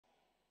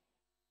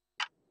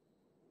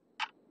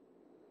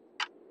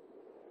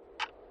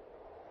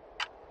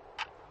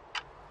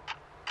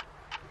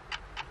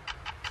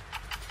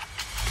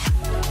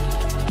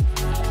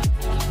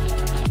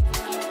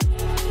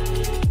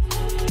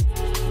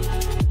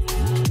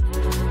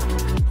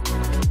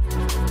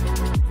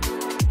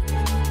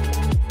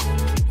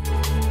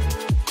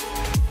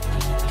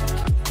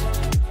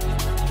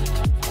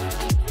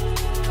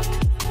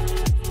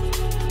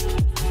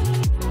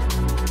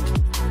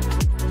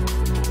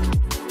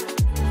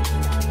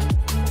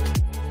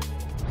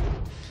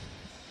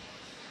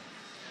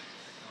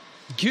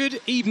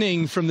Good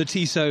evening from the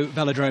Tissot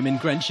Velodrome in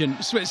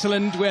Grenchen,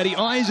 Switzerland, where the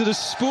eyes of the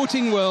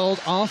sporting world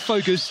are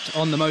focused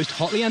on the most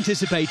hotly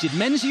anticipated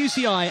men's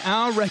UCI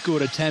Hour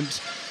Record attempt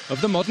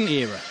of the modern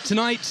era.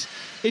 Tonight,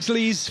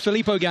 Italy's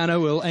Filippo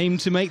Ganna will aim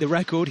to make the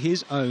record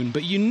his own,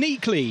 but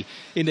uniquely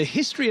in the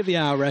history of the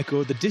Hour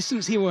Record, the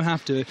distance he will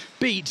have to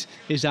beat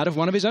is that of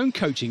one of his own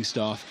coaching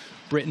staff,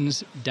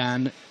 Britain's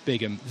Dan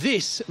Bigham.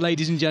 This,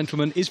 ladies and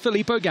gentlemen, is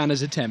Filippo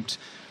Ganna's attempt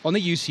on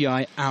the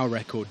UCI Hour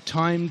Record,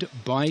 timed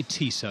by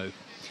Tissot.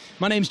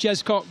 My name's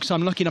Jez Cox.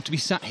 I'm lucky enough to be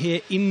sat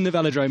here in the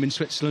Velodrome in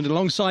Switzerland.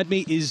 Alongside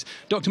me is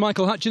Dr.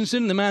 Michael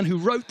Hutchinson, the man who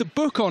wrote the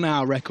book on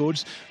Hour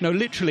Records. No,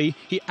 literally,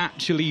 he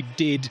actually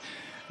did.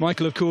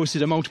 Michael, of course,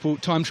 is a multiple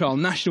time trial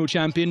national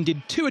champion,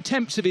 did 2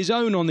 attempts of his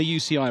own on the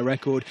UCI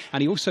record,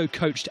 and he also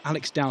coached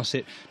Alex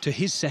Dowsett to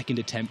his second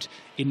attempt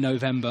in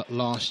November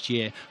last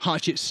year.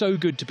 Hutch, it's so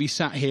good to be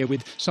sat here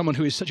with someone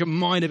who is such a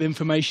mine of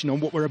information on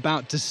what we're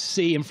about to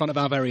see in front of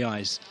our very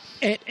eyes.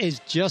 It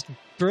is just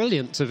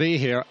brilliant to be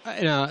here.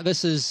 You know,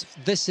 this is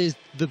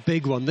the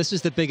big one. This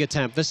is the big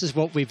attempt. This is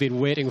what we've been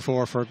waiting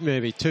for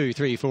maybe 2,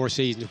 3, 4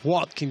 seasons.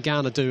 What can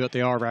Ganna do at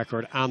the Hour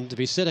Record? And to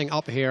be sitting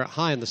up here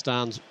high in the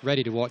stands,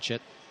 ready to watch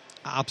it,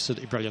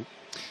 absolutely brilliant.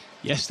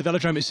 Yes, the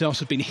velodrome itself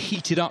has been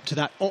heated up to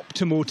that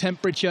optimal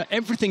temperature.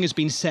 Everything has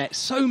been set.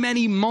 So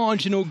many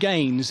marginal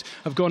gains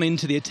have gone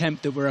into the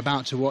attempt that we're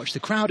about to watch. The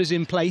crowd is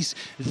in place.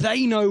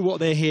 They know what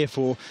they're here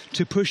for,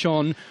 to push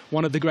on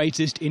one of the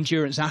greatest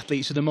endurance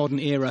athletes of the modern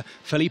era,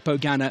 Filippo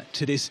Ganna,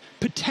 to this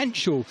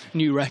potential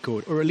new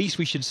record, or at least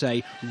we should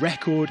say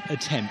record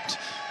attempt,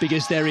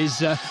 because there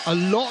is a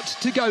lot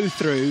to go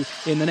through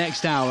in the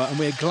next hour, and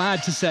we're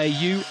glad to say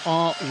you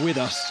are with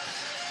us.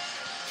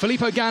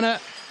 Filippo Ganna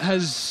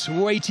has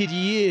waited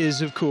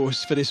years, of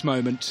course, for this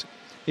moment.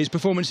 His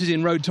performances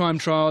in road time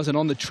trials and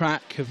on the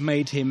track have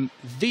made him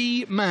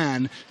the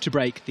man to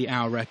break the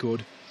Hour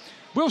Record.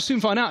 We'll soon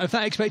find out if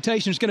that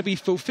expectation is going to be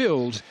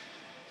fulfilled,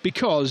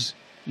 because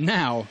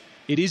now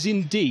it is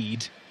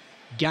indeed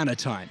Ganna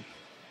time.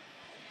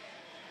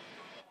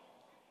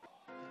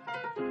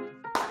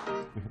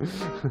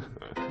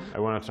 I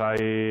want to try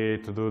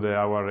to do the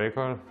Hour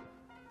Record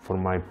for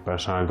my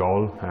personal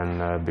goal,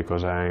 and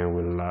because I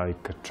will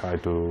try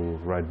to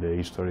write the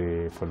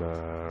history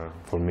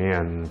for me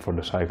and for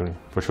the cycling.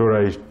 For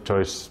sure, I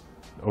chose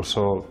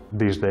also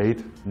this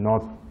date,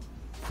 not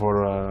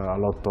for a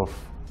lot of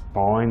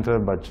point,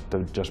 but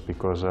just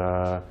because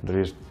there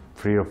is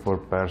 3 or 4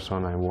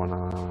 persons I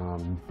wanna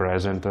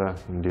present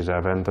in this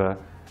event,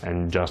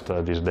 and just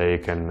this day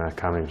can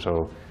come in.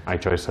 So I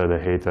chose the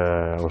date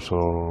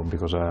also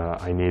because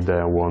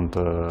I want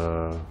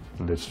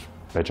this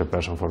special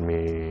person for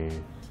me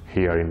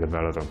here in the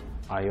velodrome.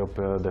 I hope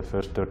the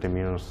first 30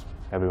 minutes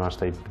everyone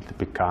stays a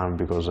bit calm,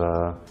 because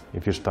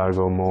if you start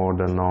go more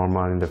than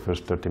normal in the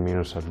first 30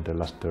 minutes, the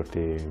last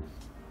 30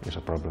 is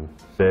a problem.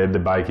 The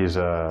bike is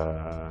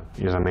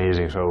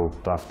amazing, so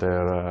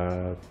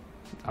after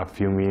a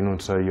few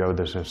minutes you have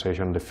the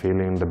sensation, the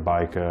feeling, the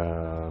bike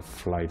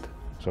flight.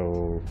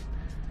 So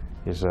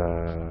it's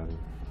a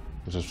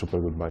super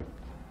good bike.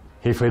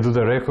 If I do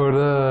the record,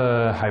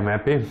 I'm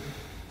happy.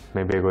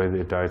 Maybe I go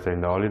to it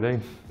in the holiday.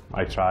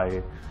 I try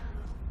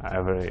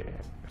every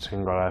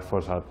single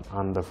effort at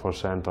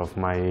 100% of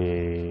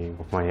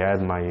my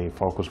head, my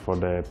focus for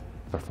the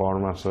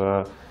performance.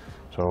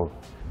 So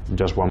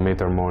just 1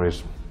 meter more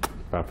is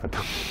perfect.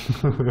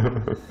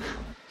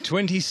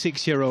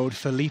 26-year-old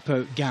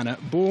Filippo Ganna,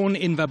 born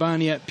in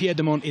Verbania,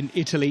 Piedmont in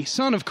Italy,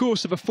 son, of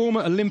course, of a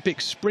former Olympic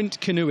sprint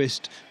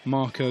canoeist,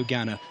 Marco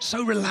Ganna.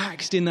 So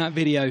relaxed in that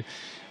video,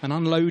 and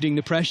unloading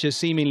the pressure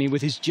seemingly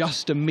with his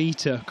just a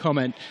meter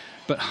comment.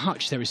 But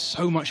Hutch, there is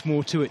so much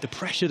more to it, the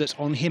pressure that's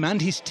on him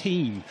and his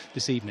team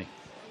this evening.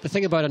 The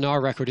thing about an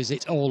Hour Record is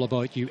it's all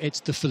about you.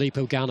 It's the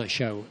Filippo Ganna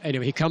show.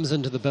 Anyway, he comes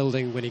into the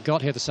building. When he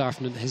got here this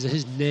afternoon,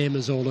 his name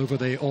is all over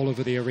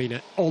the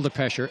arena. All the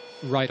pressure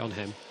right on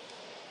him.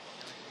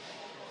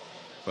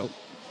 Well,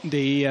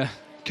 the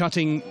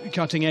cutting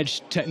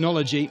edge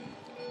technology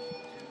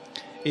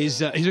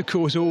is of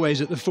course always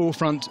at the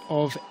forefront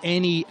of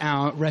any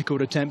Hour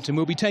Record attempt, and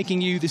we'll be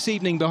taking you this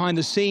evening behind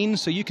the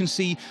scenes so you can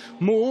see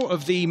more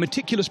of the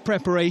meticulous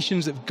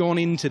preparations that have gone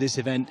into this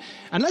event.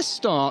 And let's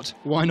start,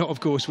 why not,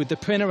 of course, with the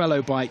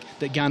Pinarello bike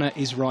that Ganna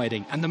is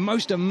riding. And the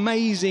most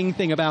amazing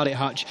thing about it,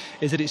 Hutch,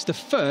 is that it's the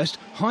first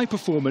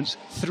high-performance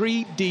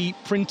 3D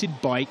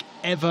printed bike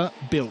ever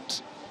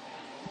built.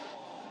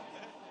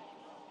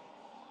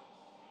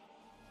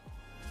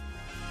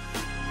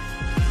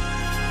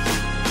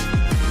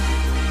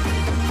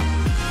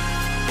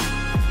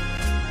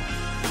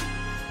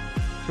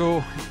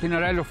 So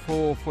Pinarello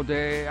for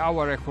the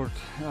Hour Record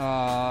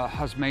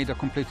has made a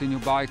completely new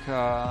bike,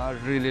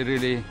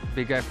 really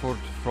big effort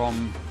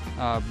from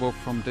both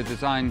from the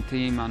design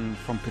team and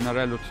from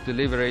Pinarello to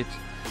deliver it.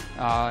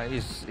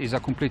 Is a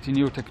completely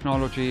new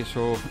technology,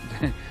 so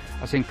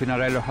I think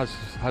Pinarello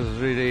has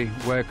really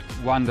worked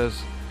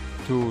wonders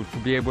to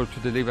be able to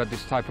deliver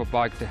this type of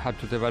bike. They had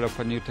to develop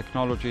a new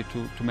technology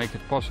to make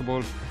it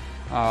possible,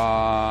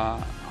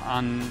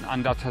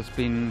 and that has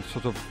been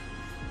sort of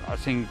I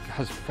think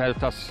has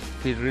felt us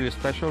feel really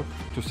special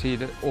to see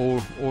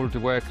all the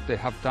work they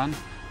have done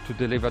to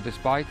deliver this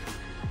bike.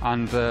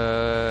 And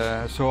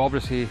so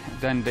obviously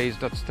then there's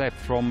that step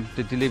from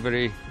the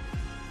delivery,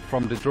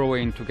 from the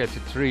drawing to get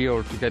it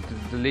real, to get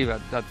it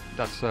delivered.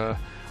 That's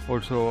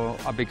also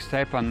a big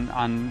step,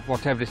 and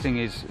what everything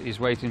is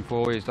waiting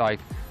for is like,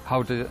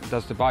 how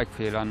does the bike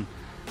feel? And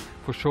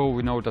for sure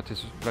we know that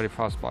it's a very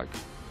fast bike.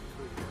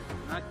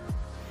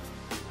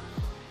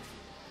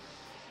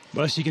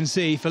 Well, as you can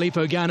see,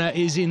 Filippo Ganna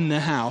is in the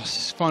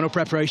house. Final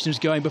preparations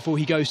going before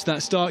he goes to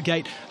that start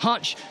gate.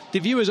 Hutch, the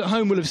viewers at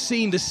home will have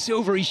seen the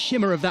silvery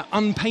shimmer of that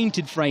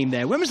unpainted frame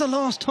there. When was the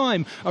last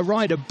time a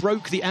rider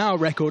broke the hour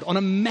record on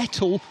a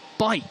metal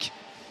bike?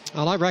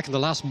 Well, I reckon the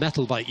last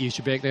metal bike used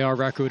to break the hour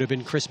record would have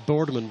been Chris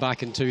Boardman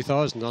back in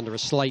 2000 under a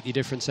slightly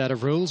different set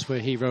of rules, where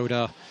he rode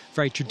a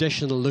very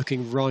traditional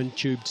looking round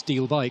tubed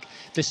steel bike.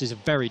 This is a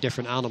very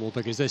different animal,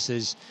 because this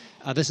is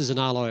an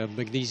alloy of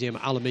magnesium,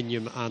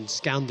 aluminium and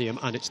scandium,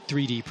 and it's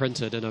 3D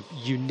printed in a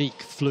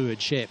unique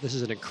fluid shape. This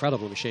is an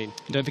incredible machine.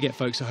 And don't forget,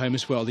 folks at home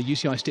as well, the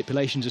UCI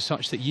stipulations are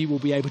such that you will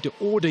be able to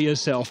order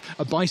yourself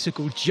a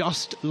bicycle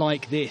just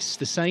like this,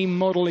 the same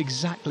model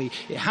exactly.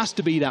 It has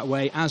to be that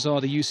way, as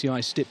are the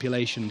UCI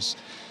stipulations.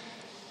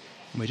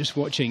 And we're just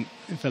watching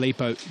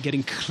Filippo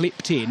getting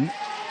clipped in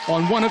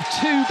on one of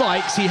two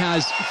bikes he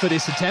has for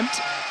this attempt.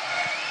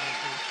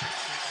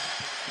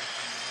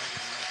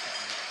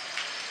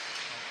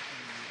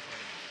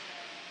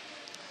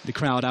 The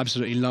crowd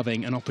absolutely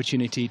loving an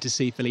opportunity to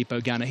see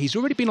Filippo Ganna. He's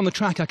already been on the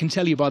track, I can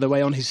tell you, by the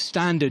way, on his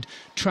standard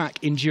track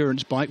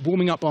endurance bike,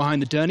 warming up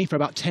behind the Derny for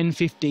about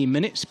 10-15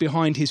 minutes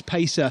behind his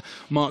pacer,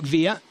 Mark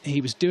Villa. He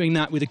was doing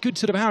that with a good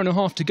sort of hour and a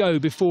half to go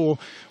before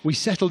we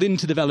settled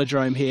into the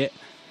velodrome here.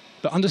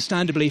 But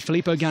understandably,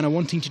 Filippo Ganna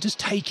wanting to just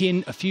take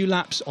in a few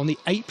laps on the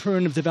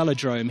apron of the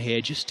velodrome here,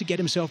 just to get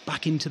himself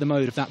back into the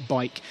mode of that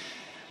bike.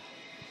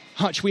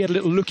 Hutch, we had a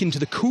little look into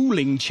the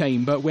cooling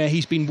chamber where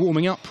he's been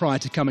warming up prior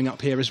to coming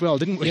up here as well,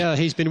 didn't we? Yeah,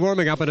 he's been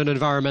warming up in an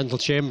environmental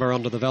chamber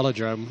under the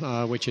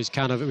velodrome, which is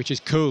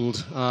cooled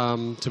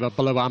to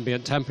below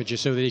ambient temperature,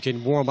 so that he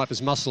can warm up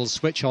his muscles,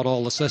 switch on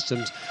all the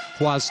systems,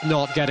 whilst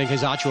not getting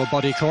his actual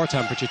body core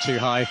temperature too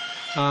high.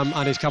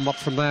 And he's come up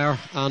from there,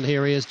 and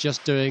here he is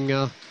just doing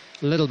a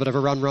little bit of a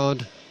run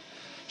round,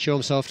 show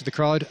himself to the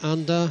crowd,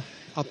 and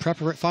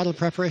final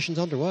preparations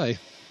underway.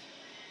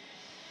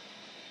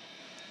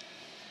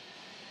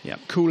 Yeah,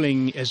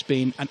 cooling has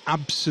been an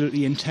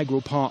absolutely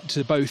integral part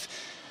to both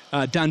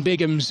Dan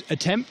Bigham's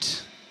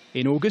attempt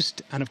in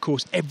August, and of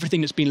course everything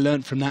that's been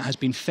learnt from that has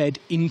been fed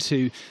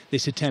into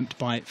this attempt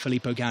by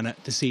Filippo Ganna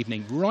this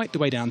evening, right the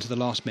way down to the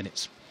last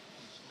minutes.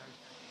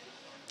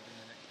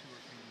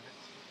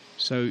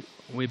 So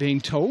we're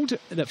being told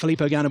that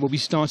Filippo Ganna will be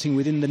starting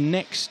within the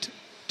next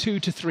 2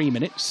 to 3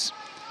 minutes.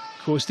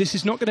 Of course, this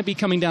is not going to be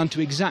coming down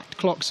to exact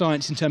clock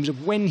science in terms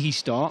of when he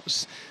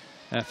starts.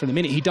 From the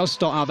minute he does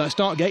start out that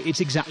start gate,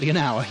 it's exactly an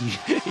hour.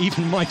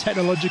 Even my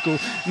technological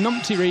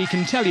numpty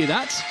can tell you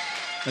that.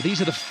 But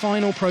these are the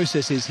final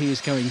processes he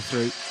is going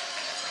through.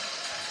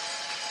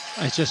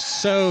 It's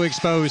just so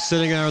exposed,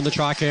 sitting there on the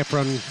track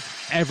apron,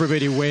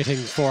 everybody waiting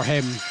for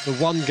him. The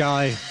one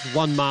guy,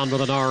 one man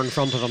with an hour in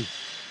front of him.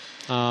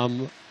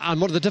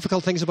 And one of the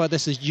difficult things about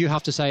this is you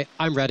have to say,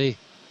 I'm ready,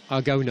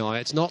 I'll go now.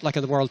 It's not like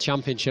in the World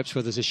Championships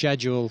where there's a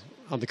schedule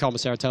and the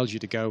commissaire tells you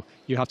to go.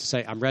 You have to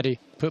say, I'm ready,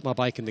 put my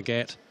bike in the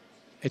gate.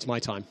 It's my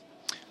time.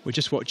 We're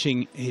just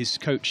watching his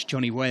coach,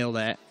 Johnny Whale,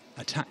 there,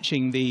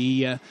 attaching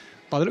the,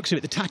 by the looks of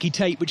it, the tacky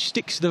tape which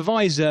sticks the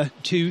visor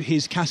to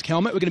his casque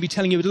helmet. We're going to be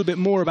telling you a little bit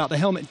more about the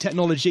helmet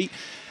technology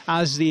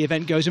as the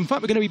event goes. In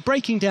fact, we're going to be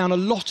breaking down a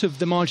lot of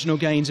the marginal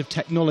gains of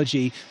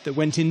technology that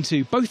went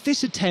into both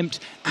this attempt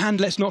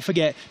and, let's not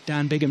forget,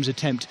 Dan Bigham's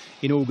attempt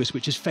in August,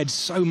 which has fed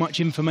so much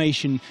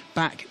information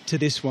back to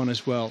this one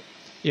as well.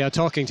 Yeah,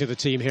 talking to the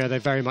team here, they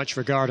very much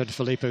regarded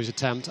Filippo's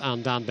attempt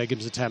and Dan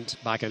Bigham's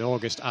attempt back in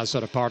August as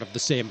sort of part of the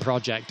same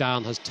project.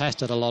 Dan has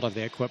tested a lot of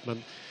the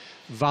equipment,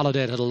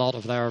 validated a lot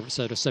of their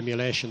sort of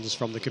simulations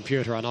from the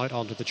computer and out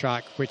onto the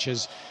track, which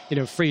has,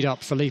 freed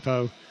up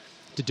Filippo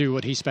to do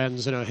what he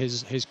spends,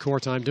 his core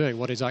time doing,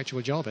 what his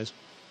actual job is.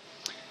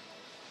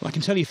 Well, I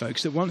can tell you,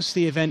 folks, that once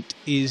the event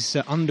is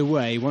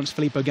underway, once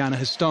Filippo Ganna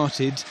has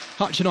started,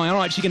 Hutch and I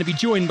are actually going to be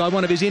joined by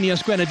one of his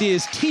INEOS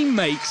Grenadiers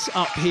teammates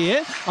up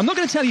here. I'm not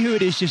going to tell you who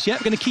it is just yet.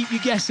 We're going to keep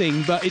you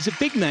guessing, but it's a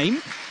big name,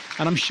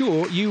 and I'm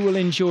sure you will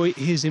enjoy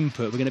his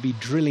input. We're going to be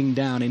drilling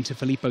down into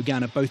Filippo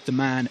Ganna, both the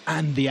man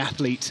and the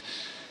athlete,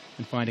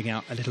 and finding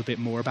out a little bit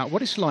more about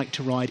what it's like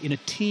to ride in a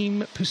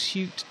team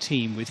pursuit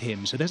team with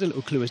him. So there's a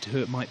little clue as to who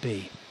it might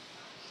be.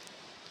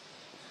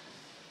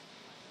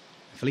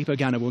 Filippo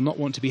Ganna will not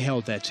want to be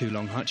held there too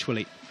long, Hutch, will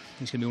he?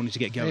 He's going to be wanting to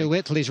get going. He'll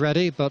wait till he's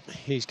ready, but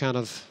he's kind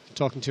of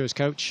talking to his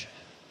coach.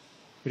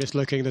 We're just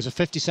looking. There's a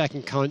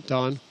 50-second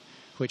countdown,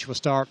 which will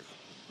start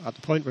at the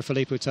point where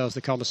Filippo tells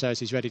the commissaires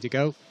he's ready to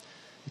go.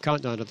 The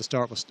countdown at the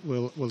start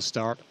will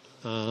start.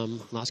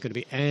 And that's going to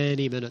be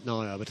any minute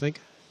now, I would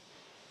think.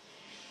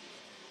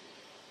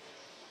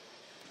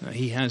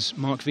 He has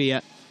Mark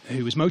Villa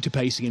who was motor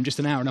pacing him just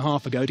an hour and a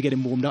half ago to get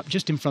him warmed up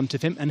just in front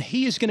of him, and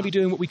he is going to be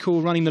doing what we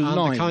call running the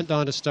line. The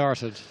countdown has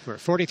started. We're at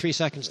 43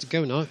 seconds to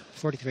go now.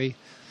 43,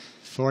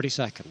 40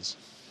 seconds.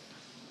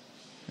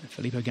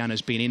 Filippo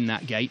Ganna's been in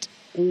that gate.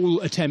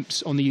 All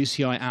attempts on the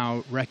UCI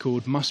Hour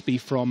record must be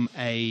from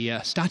a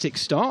static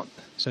start,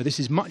 so this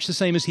is much the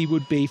same as he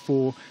would be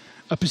for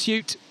a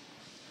pursuit.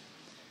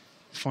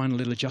 Final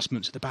little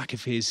adjustments at the back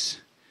of his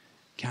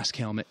casque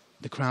helmet.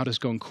 The crowd has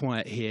gone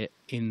quiet here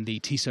in the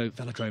Tissot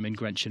Velodrome in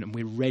Grenchen, and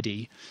we're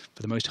ready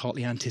for the most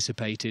hotly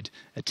anticipated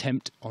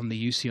attempt on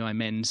the UCI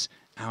men's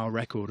hour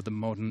record of the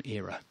modern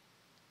era.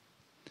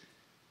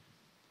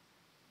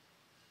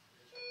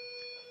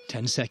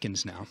 10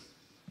 seconds now.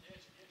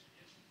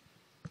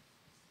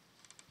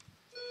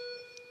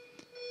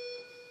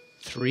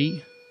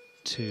 3,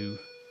 2,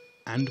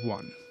 and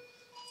 1.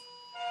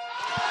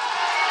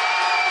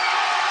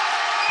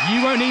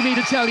 You won't need me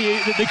to tell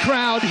you that the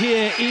crowd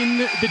here in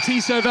the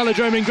Tissot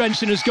Velodrome in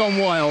Grenchen has gone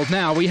wild.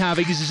 Now we have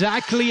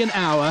exactly an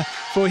hour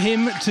for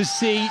him to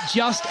see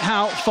just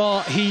how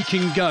far he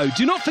can go.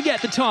 Do not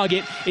forget the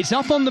target. It's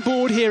up on the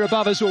board here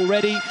above us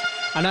already,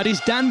 and that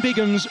is Dan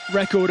Bigham's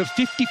record of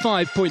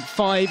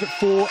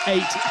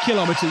 55.548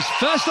 kilometres.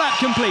 First lap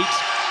complete.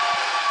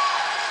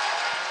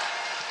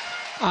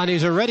 And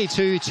he's already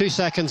two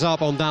seconds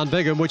up on Dan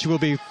Bigham, which will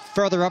be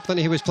further up than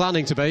he was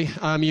planning to be.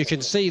 You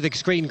can see the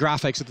screen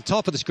graphics. At the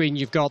top of the screen,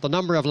 you've got the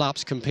number of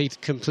laps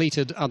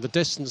completed and the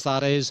distance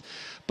that is.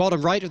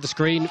 Bottom right of the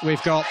screen,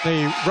 we've got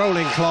the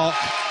rolling clock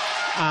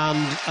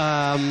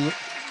and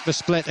the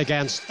split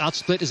against. That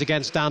split is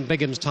against Dan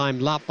Bigham's time,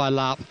 lap by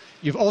lap.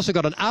 You've also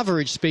got an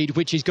average speed,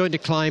 which he's going to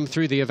climb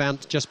through the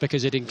event just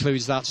because it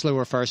includes that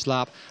slower first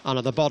lap. And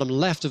at the bottom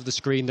left of the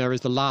screen, there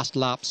is the last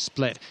lap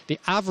split. The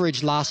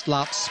average last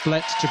lap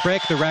split to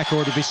break the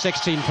record would be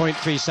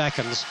 16.3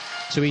 seconds.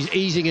 So he's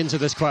easing into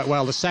this quite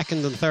well. The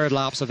second and third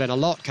laps have been a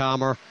lot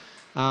calmer.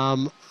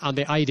 And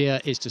the idea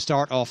is to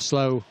start off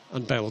slow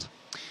and build.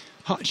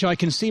 Hutch, I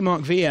can see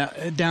Mark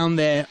Villa down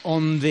there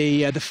on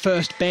the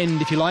first bend,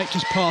 if you like,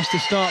 just past the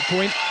start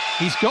point.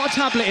 He's got a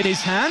tablet in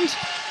his hand.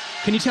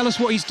 Can you tell us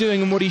what he's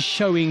doing and what he's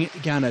showing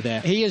Ganna there?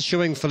 He is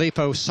showing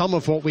Filippo some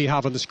of what we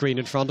have on the screen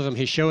in front of him.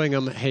 He's showing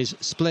him his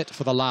split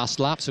for the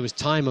last lap, so his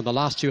time on the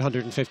last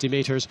 250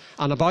 metres.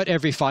 And about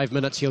every 5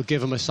 minutes, he'll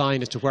give him a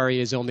sign as to where he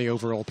is on the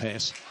overall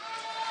pace.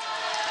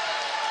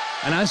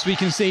 And as we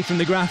can see from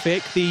the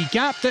graphic, the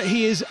gap that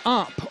he is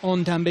up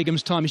on Dan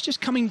Bigham's time is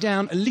just coming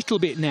down a little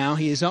bit now.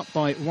 He is up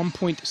by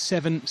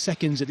 1.7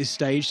 seconds at this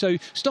stage. So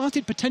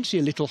started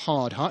potentially a little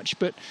hard, Hutch,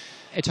 but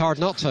it's hard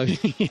not to.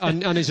 Yeah.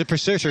 And as a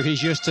pursuiter,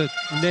 he's used to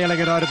nailing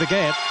it out of the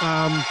gate.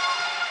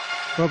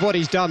 But what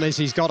he's done is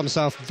he's got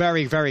himself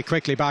very, very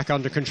quickly back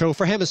under control.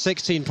 For him, a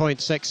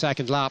 16.6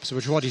 second laps,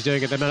 which is what he's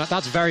doing at the minute.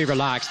 That's very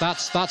relaxed.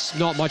 That's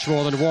not much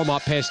more than a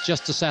warm-up pace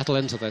just to settle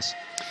into this.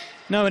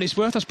 No, and it's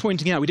worth us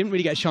pointing out, we didn't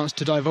really get a chance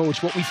to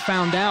divulge what we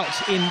found out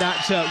in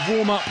that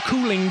warm-up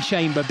cooling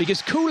chamber,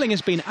 because cooling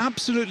has been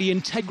absolutely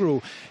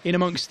integral in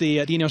amongst the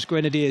INEOS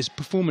Grenadiers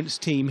performance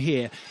team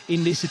here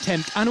in this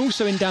attempt, and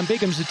also in Dan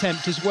Bigham's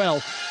attempt as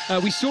well.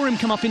 We saw him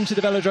come up into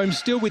the velodrome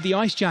still with the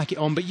ice jacket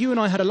on, but you and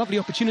I had a lovely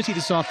opportunity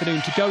this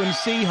afternoon to go and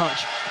see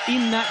Hutch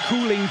in that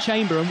cooling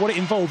chamber and what it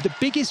involved. The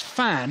biggest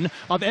fan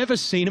I've ever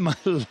seen in my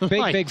life.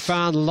 Big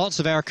fan, lots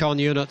of aircon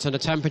units, and a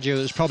temperature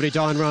that's probably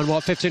down around,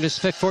 what, 14 or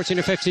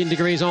 15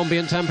 degrees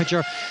ambient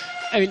temperature.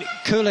 I mean,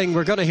 cooling,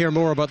 we're going to hear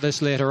more about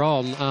this later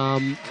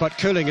on, but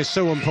cooling is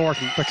so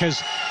important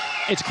because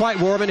it's quite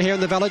warm in here in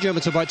the velodrome.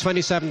 It's about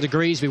 27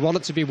 degrees. We want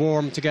it to be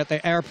warm to get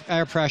the air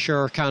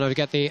pressure, kind of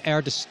get the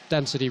air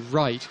density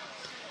right.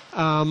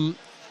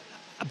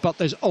 But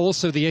there's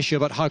also the issue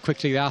about how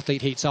quickly the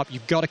athlete heats up.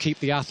 You've got to keep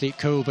the athlete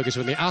cool, because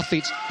when the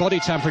athlete's body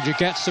temperature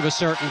gets to a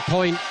certain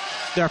point,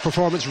 their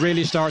performance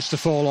really starts to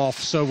fall off.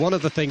 So one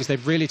of the things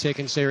they've really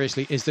taken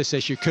seriously is this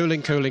issue,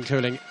 cooling.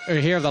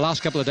 Here the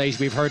last couple of days,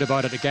 we've heard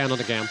about it again and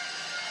again.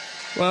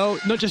 Well,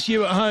 not just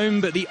you at home,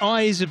 but the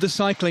eyes of the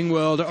cycling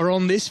world are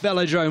on this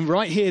velodrome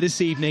right here this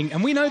evening.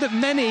 And we know that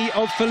many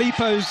of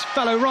Filippo's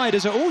fellow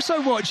riders are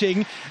also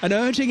watching and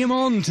urging him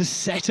on to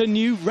set a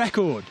new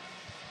record.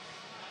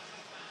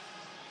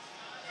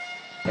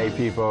 Hey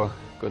people,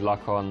 good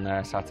luck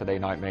on Saturday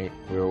night, mate.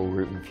 We're all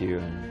rooting for you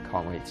and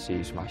can't wait to see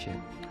you smash it.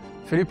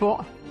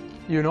 Filippo,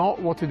 you know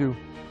what to do.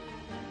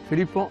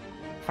 Filippo,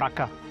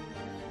 fracca.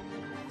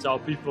 Ciao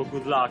Filippo,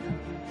 good luck.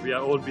 We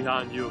are all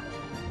behind you.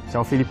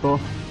 Ciao Filippo,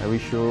 I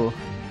wish you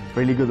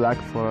really good luck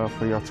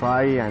for your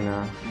try,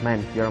 and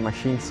man, you're a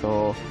machine,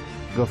 so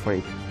go for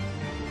it.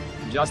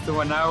 Just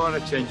 1 hour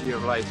change your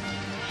life.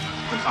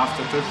 But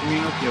after 30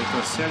 minutes you have to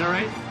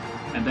accelerate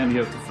and then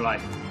you have to fly.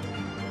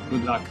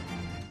 Good luck.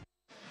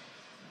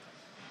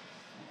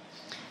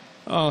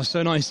 Oh,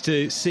 so nice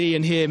to see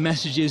and hear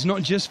messages,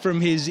 not just from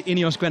his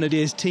INEOS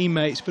Grenadiers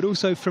teammates, but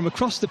also from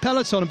across the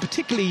peloton, and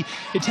particularly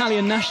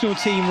Italian national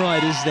team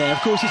riders there.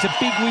 Of course, it's a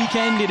big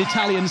weekend in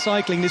Italian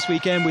cycling this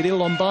weekend with Il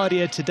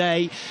Lombardia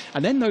today,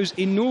 and then those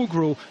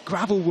inaugural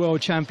Gravel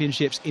World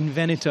Championships in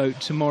Veneto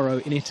tomorrow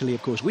in Italy,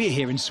 of course. We're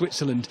here in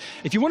Switzerland.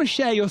 If you want to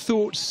share your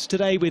thoughts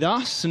today with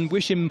us and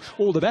wish him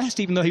all the best,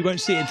 even though he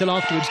won't see it until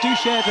afterwards, do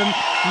share them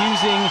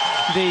using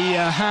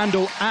the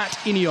handle at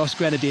INEOS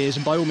Grenadiers,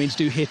 and by all means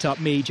do hit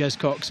up me, Jez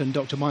Cox, and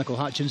Dr. Michael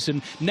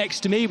Hutchinson next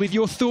to me with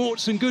your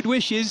thoughts and good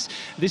wishes.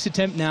 This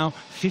attempt now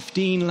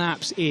 15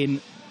 laps in.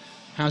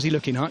 How's he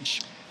looking,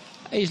 Hutch?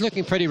 He's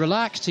looking pretty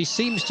relaxed. He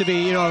seems to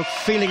be,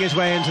 feeling his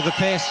way into the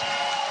pace.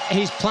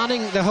 He's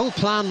planning, the whole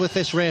plan with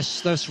this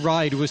race, this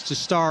ride, was to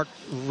start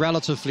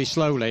relatively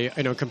slowly,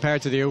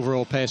 compared to the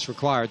overall pace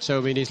required. So,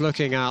 I mean, he's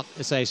looking at,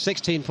 say,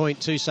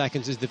 16.2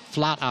 seconds is the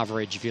flat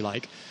average, if you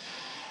like.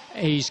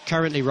 He's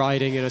currently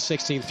riding in a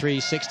 16.3,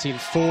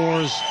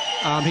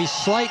 16.4s. He's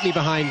slightly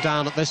behind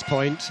Dan at this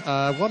point,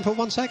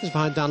 1.1 seconds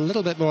behind Dan, a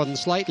little bit more than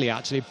slightly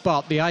actually,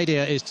 but the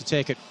idea is to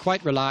take it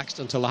quite relaxed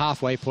until the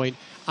halfway point,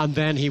 and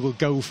then he will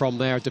go from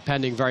there,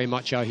 depending very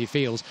much how he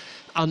feels.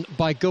 And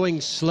by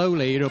going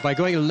slowly, by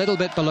going a little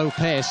bit below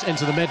pace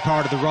into the mid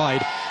part of the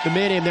ride, the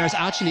main aim there is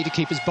actually to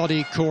keep his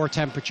body core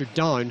temperature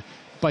down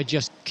by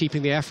just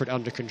keeping the effort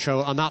under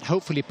control, and that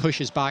hopefully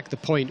pushes back the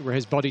point where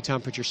his body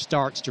temperature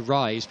starts to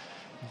rise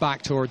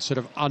back towards sort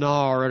of an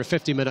hour or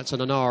 50 minutes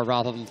and an hour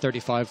rather than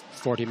 35,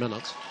 40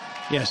 minutes.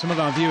 Yeah, some of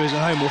our viewers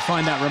at home will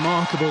find that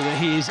remarkable,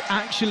 that he is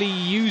actually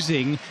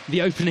using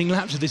the opening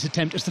laps of this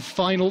attempt as the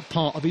final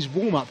part of his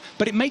warm-up.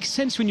 But it makes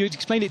sense when you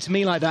explain it to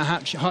me like that,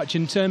 Hutch,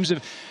 in terms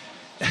of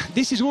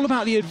this is all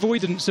about the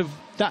avoidance of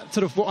that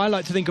sort of what I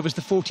like to think of as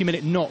the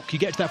 40-minute knock. You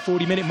get to that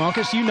 40-minute mark,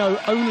 as you know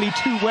only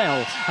too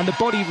well, and the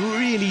body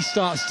really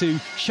starts to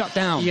shut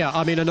down. Yeah,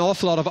 I mean, an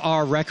awful lot of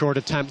our record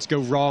attempts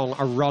go wrong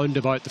around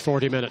about the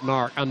 40-minute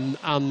mark, and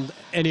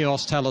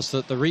INEOS tell us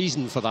that the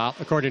reason for that,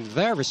 according to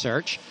their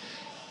research,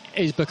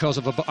 is because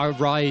of a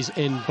rise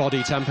in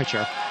body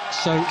temperature.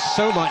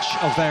 So much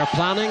of their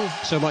planning,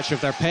 so much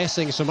of their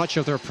pacing, so much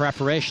of their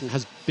preparation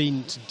has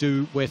been to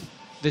do with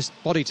this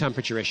body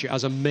temperature issue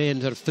as a main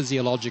sort of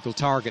physiological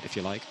target, if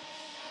you like.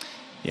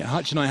 Yeah,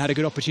 Hutch and I had a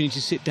good opportunity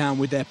to sit down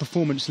with their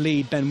performance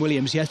lead, Ben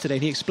Williams, yesterday,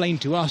 and he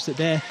explained to us that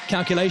their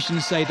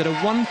calculations say that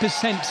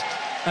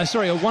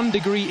a 1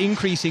 degree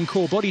increase in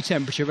core body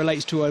temperature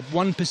relates to a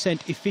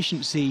 1%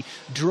 efficiency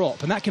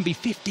drop, and that can be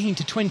 15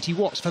 to 20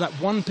 watts for that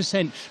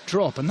 1%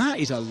 drop, and that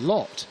is a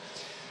lot.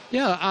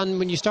 Yeah, and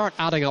when you start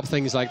adding up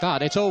things like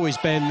that, it's always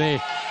been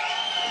the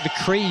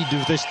creed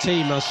of this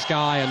team as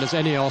Sky and as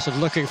INEOS of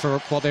looking for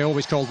what they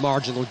always called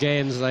marginal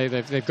gains.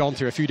 They've gone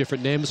through a few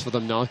different names for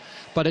them now,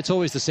 but it's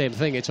always the same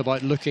thing. It's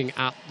about looking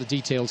at the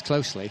details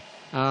closely,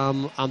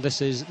 and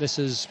this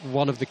is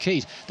one of the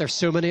keys. There's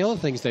so many other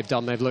things they've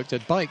done. They've looked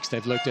at bikes,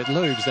 they've looked at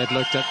lubes, they've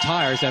looked at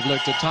tyres, they've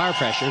looked at tyre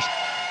pressures,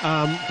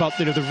 but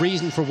the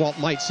reason for what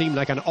might seem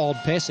like an odd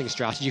pacing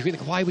strategy, you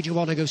think, why would you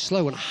want to go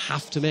slow and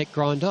have to make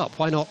ground up?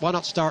 Why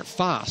not start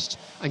fast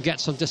and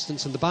get some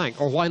distance in the bank?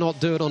 Or why not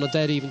do it on a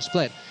dead even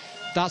split?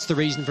 That's the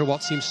reason for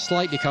what seems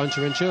slightly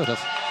counterintuitive.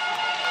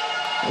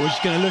 We're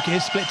just going to look at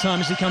his split time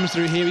as he comes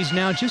through here. He's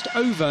now just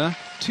over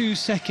 2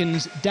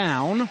 seconds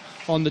down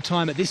on the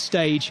time at this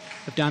stage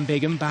of Dan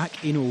Bigham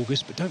back in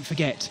August. But don't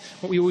forget,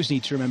 what we always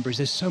need to remember is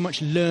there's so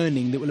much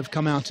learning that will have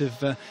come out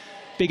of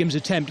Bigham's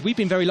attempt. We've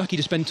been very lucky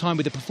to spend time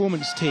with the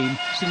performance team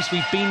since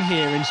we've been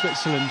here in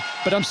Switzerland,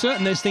 but I'm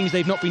certain there's things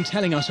they've not been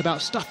telling us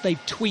about, stuff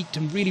they've tweaked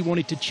and really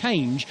wanted to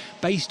change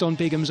based on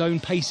Bigham's own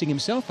pacing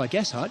himself, I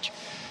guess, Hutch.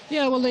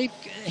 Yeah, well,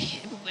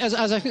 as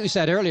I think we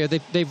said earlier,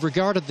 they've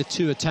regarded the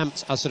two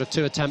attempts as sort of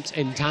two attempts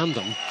in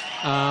tandem,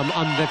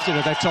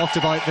 and they've talked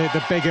about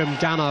the Bigham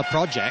Ganna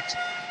project,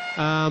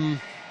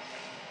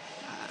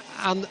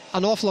 and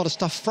an awful lot of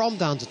stuff from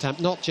Dan's attempt,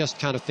 not just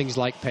kind of things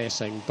like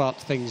pacing, but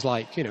things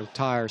like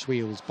tyres,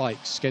 wheels,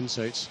 bikes, skin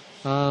suits.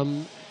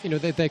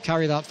 They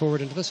carry that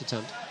forward into this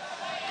attempt.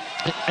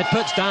 It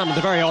puts Dan in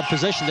the very odd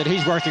position that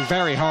he's working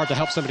very hard to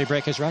help somebody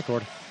break his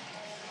record.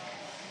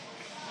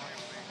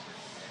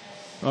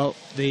 Well,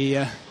 he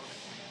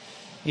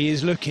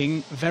is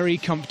looking very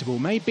comfortable.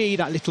 Maybe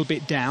that little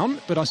bit down,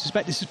 but I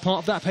suspect this is part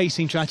of that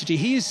pacing strategy.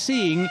 He is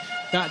seeing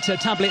that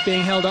tablet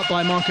being held up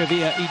by Marco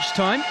Villa each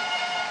time.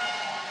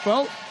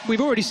 Well,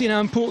 we've already seen how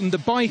important the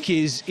bike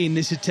is in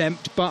this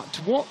attempt, but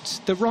what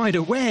the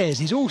rider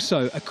wears is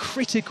also a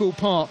critical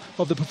part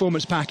of the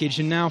performance package.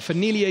 And now for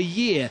nearly a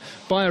year,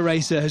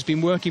 BioRacer has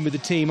been working with the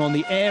team on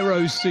the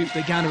aero suit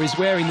that Ganna is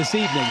wearing this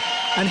evening.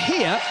 And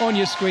here on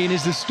your screen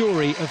is the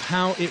story of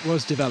how it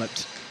was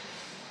developed.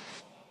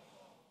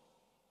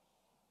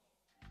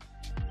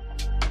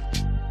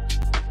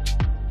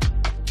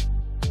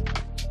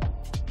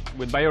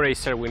 With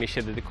BioRacer, we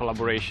initiated the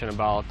collaboration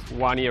about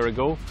 1 year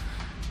ago,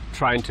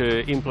 trying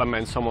to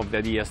implement some of the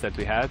ideas that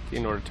we had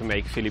in order to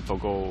make Filippo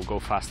go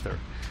faster.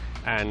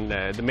 And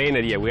the main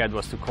idea we had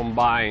was to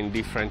combine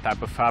different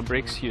type of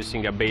fabrics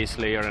using a base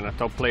layer and a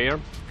top layer.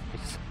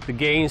 The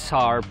gains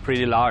are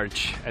pretty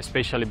large,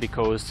 especially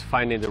because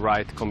finding the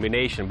right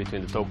combination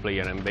between the top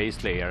player and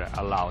base layer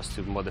allows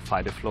to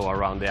modify the flow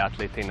around the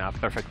athlete in a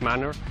perfect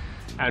manner.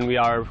 And we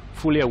are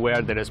fully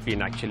aware there has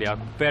been actually a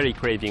very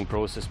creating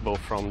process, both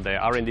from the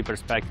R&D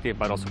perspective,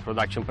 but also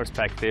production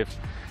perspective.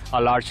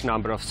 A large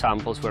number of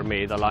samples were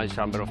made, a large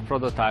number of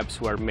prototypes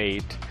were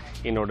made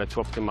in order to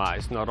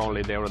optimize not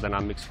only the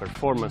aerodynamics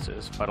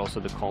performances, but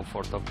also the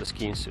comfort of the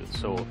skiing suit.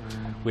 So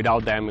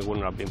without them, it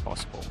wouldn't have been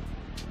possible.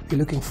 We're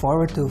looking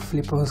forward to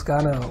Filippo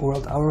Ganna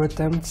World Hour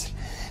attempt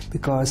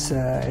because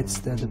it's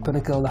the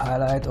pinnacle, the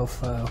highlight of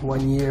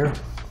 1 year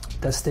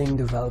testing,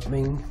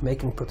 developing,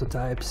 making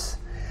prototypes,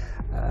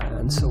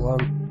 and so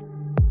on.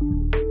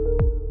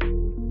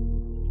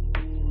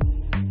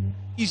 I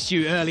teased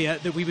you earlier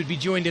that we would be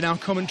joined in our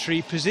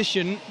commentary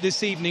position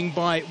this evening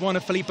by one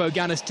of Filippo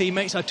Ganna's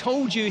teammates. I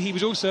told you he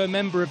was also a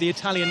member of the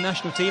Italian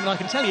national team, and I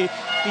can tell you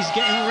he's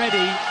getting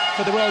ready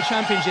for the World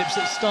Championships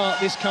that start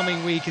this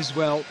coming week as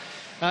well.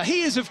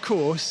 He is, of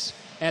course,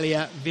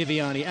 Elia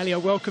Viviani. Elia,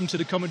 welcome to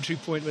the commentary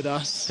point with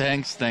us.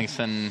 Thanks,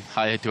 and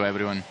hi to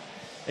everyone.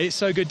 It's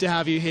so good to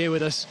have you here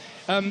with us.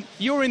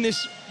 You're in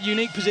this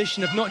unique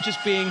position of not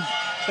just being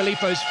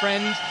Filippo's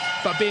friend,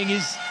 but being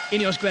his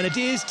INEOS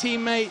Grenadiers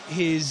teammate,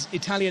 his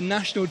Italian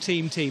national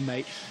team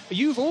teammate.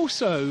 You've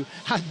also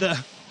had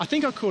I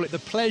think I'll call it the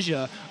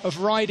pleasure of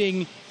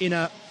riding in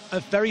a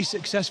very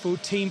successful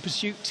team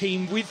pursuit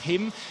team with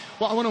him.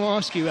 What I want to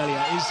ask you,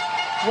 Elia, is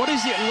what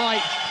is it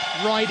like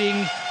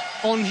riding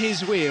on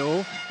his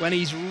wheel when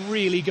he's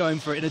really going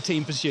for it in a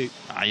team pursuit?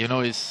 You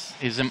know,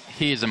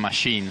 he is a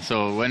machine.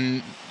 So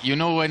when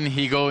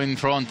he go in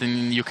front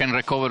and you can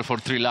recover for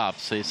 3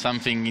 laps, it's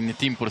something in a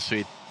team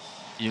pursuit.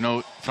 You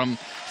know,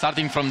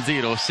 starting from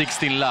 0,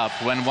 16 lap,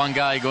 when one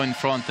guy go in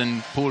front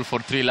and pull for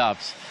 3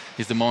 laps,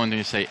 is the moment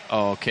you say,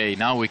 oh, okay,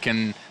 now we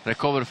can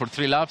recover for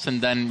 3 laps,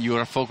 and then you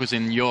are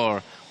focusing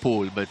your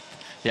pull. But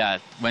yeah,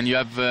 when you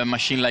have a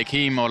machine like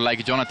him or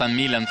like Jonathan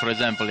Milan, for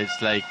example,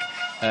 it's like,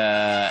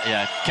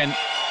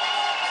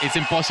 it's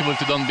impossible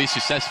to don't be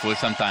successful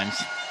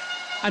sometimes.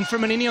 And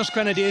from an INEOS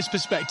Grenadiers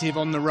perspective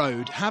on the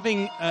road,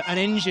 having an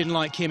engine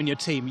like him in your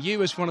team,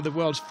 you as one of the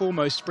world's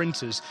foremost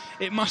sprinters,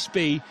 it must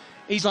be,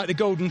 he's like the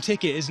golden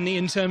ticket, isn't he,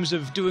 in terms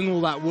of doing all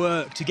that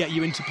work to get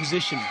you into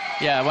position?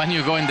 Yeah, when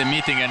you go in the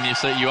meeting and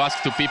you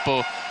ask to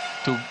people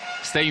to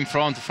stay in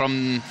front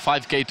from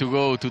 5K to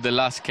go to the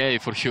last K,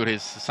 for sure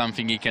is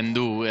something he can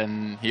do,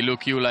 and he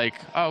look you like,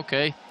 oh,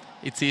 okay,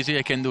 it's easy,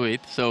 I can do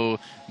it. So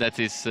that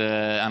is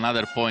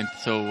another point.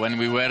 So when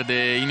we wear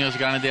the INEOS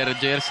Grenadier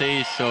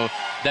jersey, so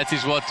that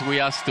is what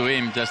we asked to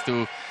him, just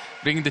to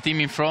bring the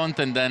team in front,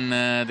 and then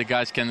the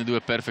guys can do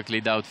it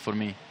perfectly out for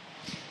me.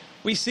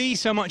 We see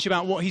so much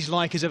about what he's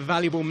like as a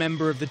valuable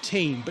member of the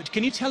team, but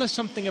can you tell us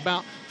something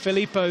about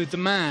Filippo, the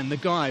man, the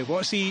guy?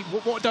 What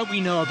don't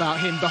we know about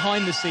him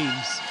behind the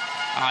scenes?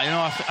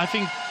 I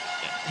think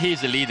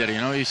he's a leader.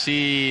 You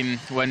see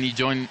when he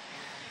joined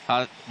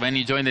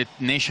the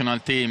national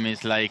team,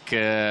 it's like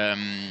the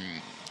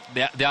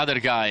other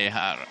guy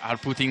are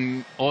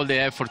putting all the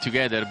effort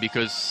together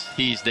because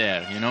he's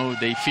there.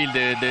 They feel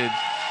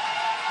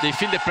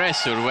the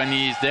pressure when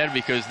he's there,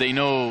 because they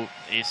know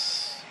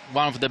he's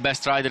one of the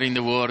best riders in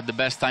the world, the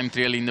best time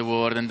trial in the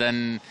world, and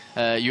then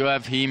you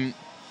have him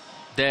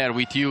there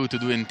with you to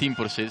do in team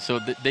pursuit, so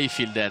they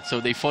feel that, so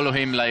they follow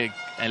him like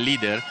a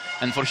leader.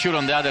 And for sure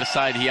on the other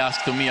side he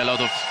asked to me a lot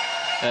of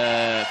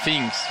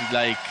things,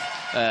 like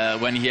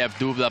when he have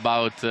doubt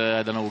about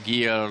I don't know,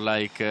 gear,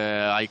 like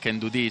I can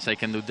do this, I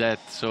can do that.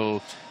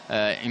 So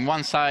in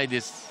one side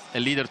is a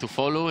leader to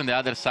follow, and the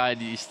other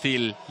side is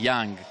still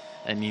young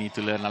and you need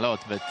to learn a lot,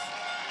 but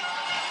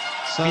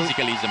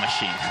physically he's a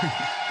machine.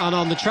 And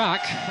on the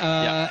track,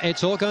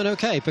 it's all going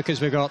okay,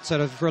 because we've got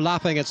we're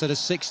lapping at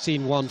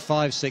 16.15,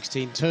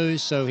 16.2,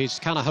 so he's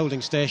kind of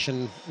holding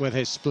station with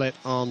his split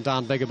on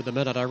Dan Bigham at the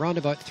minute, around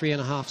about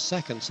 3.5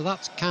 seconds. So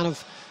that's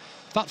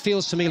that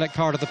feels to me like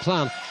part of the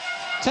plan.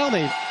 Tell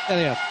me,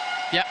 Elia.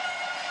 Yeah.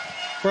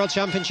 World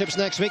Championships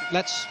next week.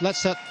 Let's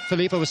set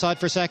Filippo aside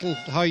for a second.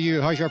 How's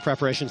your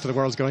preparation for the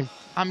Worlds going?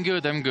 I'm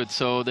good.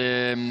 So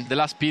the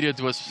last period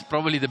was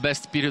probably the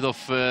best period of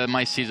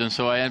my season.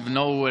 So I have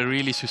no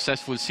really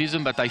successful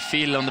season, but I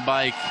feel on the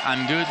bike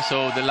I'm good.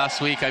 So the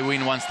last week I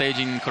win one stage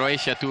in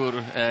Croatia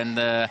Tour,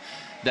 and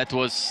that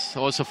was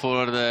also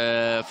for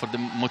the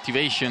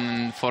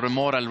motivation, for the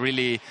moral,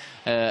 really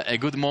a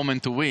good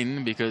moment to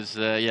win, because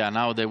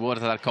now the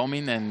Worlds are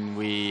coming, and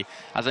we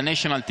as a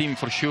national team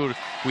for sure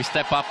we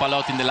step up a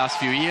lot in the last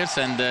few years,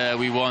 and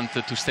we want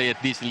to stay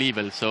at this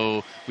level.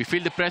 So we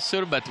feel the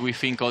pressure, but we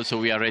think also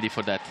we are ready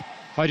for that.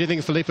 How do you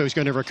think Filippo is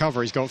going to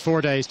recover? He's got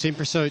 4 days team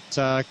pursuit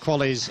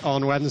qualies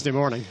on Wednesday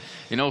morning.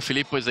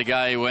 Filippo is a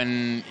guy,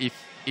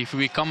 if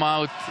he come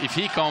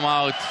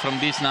out from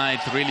this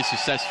night really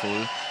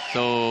successful,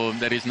 so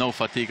there is no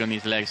fatigue on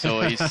his legs.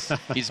 So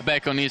he's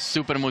back on his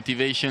super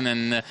motivation,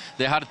 and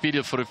the hard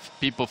period for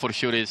people for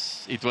sure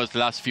it was the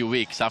last few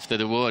weeks after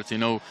the Worlds.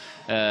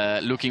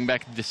 Looking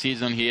back at the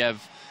season, he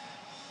have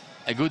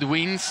a good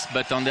wins,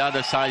 but on the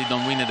other side he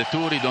don't win at the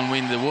Tour, he don't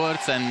win the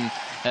Worlds, and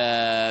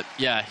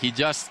yeah,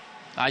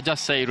 I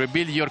just say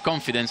rebuild your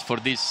confidence for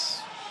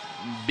this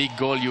big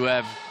goal you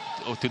have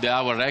to the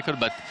hour record,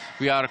 but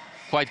we are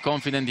quite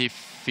confident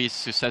if he's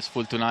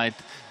successful tonight,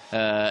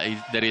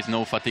 there is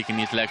no fatigue in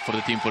his leg for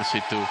the team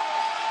pursuit too.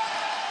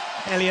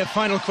 Elliot,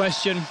 final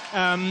question.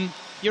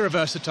 You're a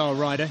versatile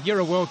rider, you're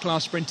a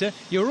world-class sprinter,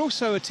 you're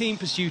also a team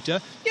pursuiter.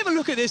 You ever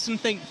look at this and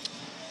think,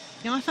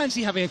 I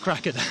fancy having a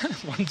crack at that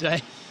one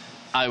day?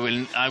 I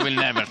will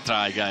never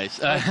try, guys.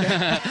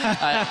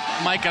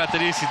 My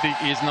characteristic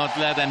is not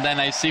that, and then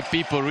I see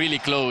people really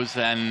close,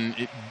 and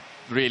it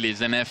really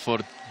is an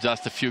effort.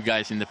 Just a few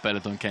guys in the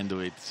peloton can do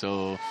it.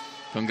 So,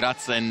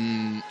 congrats,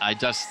 and I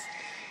just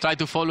try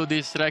to follow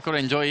this record,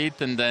 enjoy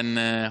it, and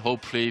then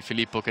hopefully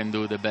Filippo can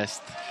do the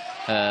best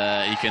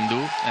he can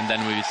do, and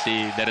then we will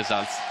see the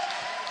results.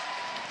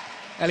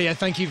 Elliot,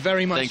 thank you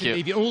very much.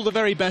 Thank you. All the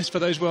very best for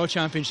those World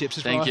Championships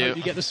as well. Thank you. I hope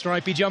you get the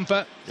stripy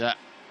jumper. Yeah.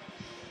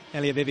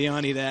 Elliot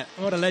Viviani there.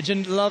 What a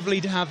legend. Lovely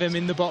to have him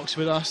in the box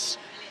with us.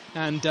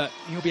 And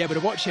you'll be able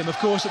to watch him, of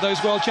course, at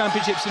those World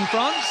Championships in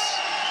France.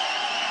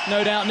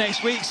 No doubt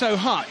next week. So,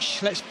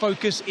 Hutch, let's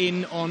focus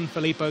in on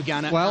Filippo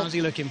Ganna. Well, how's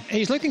he looking?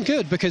 He's looking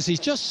good because he's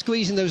just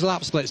squeezing those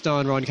lap splits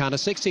down, Ron Canna.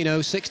 16.0,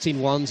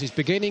 16.1s. He's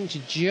beginning to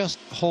just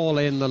haul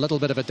in a little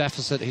bit of a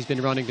deficit he's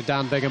been running to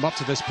Dan Bigham up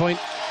to this point.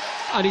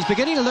 And he's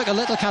beginning to look a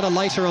little kind of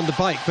lighter on the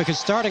bike, because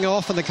starting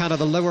off on the kind of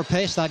the lower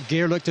pace, that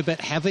gear looked a bit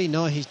heavy.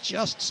 Now he's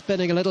just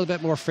spinning a little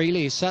bit more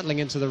freely. He's settling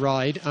into the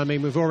ride. I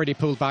mean, we've already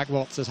pulled back,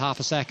 what's this, half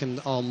a second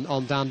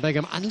on Dan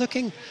Bigham, and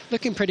looking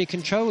pretty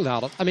controlled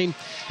at it. I mean,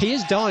 he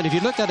is down. If you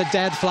looked at a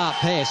dead flat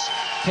pace,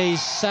 he's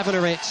 7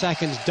 or 8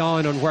 seconds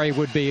down on where he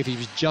would be if he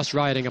was just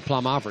riding a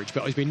plumb average.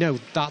 But as we know,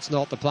 that's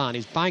not the plan.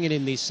 He's banging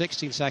in these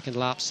 16-second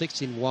laps,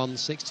 16.1,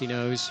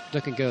 16.0s,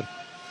 looking good.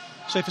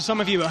 So for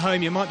some of you at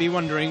home, you might be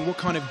wondering what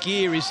kind of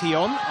gear is he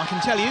on. I can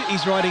tell you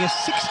he's riding a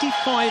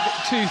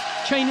 65-tooth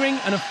chainring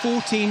and a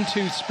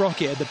 14-tooth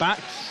sprocket at the back.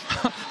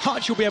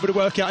 Hutch will be able to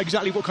work out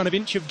exactly what kind of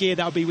inch of gear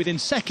that'll be within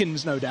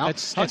seconds, no doubt.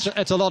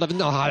 It's a lot of...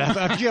 No,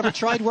 have you ever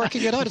tried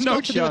working it out? It's No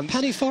got to do with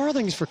penny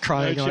farthings, for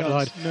crying out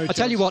loud. No I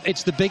tell you what,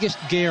 it's the biggest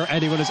gear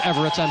anyone has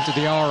ever attempted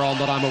the R on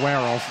that I'm aware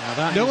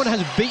of. No one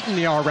has beaten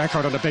the R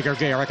record on a bigger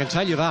gear, I can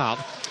tell you that.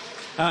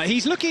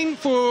 He's looking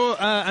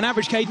for an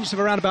average cadence of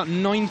around about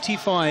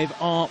 95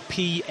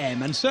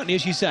 RPM, and certainly,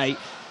 as you say,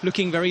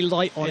 looking very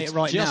light on it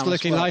right now. Just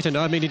looking lighter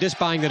now. I mean, he just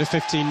banged at a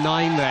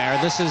 15.9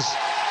 there. This is...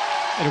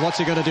 what's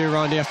he going to do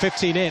around here?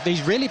 15.8.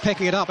 He's really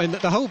picking it up, and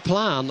the whole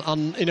plan,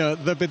 and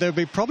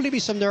there'll probably be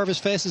some nervous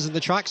faces in the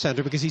track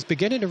centre, because he's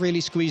beginning to really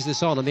squeeze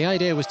this on, and the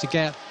idea was to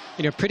get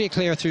pretty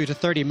clear through to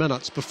 30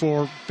 minutes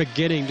before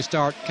beginning to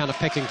start kind of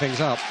picking things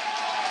up.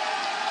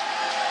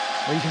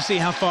 Well, you can see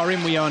how far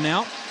in we are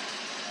now.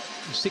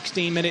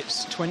 16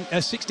 minutes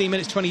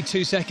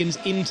 22 seconds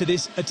into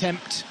this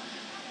attempt,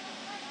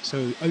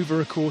 so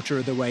over a quarter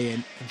of the way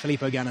in, and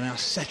Filippo Ganna now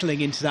settling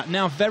into that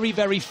now very,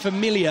 very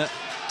familiar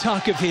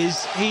tuck of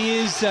his. He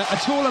is a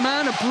taller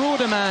man, a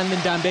broader man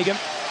than Dan Bigham.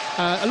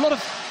 A lot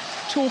of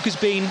talk has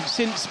been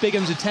since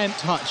Bigham's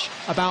attempt, Hutch,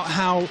 about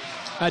how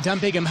Dan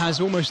Bigham has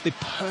almost the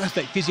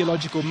perfect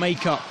physiological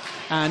makeup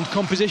and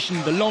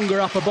composition, the longer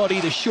upper body,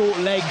 the short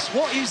legs.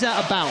 What is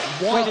that about?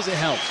 Why does it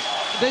help?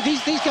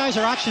 These guys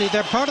are actually,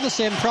 they're part of the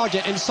same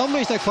project. In some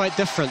ways, they're quite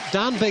different.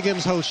 Dan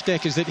Bigham's whole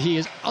shtick is that he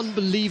is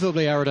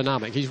unbelievably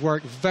aerodynamic. He's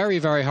worked very,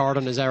 very hard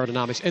on his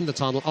aerodynamics in the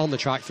tunnel, on the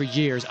track for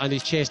years, and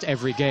he's chased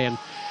every gain.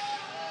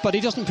 But he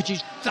doesn't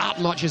produce that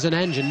much as an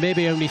engine,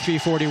 maybe only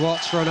 340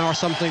 watts for an hour,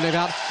 something like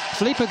that.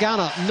 Filippo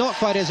Ganna, not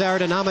quite as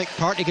aerodynamic,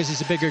 partly because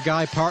he's a bigger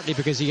guy, partly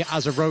because he,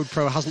 as a road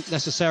pro, hasn't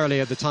necessarily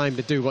had the time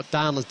to do what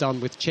Dan has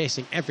done with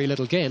chasing every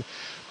little gain.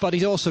 But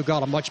he's also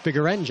got a much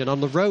bigger engine. On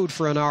the road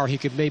for an hour, he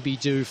could maybe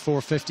do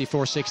 450,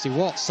 460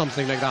 watts,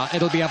 something like that.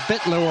 It'll be a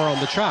bit lower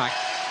on the track,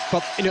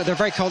 but they're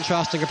very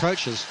contrasting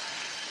approaches.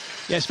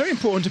 Yeah, it's very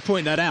important to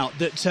point that out,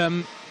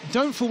 that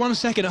don't for 1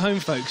 second at home,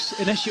 folks,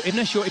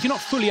 if you're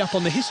not fully up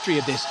on the history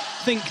of this,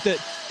 think that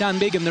Dan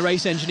Bigham, the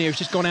race engineer, has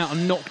just gone out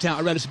and knocked out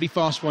a relatively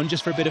fast one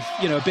just for a bit of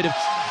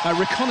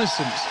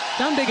reconnaissance.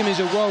 Dan Bigham is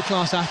a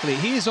world-class athlete.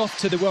 He is off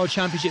to the World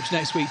Championships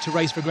next week to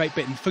race for Great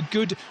Britain for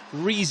good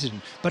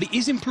reason. But he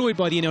is employed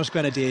by the INEOS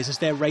Grenadiers as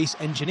their race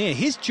engineer.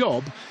 His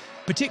job,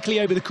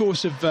 particularly over the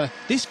course of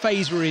this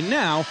phase we're in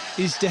now,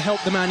 is to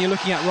help the man you're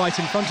looking at right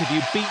in front of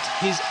you beat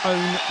his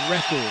own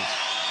record.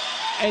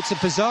 It's a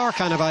bizarre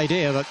kind of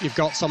idea that you've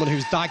got someone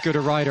who's that good a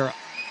rider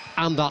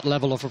and that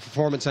level of a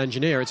performance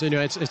engineer. It's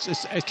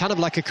kind of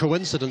like a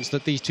coincidence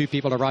that these two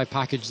people arrive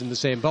packaged in the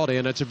same body,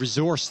 and it's a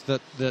resource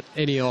that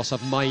INEOS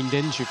have mined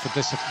into for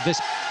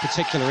this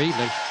particular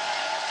evening.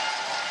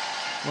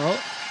 Well,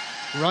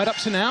 right up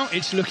to now,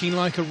 it's looking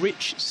like a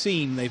rich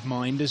seam they've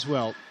mined as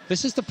well.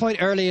 This is the point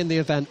early in the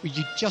event where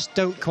you just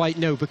don't quite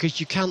know, because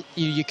you can't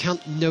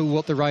know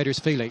what the rider's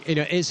feeling.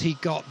 Is he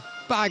got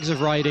bags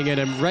of riding in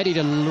him, ready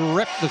to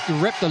rip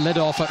the lid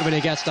off it when he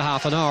gets to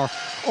half an hour,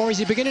 or is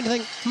he beginning to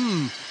think,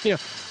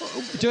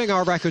 doing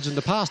our records in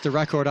the past, the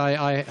record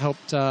I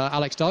helped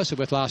Alex Dowsett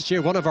with last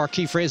year, one of our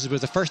key phrases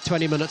was the first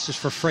 20 minutes is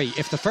for free.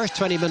 If the first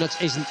 20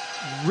 minutes isn't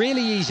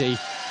really easy,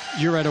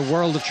 you're in a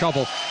world of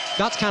trouble.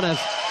 That's kind of,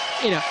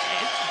 you know,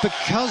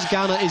 because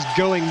Ganna is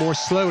going more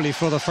slowly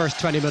for the first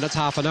 20 minutes,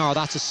 half an hour,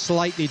 that's a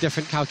slightly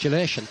different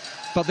calculation.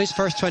 But these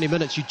first 20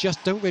 minutes, you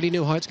just don't really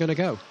know how it's going to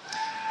go.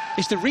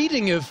 It's the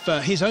reading of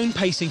his own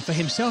pacing for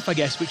himself, I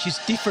guess, which is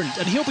different.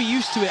 And he'll be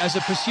used to it as a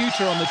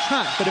pursuiter on the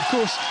track. But, of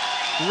course,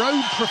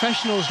 road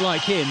professionals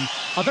like him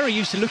are very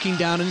used to looking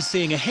down and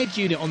seeing a head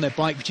unit on their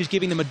bike, which is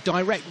giving them a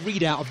direct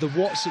readout of the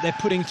watts that they're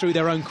putting through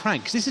their own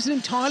cranks. This is an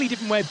entirely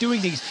different way of doing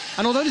things.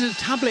 And although there's a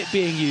tablet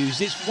being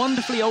used, it's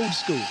wonderfully old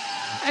school.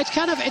 It's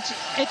kind of,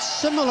 it's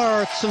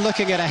similar to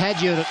looking at a head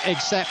unit,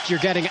 except you're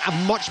getting a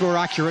much more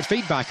accurate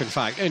feedback, in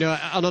fact. You know,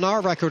 on an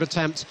hour record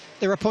attempt,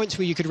 there are points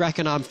where you could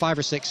reckon I'm 5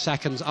 or 6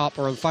 seconds up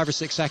or I'm 5 or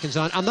 6 seconds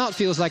down, and that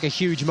feels like a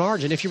huge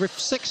margin. If you were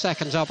 6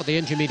 seconds up at the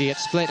intermediate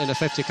split in a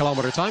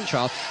 50-kilometre time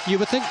trial, you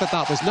would think that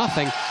that was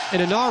nothing.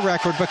 In an hour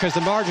record, because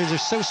the margins are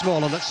so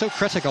small and it's so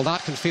critical,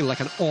 that can feel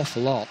like an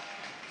awful lot.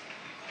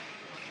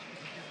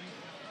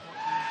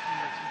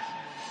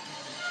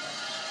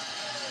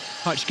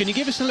 Hutch, can you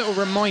give us a little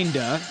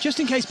reminder, just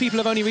in case people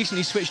have only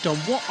recently switched on,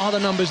 what are the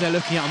numbers they're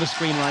looking at on the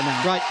screen right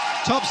now? Right,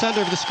 top centre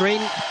of the screen,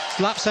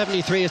 lap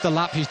 73 is the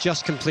lap he's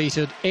just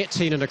completed.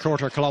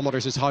 18.25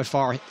 kilometres is how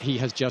far he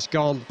has just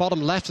gone.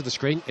 Bottom left of the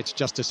screen, it's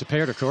just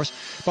disappeared, of course.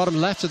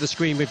 Bottom left of the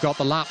screen, we've got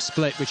the lap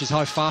split, which is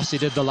how fast he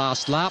did the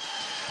last lap.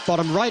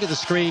 Bottom right of the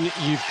screen,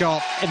 you've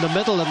got, in the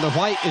middle in the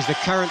white, is the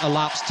current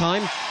elapsed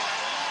time.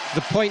 The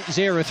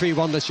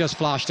 .031 that's just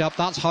flashed up,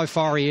 that's how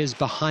far he is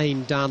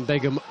behind Dan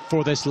Bigham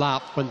for this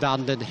lap when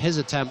Dan did his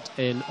attempt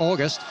in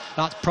August.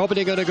 That's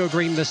probably going to go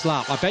green this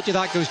lap. I bet you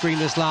that goes green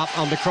this lap,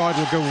 and the crowd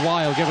will go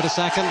wild. Give it a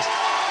second.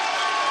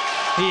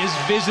 He has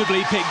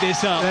visibly picked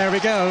this up. There we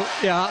go.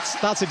 Yeah,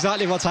 that's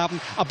exactly what's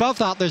happened. Above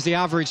that, there's the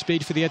average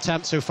speed for the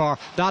attempt so far.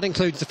 That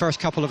includes the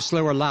first couple of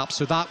slower laps,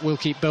 so that will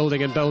keep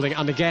building and building.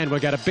 And again, we'll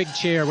get a big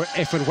cheer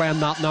if and when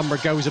that number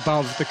goes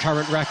above the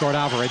current record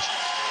average.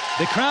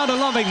 The crowd are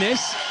loving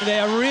this. They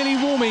are really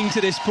warming to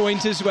this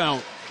point as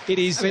well. It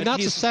is. I mean,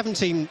 that's a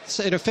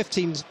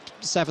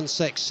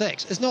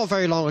 15.766. It's not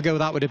very long ago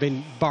that would have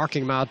been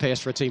barking mad pace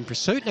for a team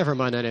pursuit, never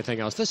mind anything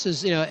else. This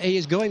is, you know, he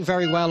is going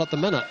very well at the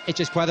minute. It's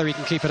just whether he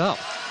can keep it up.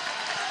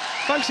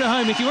 Folks at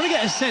home, if you want to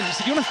get a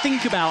sense, if you want to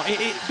think about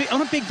it,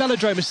 on a big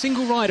velodrome, a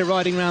single rider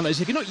riding around those,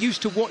 if you're not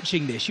used to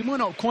watching this, you might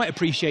not quite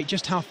appreciate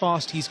just how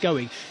fast he's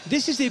going.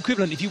 This is the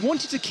equivalent, if you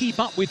wanted to keep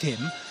up with him,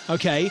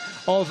 okay,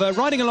 of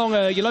riding along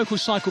your local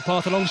cycle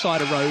path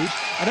alongside a road,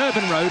 an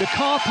urban road, a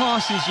car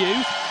passes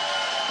you,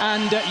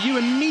 and you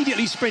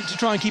immediately sprint to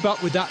try and keep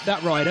up with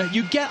that rider.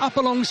 You get up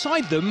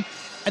alongside them,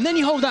 and then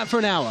you hold that for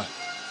an hour.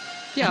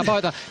 Yeah,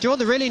 about that. Do you know what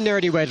the really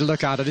nerdy way to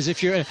look at it is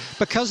if you're,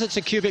 because it's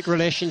a cubic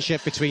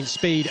relationship between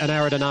speed and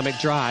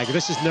aerodynamic drag,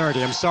 this is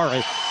nerdy, I'm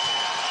sorry.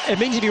 It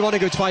means if you want to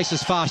go twice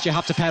as fast, you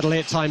have to pedal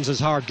 8 times as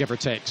hard, give or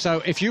take.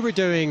 So if you were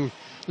doing,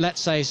 let's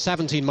say,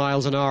 17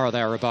 miles an hour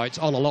thereabouts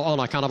on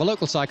a kind of a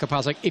local cycle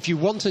passing, if you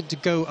wanted to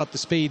go at the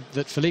speed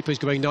that Filippo's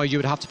going now, you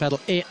would have to pedal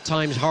 8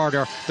 times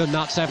harder than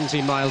that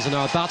 17 miles an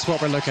hour. That's what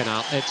we're looking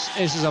at.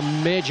 This is a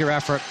major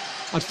effort.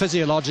 And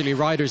physiologically,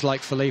 riders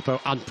like Filippo,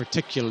 and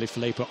particularly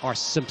Filippo, are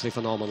simply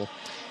phenomenal.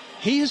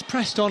 He has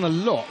pressed on a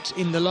lot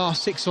in the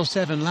last 6 or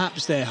 7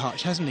 laps there,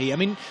 Hutch, hasn't he? I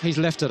mean, he's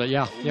lifted it,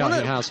 yeah, he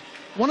has.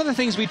 One of the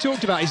things we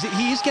talked about is that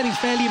he is getting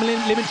fairly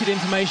limited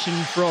information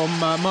from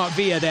Mark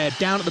Villa there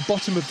down at the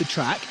bottom of the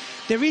track.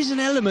 There is an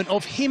element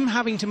of him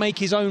having to make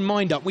his own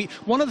mind up.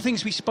 One of the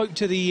things we spoke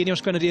to the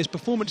INEOS Grenadiers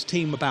performance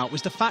team about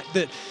was the fact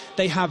that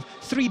they have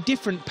 3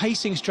 different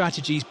pacing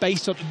strategies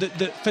based on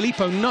that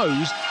Filippo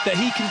knows that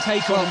he can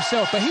take on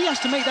himself, but he has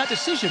to make that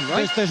decision,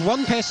 right? There's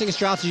one pacing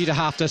strategy to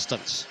half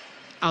distance,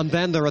 and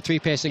then there are 3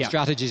 pacing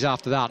strategies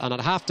after that. And at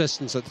half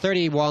distance, at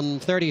 31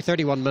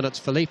 minutes,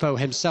 Filippo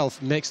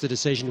himself makes the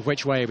decision,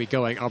 which way are we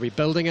going? Are we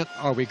building it?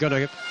 Are we going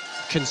to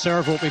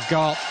conserve what we've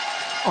got?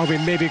 Are we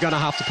maybe going to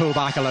have to pull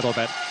back a little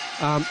bit?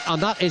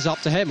 And that is up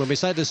to him. When we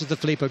said this is the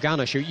Filippo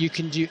Ganna show, you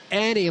can do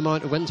any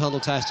amount of wind tunnel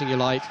testing you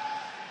like.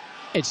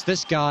 It's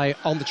this guy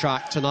on the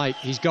track tonight.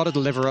 He's got to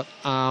deliver it.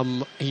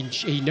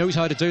 He knows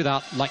how to do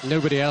that like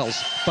nobody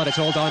else, but it's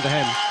all down to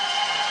him.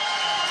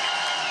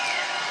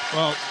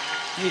 Well,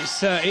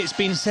 it's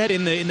been said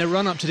in the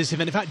run-up to this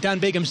event. In fact, Dan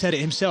Bigham said it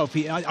himself.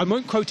 I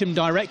won't quote him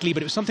directly,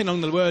 but it was something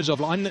along the words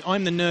of, I'm the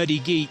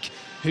nerdy geek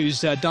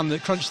who's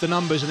crunched the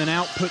numbers and then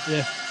output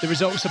the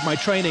results of my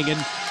training.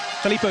 And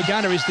Filippo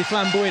Ganna is the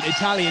flamboyant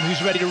Italian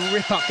who's ready to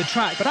rip up the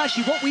track. But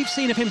actually, what we've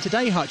seen of him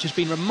today, Hutch, has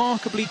been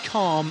remarkably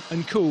calm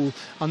and cool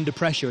under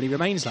pressure, and he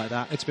remains like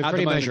that. It's been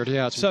pretty measured,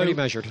 yeah, it's been pretty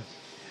measured.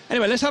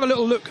 Anyway, let's have a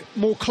little look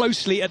more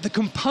closely at the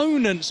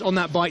components on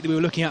that bike that we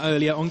were looking at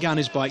earlier, on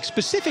Ganna's bike,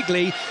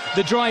 specifically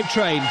the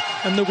drivetrain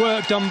and the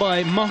work done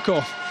by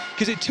Markov,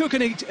 because it took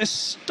an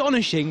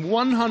astonishing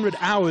 100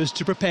 hours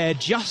to prepare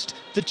just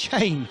the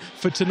chain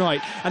for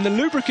tonight. And the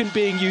lubricant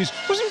being used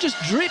wasn't just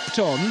dripped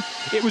on,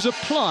 it was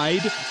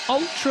applied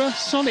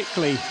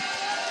ultrasonically.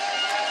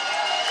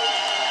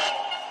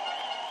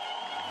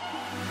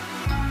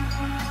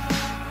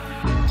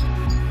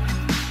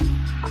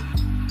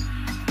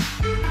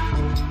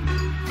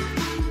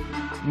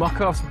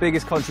 Muc-Off's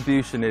biggest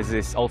contribution is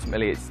this,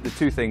 ultimately, it's the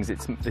two things.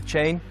 It's the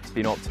chain, it's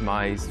been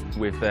optimized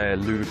with their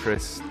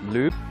ludicrous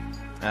lube,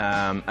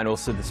 and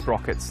also the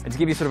sprockets. And to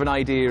give you sort of an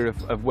idea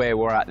of where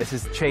we're at, this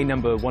is chain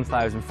number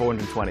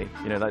 1,420.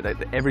 You know,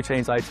 every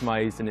chain's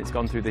itemized and it's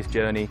gone through this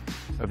journey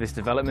of this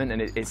development,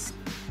 and it's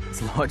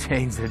a lot of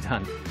chains they've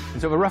done.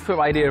 And so a rough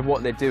idea of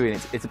what they're doing,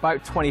 it's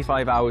about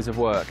 25 hours of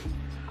work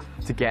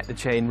to get the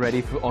chain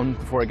ready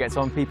before it gets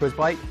on Filippo's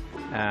bike.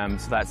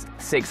 So that's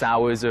 6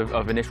 hours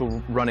of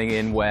initial running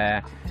in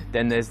wear,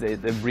 then there's the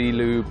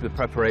re-lube, the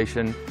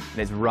preparation, and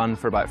it's run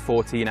for about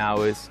 14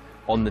 hours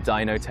on the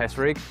dyno test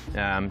rig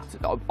to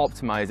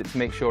optimize it to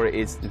make sure it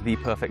is the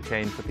perfect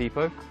chain for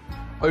Filippo.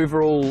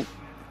 Overall,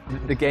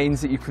 the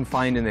gains that you can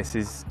find in this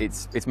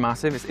it's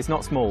massive. It's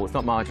not small, it's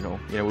not marginal.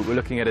 You know, we're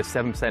looking at a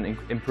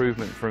 7%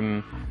 improvement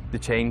from the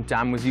chain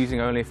Dan was using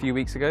only a few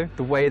weeks ago.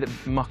 The way that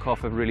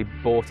Muc-Off have really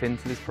bought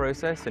into this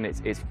process, and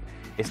it's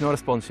not a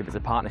sponsorship, it's a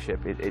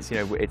partnership. It's you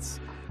know, it's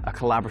a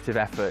collaborative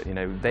effort. You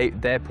know,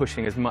 they're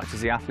pushing as much as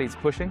the athletes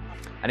are pushing.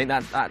 I think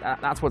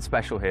that's what's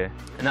special here,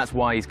 and that's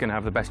why he's going to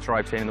have the best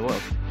tribe chain in the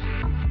world.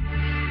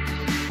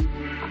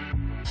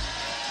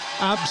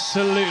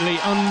 Absolutely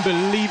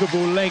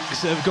unbelievable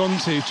lengths that have gone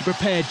to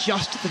prepare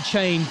just the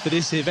chain for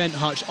this event,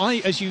 Hutch.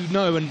 I, as you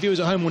know, and viewers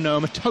at home will know,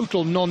 I'm a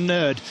total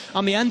non-nerd.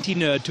 I'm the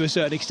anti-nerd to a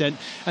certain extent.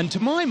 And to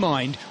my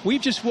mind,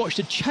 we've just watched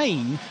a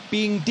chain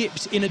being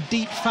dipped in a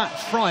deep fat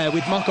fryer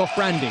with Muc-Off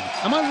branding.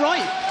 Am I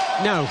right?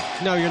 No,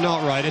 you're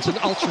not right. It's an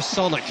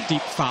ultrasonic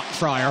deep fat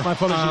fryer. My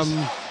apologies.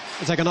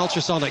 It's like an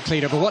ultrasonic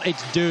cleaner, but what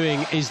it's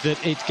doing is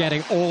that it's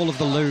getting all of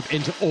the lube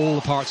into all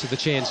the parts of the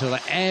chain, so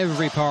that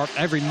every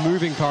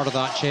moving part of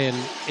that chain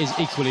is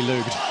equally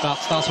lubed.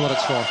 That's what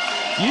it's for.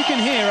 You can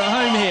hear at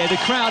home here, the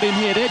crowd in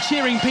here, they're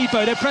cheering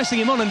Filippo, they're pressing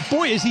him on, and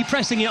boy is he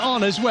pressing it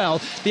on as well.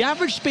 The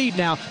average speed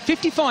now,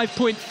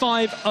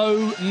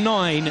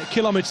 55.509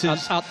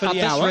 kilometres for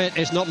the hour. At this rate,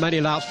 it's not many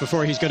laps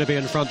before he's going to be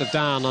in front of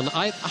Dan, and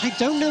I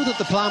don't know that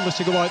the plan was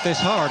to go out this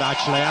hard,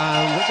 actually.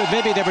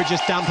 Maybe they were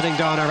just dampening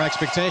down our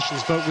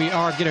expectations, but we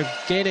are, you know,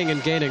 gaining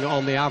and gaining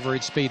on the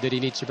average speed that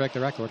he needs to break the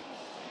record.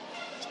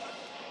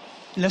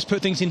 Let's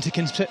put things into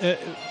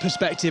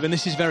perspective, and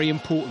this is very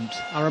important.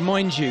 I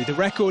remind you, the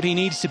record he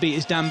needs to beat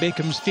is Dan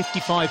Bickham's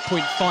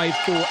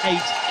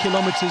 55.548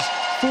 kilometres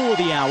for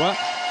the hour.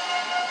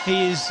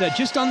 He is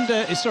just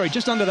under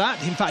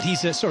that. In fact, he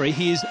is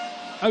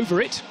over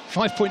it,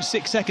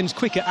 5.6 seconds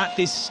quicker at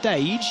this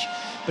stage,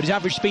 but his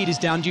average speed is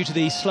down due to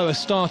the slower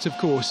start, of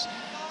course.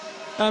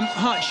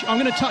 Hutch, I'm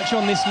going to touch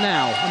on this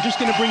now. I'm just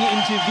going to bring it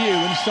into view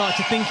and start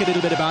to think a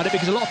little bit about it,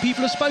 because a lot of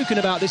people have spoken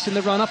about this in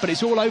the run-up, and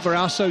it's all over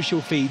our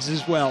social feeds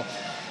as well.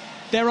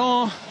 There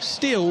are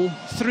still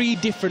 3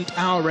 different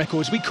hour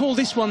records. We call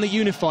this one the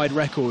unified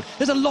record.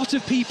 There's a lot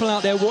of people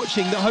out there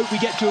watching that hope we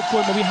get to a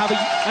point where we have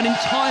an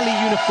entirely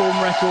uniform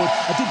record,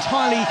 an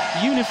entirely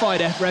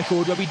unified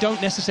record where we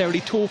don't necessarily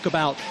talk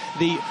about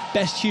the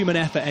best human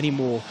effort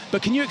anymore.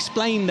 But can you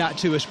explain that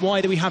to us? Why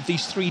do we have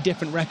these 3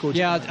 different records?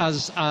 Yeah,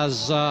 as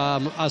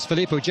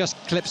Filippo just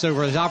clips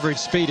over his average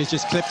speed, has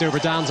just clipped over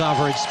Dan's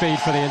average speed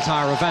for the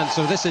entire event.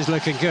 So this is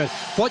looking good.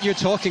 What you're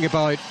talking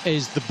about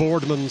is the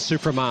Boardman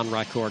Superman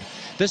record.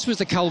 This was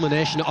the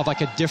culmination of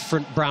like a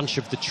different branch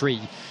of the tree.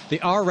 The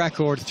hour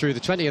record through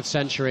the 20th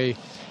century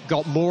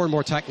got more and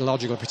more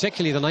technological,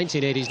 particularly the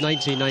 1980s,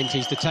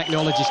 1990s. The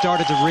technology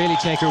started to really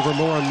take over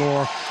more and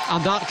more,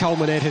 and that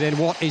culminated in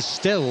what is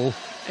still,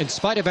 in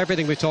spite of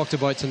everything we talked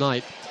about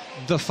tonight,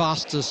 the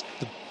fastest,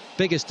 the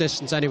biggest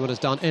distance anyone has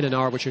done in an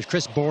hour, which was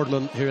Chris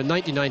Boardman, who in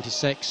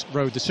 1996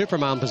 rode the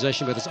Superman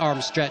position with his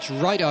arms stretched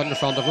right out in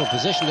front of him, a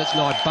position that's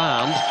now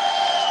banned,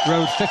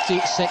 rode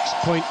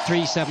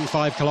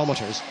 56.375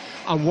 kilometres.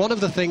 And one of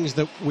the things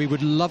that we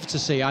would love to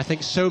see, I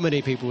think so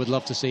many people would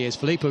love to see, is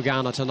Filippo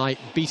Ganna tonight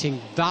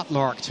beating that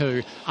mark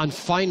too, and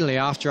finally,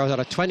 after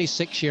a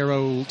 26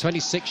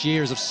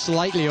 years of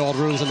slightly odd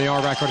rules in the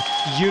hour record,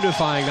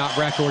 unifying that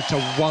record to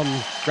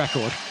one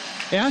record.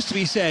 It has to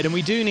be said, and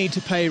we do need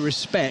to pay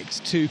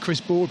respect to Chris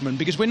Boardman,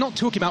 because we're not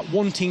talking about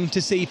wanting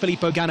to see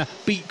Filippo Ganna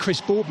beat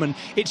Chris Boardman.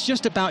 It's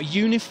just about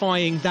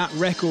unifying that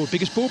record,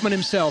 because Boardman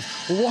himself,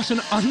 what an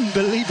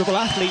unbelievable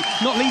athlete,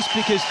 not least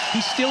because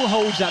he still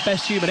holds that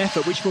best human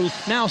effort, which will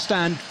now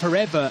stand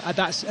forever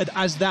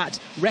as that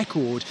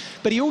record.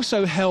 But he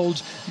also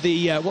held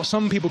the what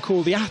some people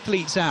call the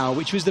athlete's hour,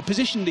 which was the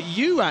position that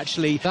you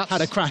actually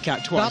had a crack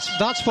at twice.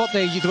 That's what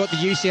the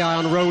UCI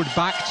unrolled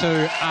back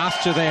to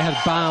after they had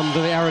banned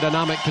the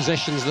aerodynamic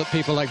positions that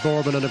people like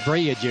Boardman and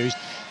Abri had used.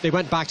 They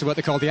went back to what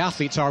they called the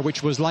athlete's hour,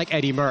 which was like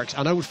Eddie Merckx,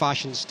 an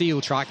old-fashioned steel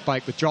track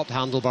bike with dropped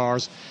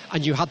handlebars,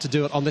 and you had to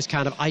do it on this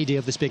kind of idea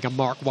of this being a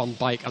Mark I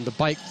bike, and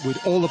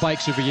all the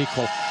bikes would be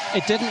equal.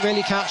 It didn't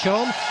really catch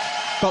on,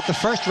 but the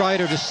first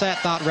rider to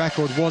set that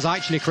record was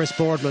actually Chris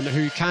Boardman,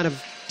 who kind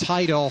of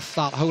tied off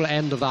that whole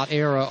end of that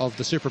era of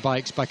the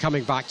superbikes by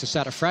coming back to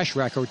set a fresh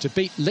record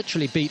to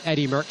literally beat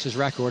Eddie Merckx's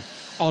record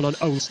on an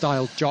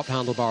old-style dropped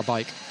handlebar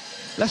bike.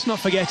 Let's not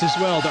forget as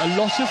well that a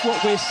lot of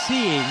what we're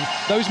seeing,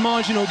 those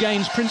marginal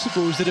gains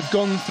principles that have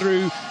gone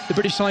through the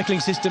British cycling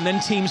system,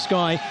 then Team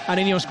Sky and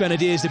INEOS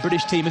Grenadiers, the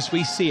British team as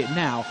we see it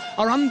now,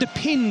 are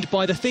underpinned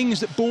by the things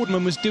that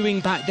Boardman was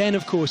doing back then,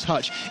 of course,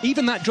 Hutch.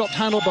 Even that dropped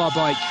handlebar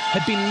bike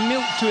had been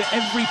milked to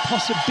every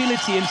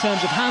possibility in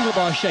terms of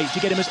handlebar shape to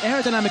get him as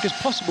aerodynamic as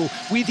possible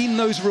within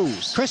those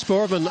rules. Chris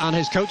Boardman and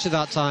his coach at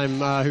that time,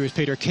 who was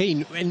Peter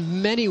Keane,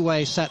 in many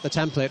ways set the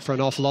template for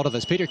an awful lot of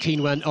this. Peter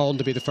Keane went on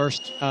to be the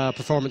first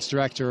performance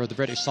director of the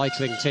British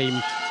cycling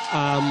team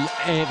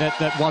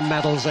that won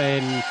medals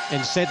in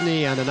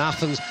Sydney and in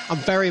Athens, and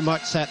very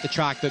much set the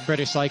track that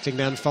British cycling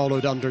then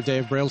followed under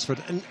Dave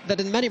Brailsford, and that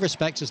in many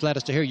respects has led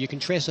us to here. You can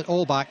trace it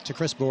all back to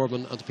Chris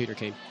Boardman and to Peter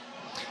Keane.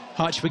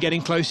 Hutch, we're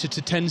getting closer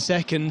to 10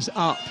 seconds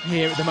up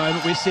here at the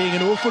moment. We're seeing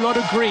an awful lot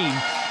of green.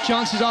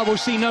 Chances are we'll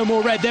see no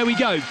more red. There we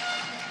go.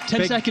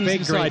 10 seconds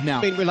inside green.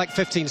 now. We're like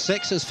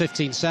 15.6s,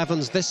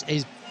 15.7s. This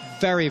is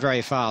very,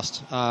 very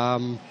fast.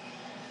 So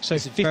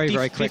it's very,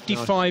 very quick.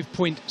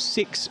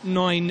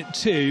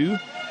 55.692.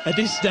 At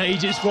this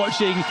stage, it's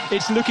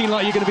looking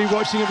like you're going to be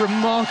watching a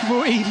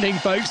remarkable evening,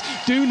 folks.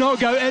 Do not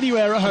go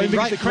anywhere at home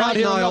because the crowd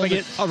here are loving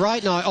it.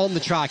 Right now, on the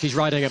track, he's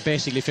riding at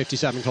basically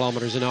 57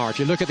 kilometres an hour. If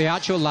you look at the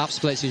actual lap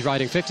splits, he's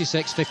riding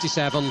 56,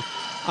 57.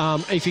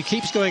 If he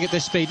keeps going at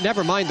this speed,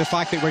 never mind the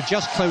fact that we're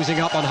just closing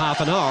up on half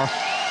an hour.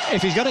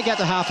 If he's going to get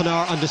to half an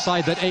hour and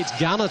decide that it's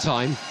Ganna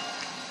time,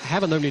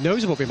 heaven only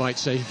knows what we might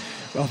see.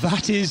 Well,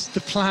 that is the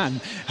plan.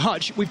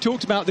 Hutch, we've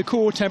talked about the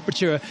core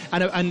temperature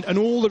and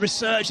all the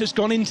research that's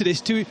gone into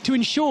this to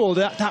ensure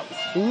that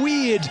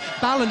weird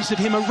balance of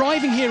him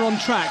arriving here on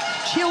track,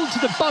 chilled to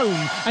the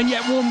bone, and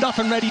yet warmed up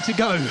and ready to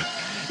go.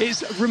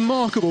 It's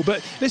remarkable.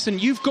 But listen,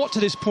 you've got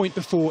to this point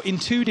before in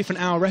 2 different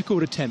hour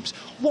record attempts.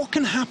 What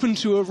can happen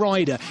to a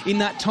rider in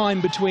that time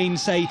between,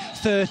 say,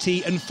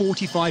 30 and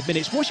 45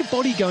 minutes? What's your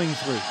body going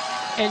through?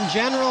 In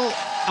general,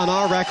 on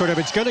our record, if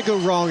it's going to go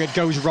wrong, it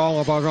goes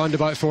wrong around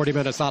about 40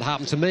 minutes. That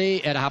happened to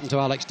me. It happened to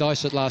Alex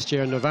Dowsett last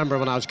year in November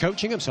when I was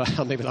coaching him, so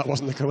maybe that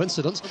wasn't a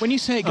coincidence. When you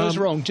say it goes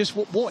wrong, just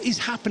what is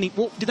happening?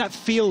 What did that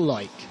feel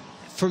like?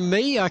 For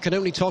me, I can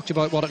only talk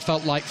about what it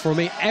felt like for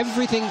me.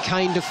 Everything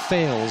kind of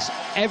fails.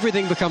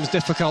 Everything becomes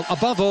difficult.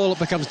 Above all, it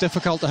becomes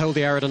difficult to hold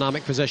the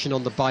aerodynamic position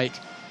on the bike.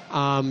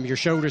 Your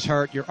shoulders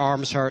hurt, your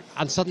arms hurt,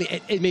 and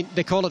suddenly,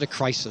 they call it a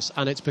crisis,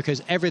 and it's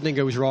because everything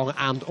goes wrong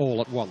and all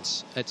at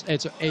once. It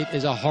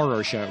is a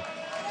horror show.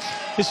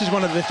 This is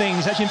one of the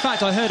things, actually, in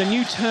fact, I heard a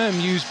new term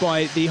used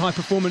by the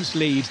high-performance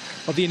lead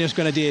of the INEOS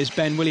Grenadiers,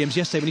 Ben Williams,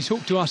 yesterday. When he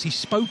talked to us, he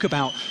spoke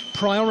about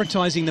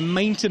prioritising the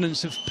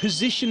maintenance of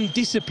position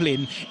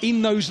discipline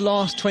in those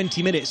last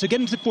 20 minutes. So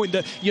getting to the point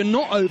that you're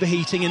not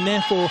overheating and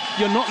therefore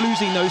you're not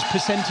losing those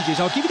percentages.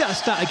 I'll give you that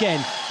stat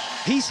again.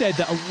 He said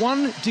that a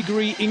 1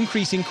 degree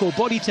increase in core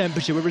body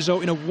temperature would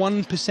result in a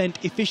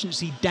 1%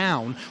 efficiency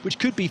down, which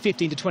could be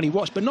 15 to 20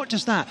 watts. But not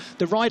just that,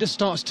 the rider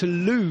starts to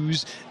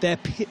lose their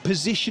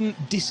position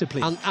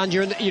discipline. And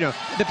you're,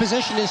 the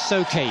position is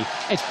so key.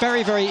 It's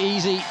very, very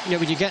easy.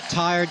 When you get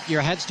tired,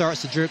 your head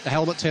starts to droop, the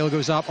helmet tail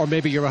goes up, or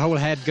maybe your whole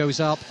head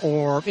goes up,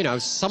 or,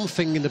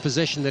 something in the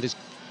position that is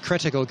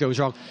critical goes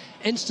wrong.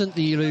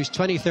 Instantly you lose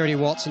 20-30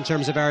 watts in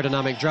terms of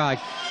aerodynamic drag,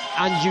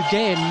 and you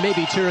gain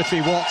maybe 2 or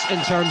 3 watts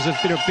in terms of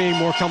being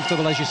more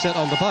comfortable as you sit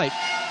on the bike.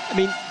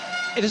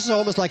 This is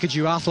almost like a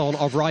duathlon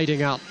of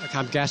riding at,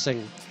 I'm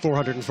guessing,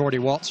 440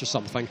 watts or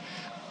something,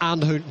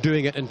 and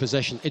doing it in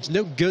position. It's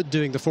no good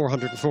doing the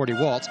 440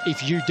 watts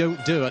if you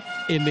don't do it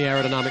in the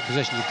aerodynamic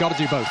position. You've got to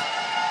do both.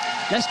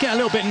 Let's get a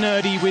little bit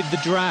nerdy with the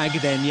drag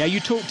then. Yeah, you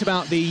talked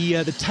about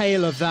the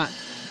tail of that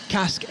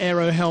Casque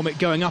aero helmet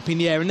going up in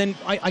the air, and then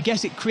I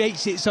guess it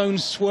creates its own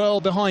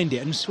swirl behind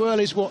it, and swirl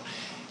is what...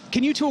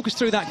 Can you talk us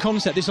through that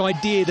concept, this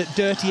idea that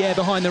dirty air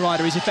behind the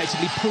rider is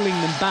effectively pulling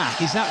them back?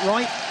 Is that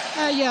right?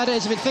 Yeah, it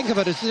is. Think of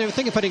it as,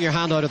 think of putting your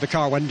hand out of the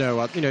car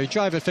window. You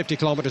drive at 50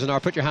 kilometres an hour,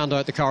 put your hand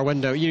out the car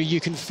window.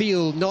 You can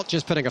feel, not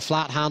just putting a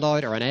flat hand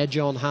out or an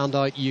edge-on hand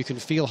out, you can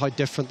feel how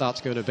different that's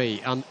going to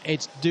be. And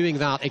it's doing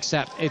that,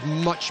 except in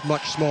much,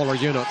 much smaller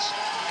units.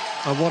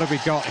 And what have we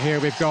got here?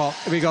 We've got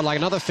like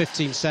another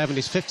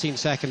 15.70s, 15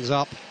 seconds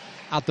up.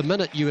 At the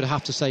minute, you would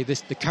have to say the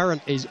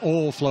current is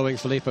all flowing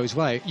Filippo's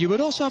way. You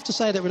would also have to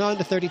say that we're now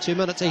into 32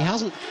 minutes. He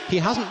hasn't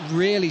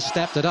really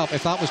stepped it up,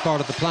 if that was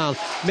part of the plan.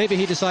 Maybe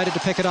he decided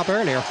to pick it up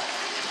earlier.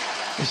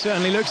 It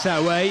certainly looks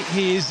that way.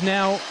 He is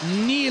now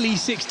nearly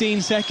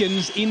 16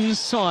 seconds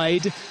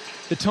inside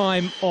the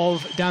time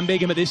of Dan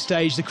Bigham at this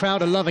stage. The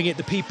crowd are loving it,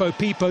 the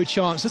Pipo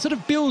chants. They're sort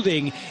of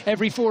building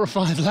every 4 or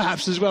 5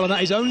 laps as well, and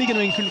that is only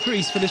going to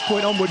increase from this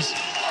point onwards.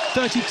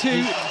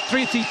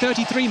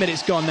 33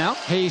 minutes gone now.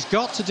 He's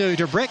got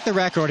to break the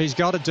record, he's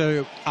got to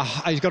do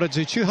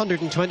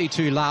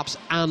 222 laps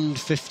and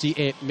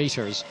 58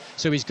 metres.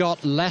 So he's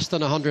got less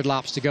than 100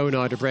 laps to go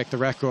now to break the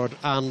record.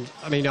 And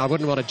I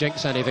wouldn't want to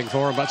jinx anything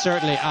for him, but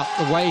certainly at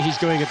the way he's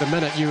going at the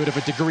minute, you would have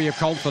a degree of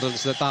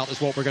confidence that that is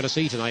what we're going to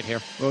see tonight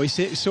here. Well, we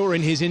saw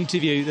in his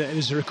interview that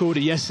was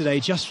recorded yesterday,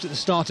 just at the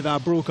start of our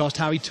broadcast,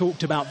 how he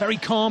talked about, very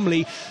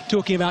calmly,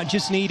 talking about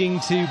just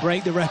needing to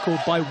break the record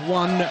by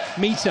 1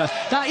 metre.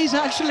 That is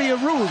actually a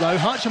rule, though,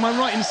 Hutch. Am I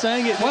right in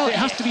saying it? Well, it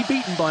has to be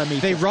beaten by a metre.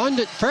 They round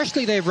it.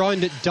 Firstly, they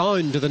round it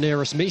down to the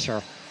nearest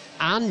metre.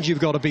 and you've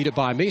got to beat it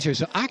by a metre.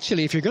 So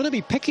actually, if you're going to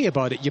be picky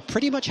about it, you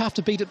pretty much have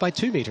to beat it by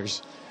 2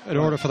 metres in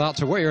order for that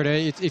to work.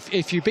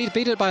 If you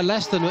beat it by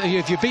less than,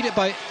 if you beat it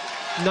by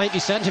 90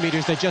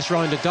 centimetres, they just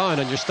round it down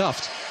and you're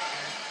stuffed.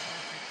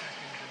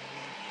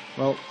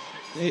 Well,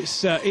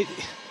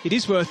 it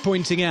is worth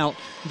pointing out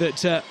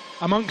that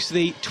amongst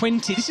the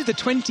 20, this is the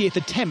 20th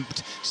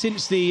attempt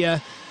since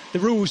the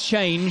rules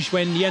changed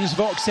when Jens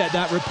Vogt set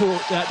that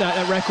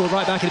record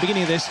right back at the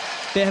beginning of this.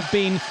 There have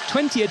been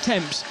 20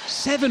 attempts,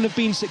 7 have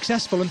been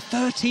successful and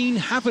 13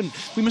 haven't.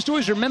 We must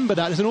always remember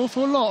that. There's an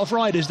awful lot of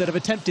riders that have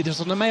attempted this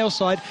on the male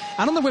side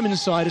and on the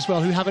women's side as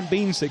well who haven't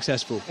been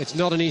successful. It's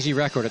not an easy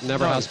record, it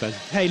never has been.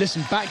 Hey,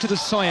 listen, back to the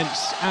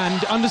science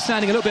and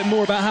understanding a little bit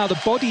more about how the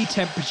body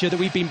temperature that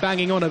we've been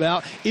banging on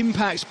about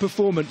impacts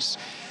performance.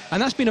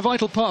 And that's been a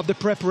vital part of the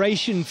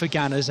preparation for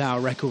Ganna's hour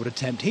record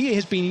attempt. He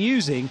has been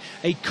using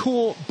a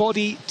core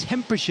body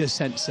temperature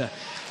sensor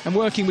and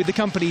working with the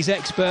company's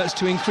experts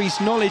to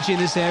increase knowledge in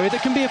this area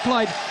that can be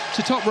applied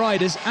to top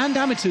riders and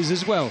amateurs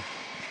as well.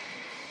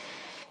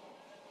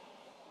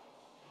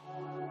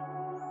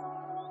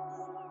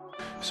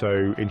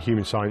 So in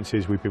human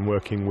sciences, we've been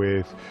working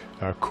with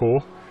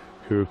Core,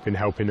 who have been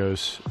helping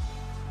us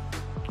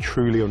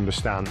truly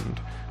understand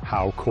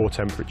how core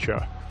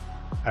temperature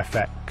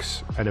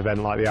affects an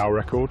event like the hour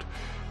record.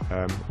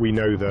 We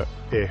know that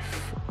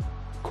if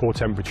core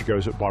temperature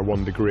goes up by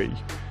 1 degree,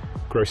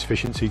 gross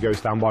efficiency goes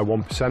down by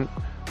 1%,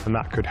 and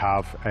that could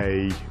have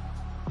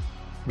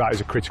that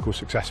is a critical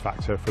success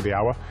factor for the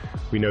hour.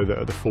 We know that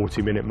at the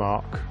 40-minute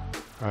mark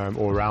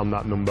or around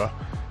that number,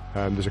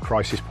 there's a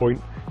crisis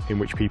point in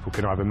which people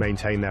can either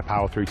maintain their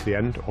power through to the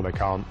end or they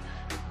can't,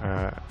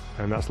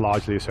 and that's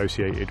largely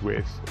associated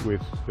with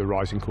the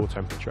rising core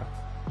temperature.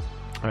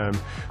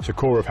 So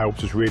Core have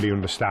helped us really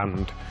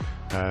understand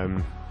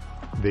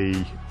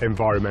the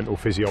environmental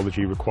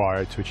physiology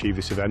required to achieve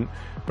this event,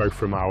 both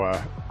from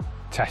our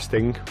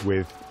testing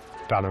with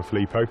Dan and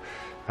Filippo,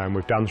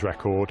 with Dan's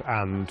record,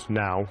 and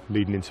now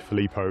leading into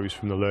Filippo's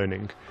from the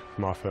learning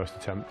from our first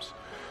attempts.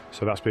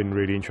 So that's been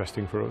really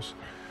interesting for us.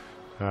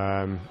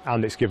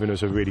 And it's given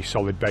us a really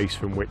solid base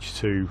from which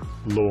to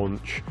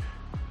launch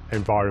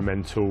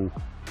environmental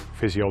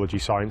physiology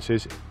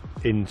sciences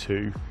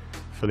into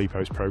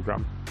Filippo's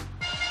programme.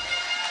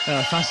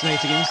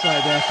 Fascinating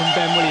insight there from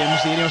Ben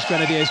Williams, the INEOS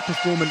Grenadiers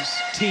performance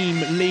team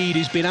lead,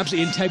 who's been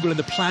absolutely integral in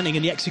the planning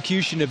and the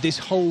execution of this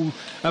whole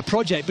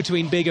project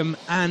between Bigham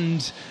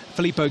and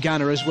Filippo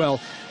Ganna as well.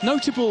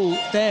 Notable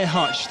there,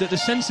 Hutch, that the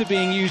sensor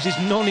being used is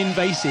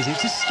non-invasive.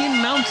 It's a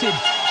skin-mounted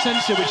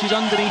sensor which is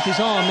underneath his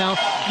arm. Now,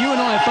 you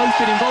and I have both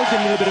been involved in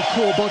a little bit of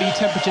core body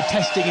temperature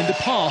testing in the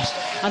past,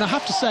 and I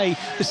have to say,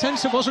 the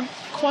sensor wasn't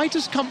quite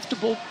as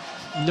comfortable.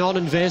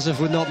 Non-invasive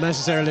would not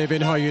necessarily have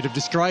been how you'd have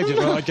described it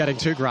without getting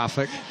too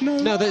graphic.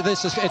 No,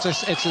 this is it's a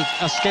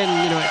skin.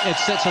 You know, it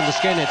sits on the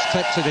skin. It's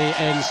clipped to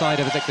the inside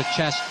of it, like the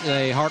chest,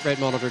 the heart rate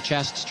monitor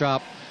chest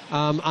strap,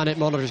 and it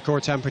monitors core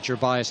temperature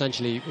by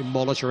essentially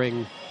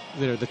monitoring,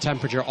 you know, the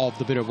temperature of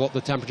the what the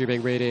temperature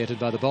being radiated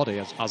by the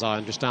body. As I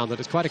understand it,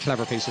 it's quite a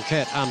clever piece of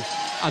kit, and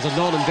as a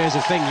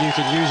non-invasive thing, you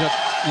can use it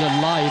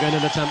live in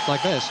an attempt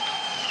like this.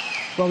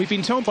 Well, we've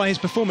been told by his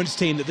performance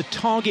team that the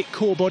target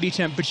core body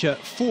temperature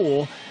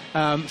for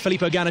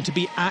Filippo Ganna to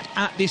be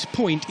at this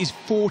point is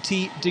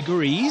 40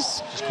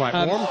 degrees. It's quite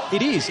warm.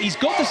 It is. He's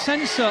got the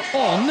sensor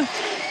on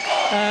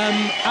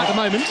at the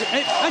moment.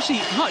 Actually,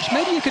 Hutch,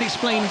 maybe you could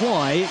explain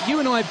why. You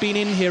and I have been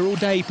in here all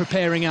day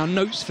preparing our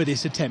notes for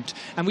this attempt,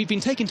 and we've been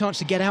taking time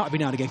to get out every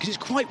now and again because it's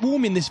quite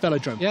warm in this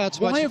velodrome. Yeah, it's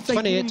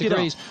 28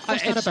 degrees.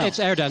 It's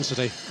air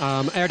density.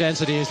 Air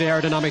density is the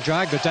aerodynamic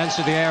drag. The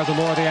denser the air, the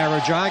more the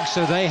aero drag.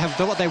 So they have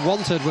what they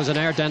wanted was an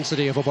air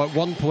density of about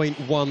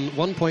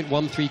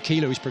 1.13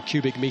 kilos per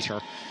cubic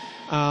meter.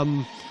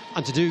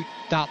 And to do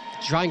that,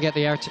 try and get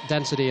the air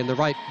density in the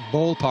right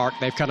ballpark,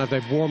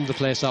 they've warmed the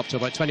place up to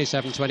about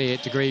 27,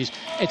 28 degrees.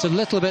 It's a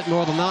little bit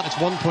more than that. It's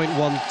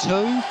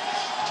 1.12.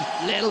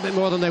 A little bit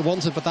more than they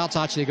wanted, but that's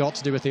actually got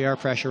to do with the air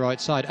pressure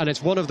outside. And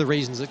it's one of the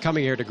reasons that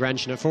coming here to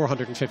Grenchen at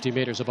 450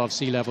 metres above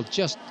sea level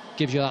just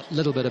gives you that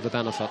little bit of a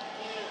benefit.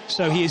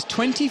 So he is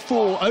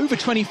over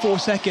 24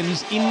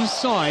 seconds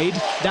inside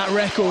that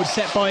record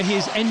set by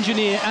his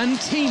engineer and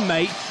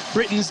teammate,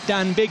 Britain's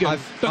Dan Bigham.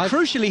 But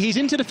crucially, he's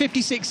into the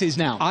 56s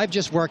now. I've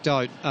just worked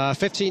out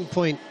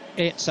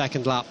 15.8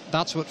 second lap.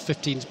 That's what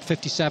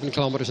 57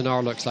 kilometres an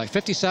hour looks like.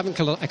 57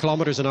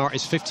 kilometres an hour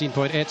is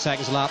 15.8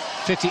 seconds a lap.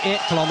 58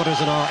 kilometres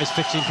an hour is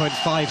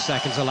 15.5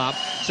 seconds a lap.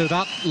 So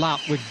that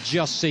lap we've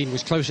just seen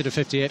was closer to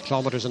 58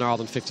 kilometres an hour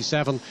than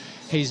 57.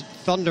 He's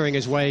thundering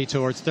his way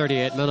towards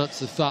 38 minutes,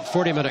 that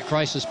 40-minute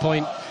crisis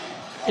point.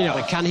 You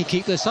know, can he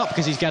keep this up?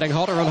 Because he's getting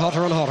hotter and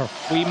hotter and hotter.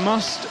 We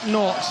must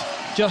not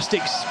just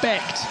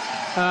expect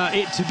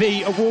it to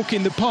be a walk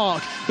in the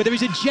park. But there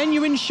is a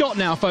genuine shot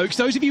now, folks.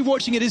 Those of you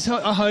watching it at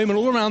home and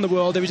all around the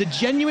world, there is a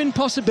genuine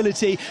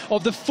possibility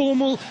of the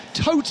formal,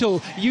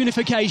 total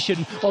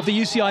unification of the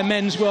UCI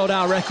Men's World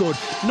Hour Record.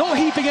 Not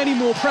heaping any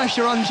more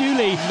pressure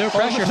unduly. No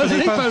pressure,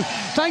 Filippo.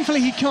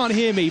 Thankfully, he can't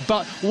hear me,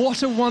 but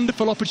what a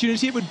wonderful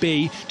opportunity it would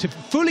be to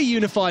fully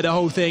unify the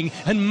whole thing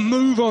and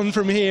move on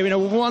from here in a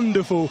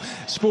wonderful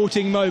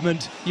sporting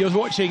moment you're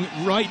watching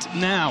right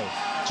now.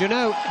 Do you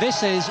know,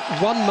 this is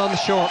 1 month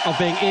short of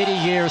being 80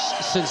 years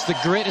since the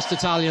greatest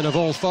Italian of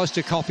all,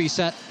 Fausto Coppi,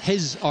 set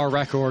his hour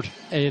record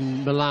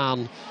in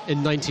Milan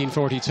in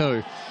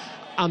 1942.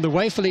 And the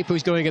way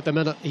Filippo's going at the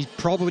minute, he's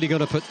probably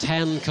going to put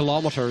 10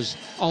 kilometres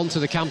onto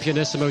the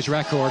Campionissimo's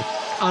record.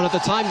 And at the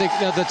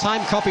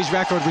time Coppi's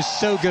record was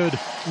so good,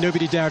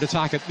 nobody dared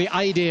attack it. The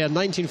idea in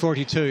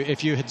 1942,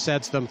 if you had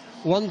said to them,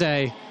 one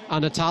day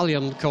an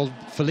Italian called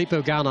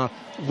Filippo Ganna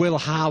will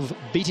have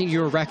beating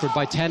your record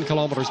by 10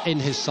 kilometres in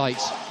his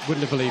sights,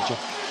 wouldn't have believed you.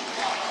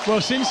 Well,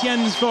 since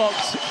Jens Vogt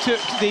took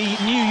the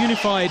new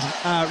unified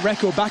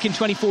record back in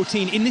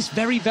 2014 in this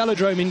very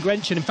velodrome in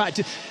Grenchen, in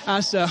fact,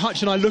 as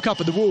Hutch and I look up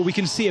at the wall, we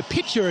can see a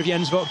picture of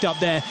Jens Vogt up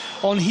there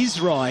on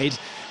his ride.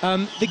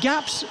 The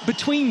gaps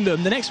between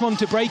them, the next one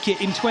to break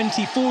it in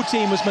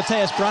 2014 was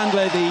Matthias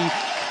Brandler,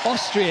 the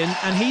Austrian,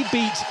 and he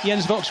beat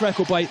Jens Vogt's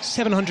record by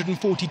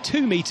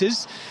 742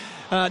 metres.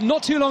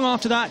 Not too long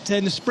after that,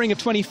 in the spring of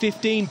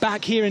 2015,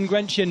 back here in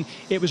Grenchen,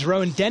 it was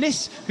Rowan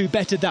Dennis who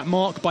bettered that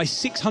mark by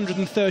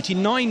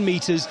 639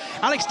 metres.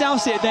 Alex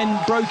Dowsett then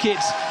broke it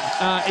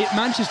at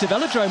Manchester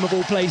Velodrome, of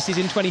all places,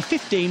 in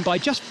 2015 by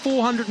just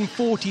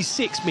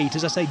 446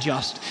 metres. I say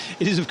just.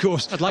 It is, of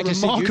course, I'd like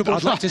remarkable.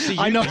 I'd like to see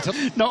you. I know.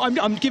 No,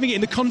 I'm giving it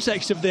in the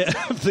context of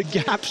the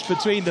gaps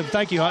between them.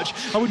 Thank you, Hutch.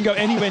 I wouldn't go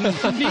anywhere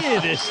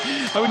near this.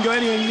 I wouldn't go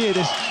anywhere near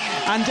this.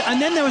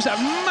 And then there was that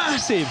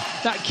massive,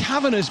 that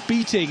cavernous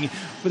beating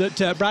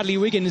that Bradley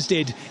Wiggins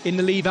did in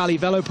the Lee Valley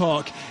Velo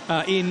Park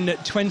in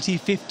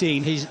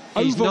 2015. He's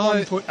over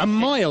now a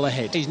mile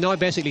ahead. He's now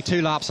basically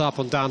 2 laps up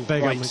on Dan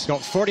Bigham. Right. He's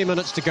got 40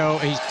 minutes to go.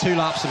 He's 2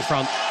 laps in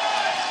front.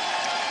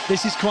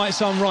 This is quite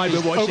some ride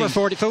we're watching.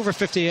 Over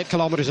 58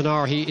 kilometres an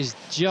hour. He is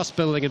just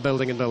building and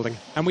building and building.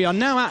 And we are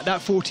now at that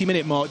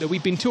 40-minute mark that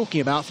we've been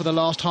talking about for the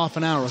last half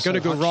an hour or so. It's going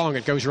to go wrong.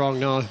 It goes wrong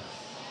now.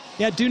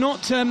 Yeah, do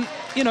not, don't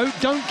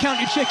count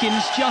your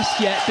chickens just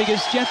yet,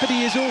 because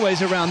jeopardy is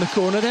always around the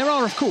corner. There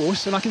are, of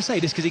course, and I can say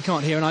this because he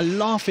can't hear, and I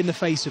laugh in the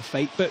face of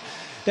fate, but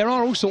there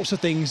are all sorts of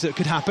things that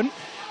could happen.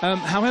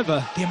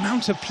 However, the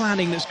amount of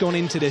planning that's gone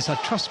into this,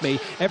 trust me,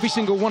 every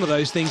single one of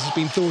those things has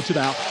been thought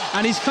about.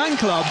 And his fan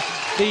club,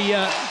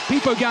 the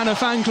Filippo Ganna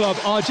fan club,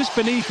 are just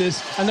beneath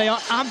us, and they are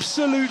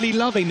absolutely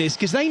loving this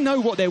because they know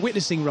what they're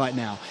witnessing right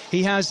now.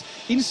 He has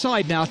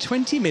inside now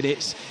 20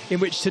 minutes in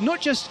which to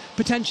not just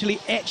potentially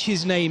etch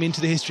his name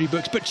into the history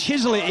books, but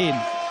chisel it in.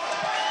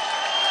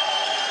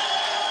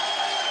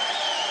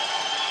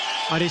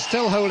 And he's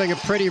still holding a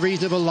pretty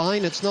reasonable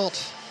line. It's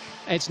not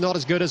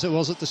as good as it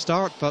was at the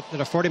start, but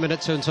 40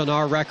 minutes into an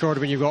hour record,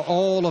 when you've got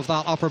all of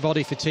that upper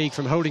body fatigue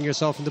from holding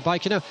yourself in the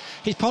bike,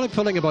 he's probably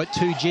pulling about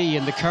 2G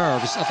in the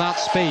curves at that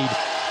speed.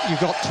 You've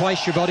got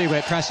twice your body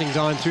weight pressing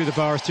down through the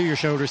bars, through your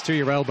shoulders, through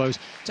your elbows,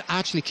 to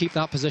actually keep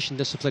that position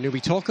discipline. And we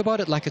talk about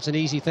it like it's an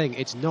easy thing.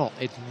 It's not.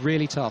 It's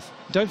really tough.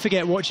 Don't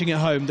forget, watching at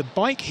home, the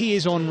bike he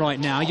is on right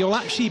now, you'll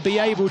actually be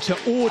able to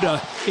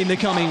order in the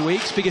coming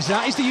weeks, because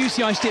that is the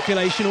UCI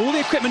stipulation. All the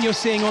equipment you're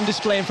seeing on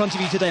display in front of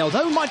you today,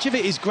 although much of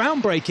it is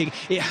groundbreaking,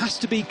 it has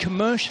to be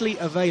commercially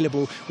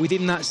available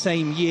within that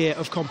same year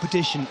of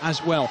competition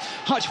as well.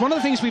 Hutch, one of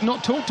the things we've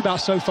not talked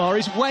about so far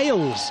is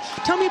Wales.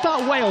 Tell me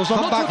about Wales.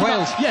 Humpback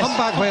Wales. Yes.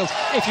 Humpback Wales.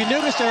 If you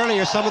noticed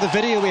earlier, some of the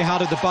video we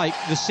had of the bike,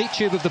 the seat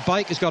tube of the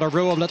bike has got a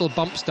row of little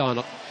bumps down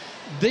it.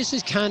 This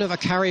is kind of a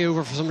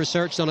carryover for some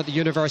research done at the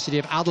University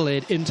of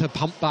Adelaide into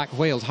humpback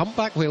whales.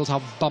 Humpback whales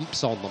have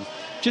bumps on them.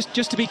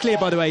 Just to be clear,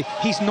 by the way,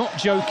 he's not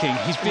joking.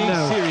 He's being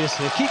serious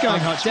here. Keep going,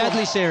 Hutch.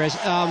 Deadly serious.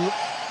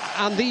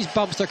 And these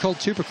bumps, they're called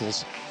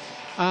tubercles.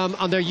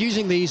 And they're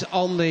using these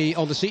on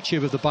the seat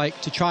tube of the bike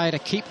to try to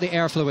keep the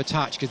airflow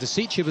attached, because the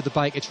seat tube of the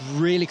bike, it's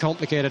really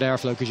complicated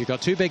airflow, because you've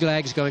got 2 big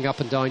legs going up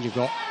and down, you've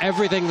got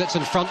everything that's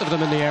in front of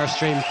them in the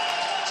airstream.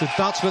 So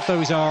that's what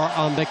those are,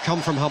 and they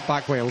come from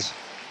humpback whales.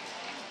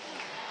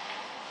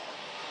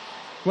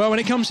 Well, when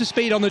it comes to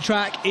speed on the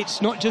track, it's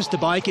not just the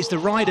bike, it's the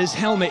rider's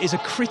helmet is a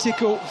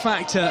critical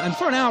factor. And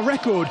for an hour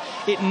record,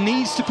 it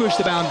needs to push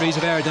the boundaries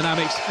of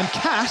aerodynamics. And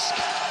Kask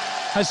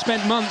has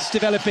spent months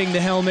developing the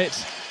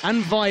helmet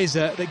and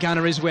visor that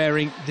Ganna is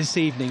wearing this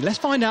evening. Let's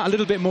find out a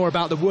little bit more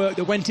about the work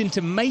that went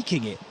into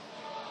making it.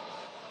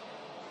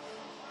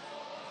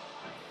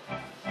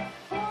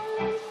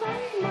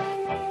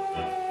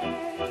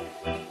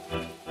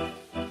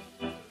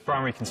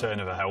 Primary concern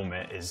of a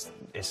helmet is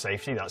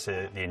safety. That's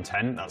the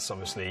intent. That's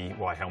obviously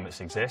why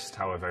helmets exist.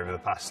 However, over the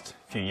past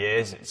few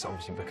years, it's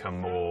obviously become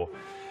more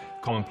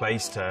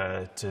commonplace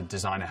to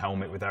design a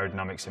helmet with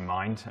aerodynamics in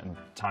mind, and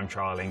time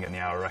trialling and the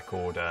hour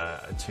record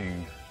are two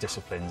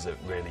disciplines that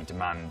really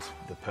demand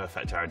the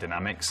perfect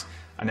aerodynamics,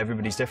 and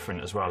everybody's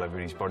different as well.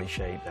 Everybody's body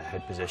shape, their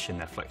head position,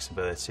 their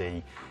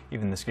flexibility,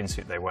 even the skin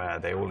suit they wear,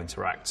 they all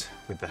interact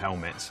with the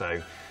helmet. So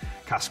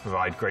casques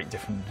provide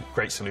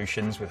great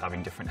solutions with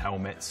having different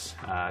helmets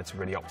to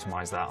really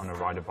optimize that on a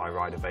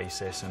rider-by-rider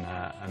basis and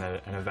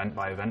an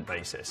event-by-event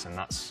basis, and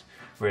that's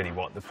really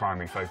what the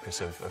primary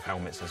focus of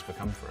helmets has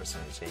become for us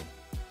as a team.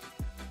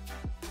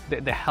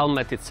 The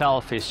helmet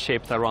itself is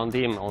shaped around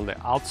him on the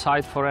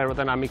outside for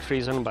aerodynamic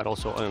reason, but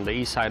also on the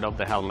inside of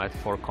the helmet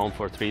for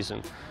comfort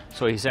reason.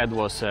 So his head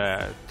was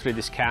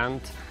 3D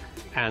scanned,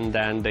 and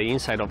then the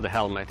inside of the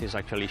helmet is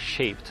actually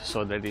shaped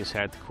so that his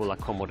head could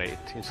accommodate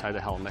inside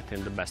the helmet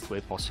in the best way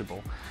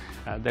possible.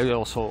 There was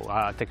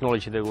also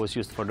technology that was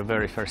used for the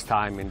very first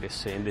time in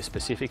this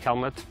specific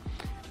helmet,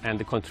 and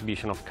the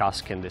contribution of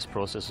casque in this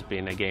process has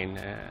been again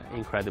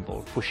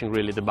incredible, pushing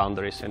really the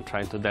boundaries and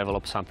trying to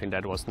develop something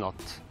that was not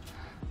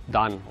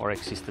done or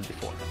existed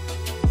before.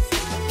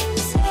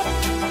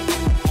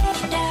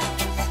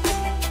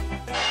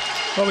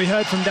 Well, we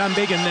heard from Dan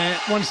Biggin there,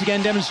 once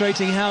again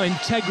demonstrating how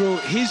integral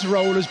his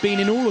role has been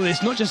in all of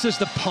this, not just as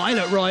the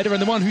pilot rider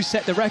and the one who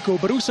set the record,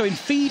 but also in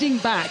feeding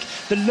back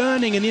the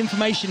learning and the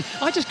information.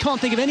 I just can't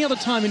think of any other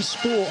time in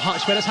sport,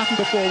 Hutch, where that's happened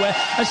before, where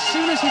as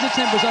soon as his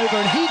attempt was over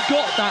and he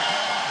got that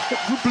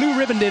blue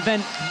ribbon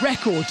event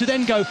record to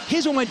then go,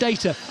 here's all my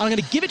data, and I'm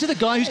going to give it to the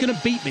guy who's going to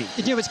beat me.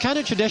 You know, it's kind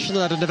of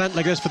traditional at an event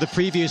like this for the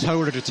previous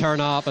holder to turn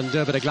up and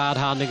do a bit of glad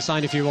handing,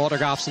 sign a few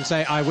autographs and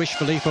say, I wish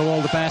Filippo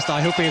all the best, I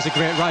hope he has a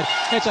great ride.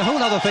 It's a whole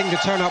other thing to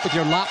turn up with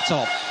your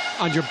laptop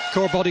and your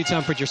core body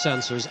temperature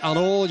sensors and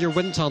all your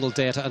wind tunnel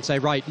data and say,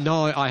 right,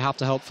 now I have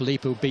to help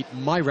Filippo beat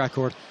my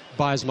record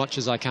by as much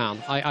as I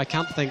can. I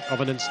can't think of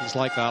an instance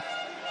like that.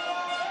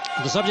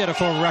 The subject of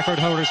former record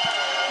holders,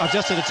 I've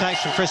just had a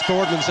text from Chris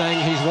Boardman saying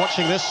he's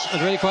watching this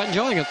and really quite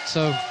enjoying it.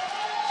 So,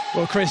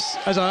 well, Chris,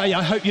 as I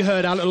hope you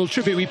heard our little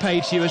tribute we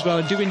paid to you as well,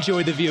 and do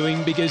enjoy the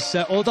viewing, because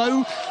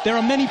although there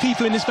are many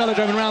people in this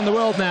velodrome around the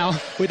world now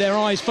with their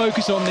eyes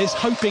focused on this,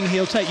 hoping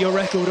he'll take your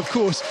record, of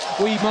course,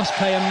 we must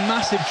pay a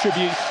massive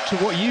tribute to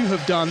what you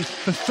have done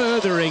for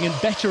furthering and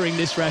bettering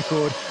this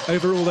record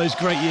over all those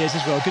great years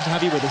as well. Good to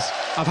have you with us.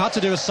 I've had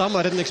to do a sum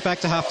I didn't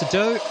expect to have to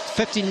do.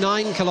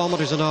 59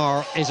 kilometres an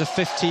hour is a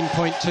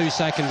 15.2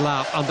 second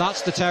lap, and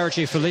that's the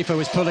territory Filippo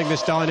is pulling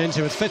this down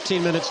into with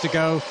 15 minutes to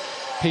go.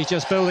 He's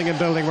just building and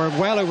building. We're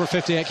well over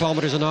 58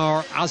 kilometres an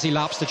hour as he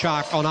laps the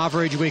track. On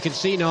average, we can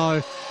see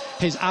now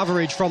his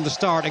average from the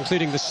start,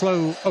 including the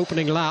slow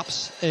opening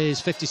laps,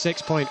 is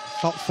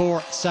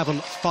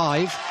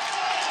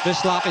 56.475.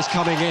 This lap is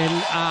coming in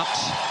at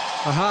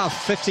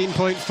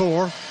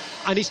 15.4.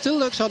 And he still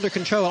looks under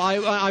control.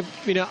 I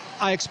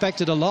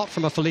expected a lot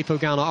from a Filippo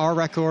Ganna Hour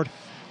record.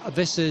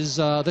 This is,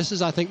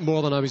 I think,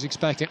 more than I was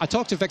expecting. I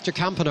talked to Victor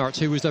Kampenaerts,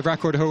 who was the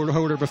record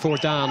holder before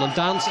Dan, and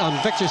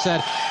Victor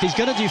said he's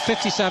going to do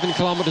 57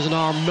 kilometres an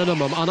hour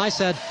minimum. And I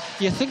said,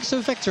 you think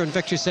so, Victor? And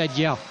Victor said,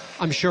 yeah,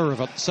 I'm sure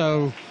of it.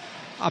 So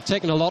I've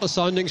taken a lot of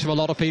soundings from a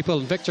lot of people,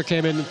 and Victor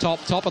came in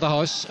top of the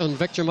house, and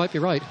Victor might be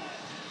right.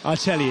 I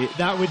tell you,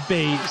 that would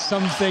be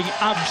something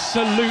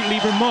absolutely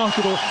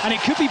remarkable, and it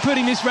could be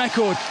putting this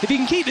record, if he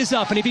can keep this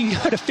up and if he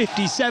can go to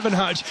 57,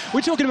 Hutch,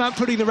 we're talking about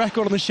putting the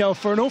record on the shelf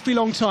for an awfully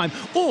long time,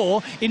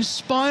 or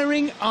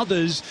inspiring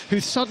others who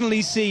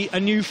suddenly see a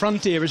new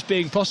frontier as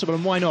being possible,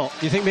 and why not?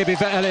 You think maybe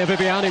Elliot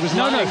Viviani was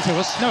lying to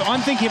us? No,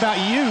 I'm thinking about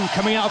you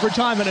coming out of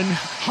retirement and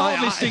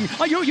harvesting.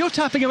 You're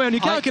tapping away on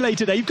your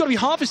calculator there. You've got to be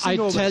harvesting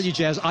all this. I tell you,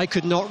 Jez, I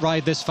could not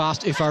ride this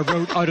fast if I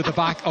rode out of the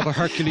back of a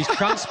Hercules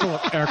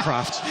transport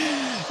aircraft.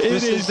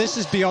 This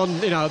is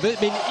beyond, I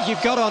mean,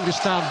 you've got to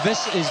understand,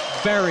 this is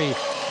very,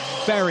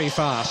 very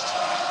fast.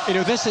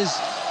 This is,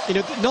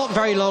 not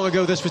very long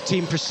ago, this was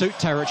team pursuit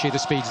territory, the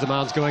speeds the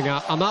man's going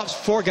at, and that's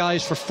 4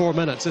 guys for 4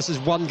 minutes. This is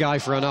 1 guy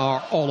for an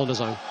hour, all on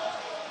his own.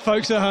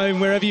 Folks at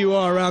home, wherever you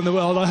are around the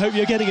world, I hope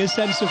you're getting a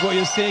sense of what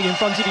you're seeing in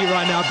front of you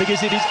right now,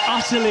 because it is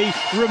utterly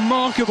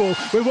remarkable.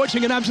 We're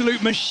watching an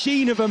absolute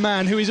machine of a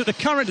man who is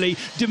currently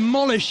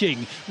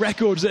demolishing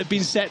records that have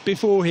been set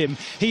before him.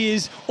 He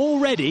is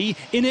already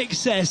in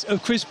excess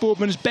of Chris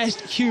Boardman's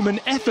best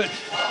human effort.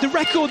 The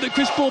record that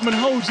Chris Boardman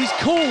holds is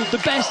called the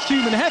best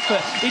human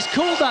effort. It's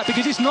called that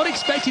because it's not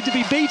expected to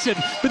be beaten.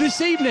 But this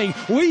evening,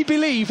 we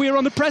believe we are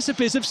on the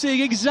precipice of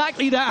seeing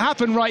exactly that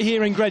happen right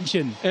here in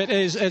Grenchen.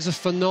 It's a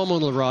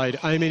phenomenal ride.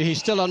 I mean, he's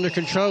still under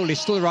control. He's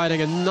still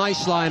riding a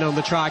nice line on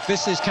the track.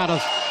 This is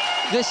Ganna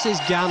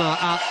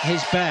at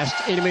his best.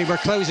 I mean, we're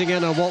closing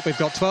in on what we've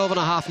got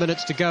 12.5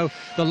 minutes to go.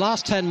 The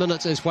last 10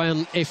 minutes is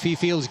when, if he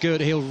feels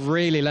good, he'll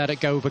really let it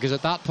go, because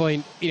at that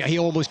point, he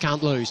almost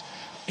can't lose.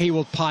 He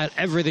will pile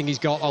everything he's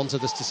got onto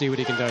this to see what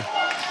he can do.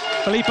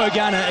 Filippo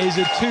Ganna is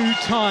a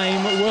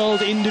two-time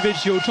world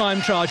individual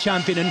time trial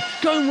champion, and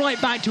going right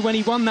back to when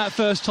he won that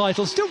first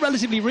title, still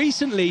relatively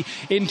recently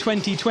in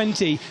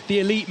 2020, the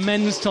elite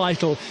men's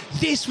title.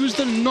 This was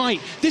the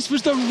night, this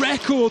was the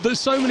record that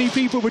so many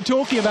people were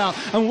talking about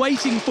and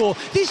waiting for.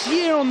 This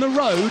year on the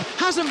road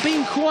hasn't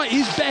been quite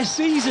his best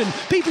season.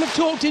 People have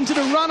talked into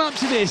the run-up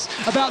to this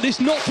about this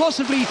not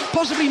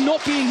possibly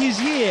not being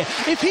his year.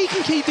 If he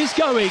can keep this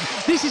going,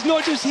 this is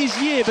not just his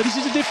year, but this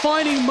is a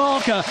defining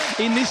marker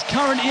in this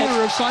current era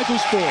of cycle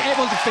sport. It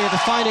will be a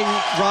defining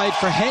ride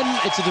for him.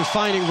 It's a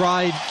defining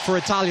ride for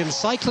Italian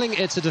cycling.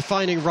 It's a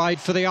defining ride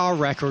for the hour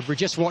record. We're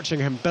just watching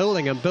him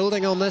building and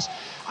building on this.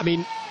 I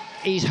mean,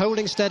 he's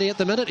holding steady at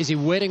the minute. Is he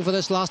waiting for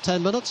this last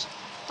 10 minutes?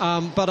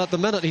 But at the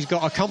minute, he's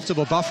got a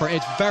comfortable buffer.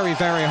 It's very,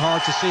 very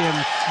hard to see him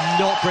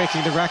not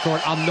breaking the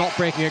record and not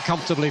breaking it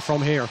comfortably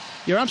from here.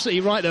 You're absolutely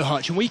right, though,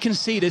 Hutch, and we can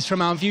see this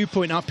from our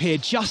viewpoint up here,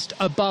 just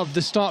above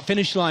the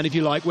start-finish line, if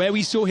you like, where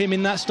we saw him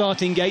in that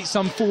starting gate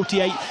some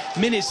 48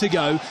 minutes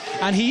ago.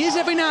 And he is,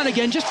 every now and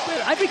again, just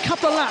every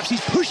couple of laps,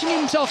 he's pushing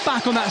himself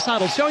back on that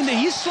saddle, showing that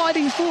he is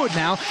sliding forward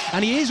now,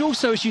 and he is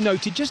also, as you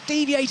noted, just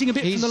deviating a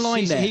bit from the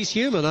line there. He's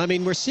human. I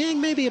mean, we're seeing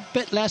maybe a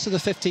bit less of the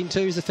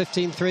 15.2s, the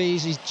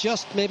 15.3s. He's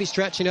just maybe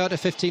stretching out to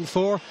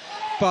 15.4.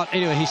 But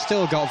anyway, he's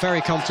still got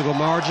very comfortable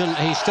margin.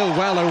 He's still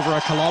well over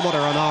a kilometre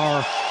an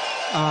hour.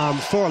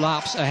 4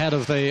 laps ahead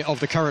of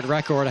the current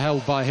record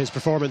held by his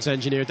performance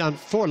engineer. And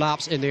 4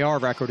 laps in the hour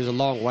record is a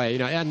long way, you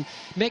know. And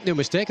make no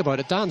mistake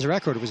about it, Dan's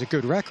record was a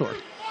good record.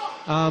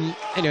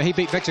 You know, he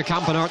beat Victor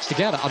Campenaerts to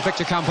get it, and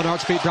Victor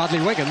Campenaerts beat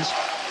Bradley Wiggins.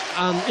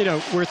 And you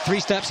know, we're 3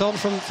 steps on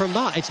from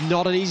that. It's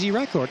not an easy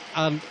record,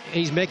 and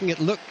he's making it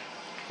look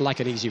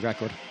like an easy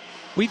record.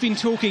 We've been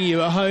talking you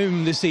at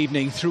home this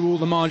evening through all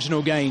the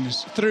marginal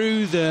gains,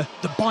 through the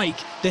bike,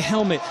 the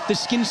helmet, the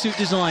skin suit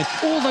design,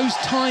 all those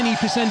tiny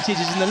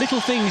percentages and the little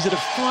things that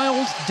have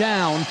filed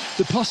down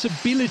the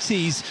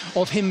possibilities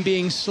of him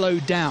being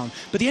slowed down.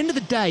 But at the end of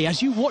the day,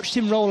 as you watched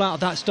him roll out of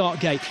that start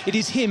gate, it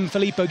is him,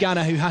 Filippo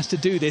Ganna, who has to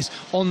do this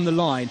on the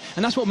line.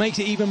 And that's what makes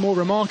it even more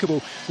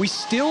remarkable. We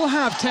still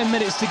have 10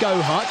 minutes to go,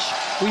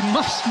 Hutch. We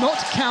must not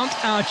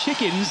count our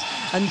chickens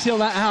until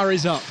that hour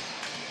is up.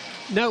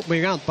 No,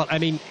 we can't, but I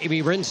mean,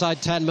 we're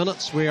inside 10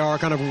 minutes. We are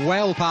kind of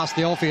well past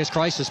the obvious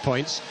crisis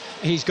points.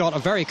 He's got a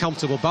very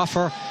comfortable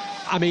buffer.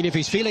 I mean, if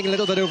he's feeling a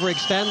little bit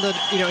overextended,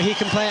 you know, he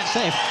can play it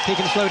safe. He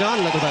can slow down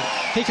a little bit.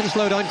 He can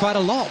slow down quite a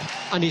lot,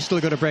 and he's still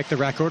going to break the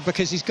record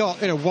because he's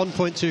got, you know,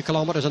 1.2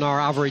 kilometres an hour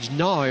average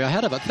now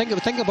ahead of it.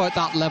 Think about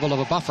that level of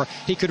a buffer.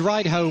 He could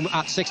ride home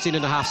at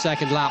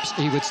 16.5-second laps.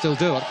 He would still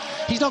do it.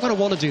 He's not going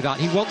to want to do that.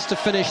 He wants to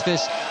finish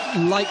this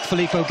like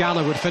Filippo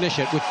Ganna would finish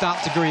it, with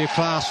that degree of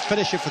class,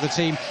 finish it for the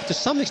team. To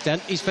some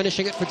extent, he's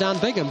finishing it for Dan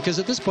Bigham, because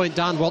at this point,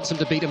 Dan wants him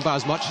to beat him by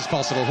as much as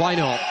possible. Why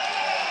not?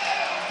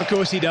 Of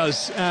course he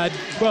does.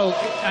 Well,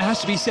 it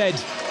has to be said,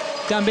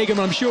 Dan Bigham,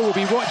 I'm sure, will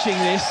be watching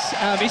this.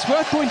 It's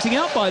worth pointing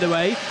out, by the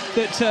way,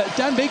 that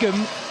Dan Bigham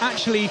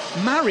actually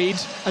married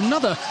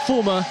a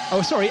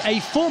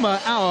former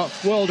hour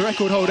world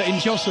record holder in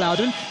Joss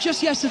Loudon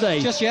just yesterday.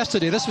 Just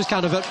yesterday. This was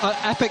kind of an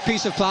epic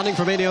piece of planning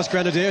from INEOS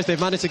Grenadiers. They've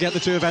managed to get the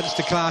 2 events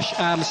to clash.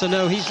 So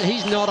no,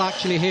 he's not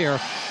actually here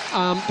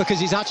because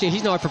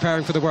he's now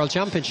preparing for the World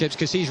Championships,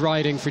 because he's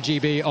riding for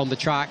GB on the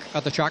track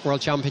at the Track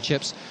World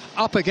Championships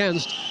up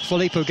against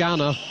Filippo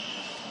Ganna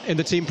in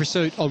the team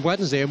pursuit on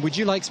Wednesday. And would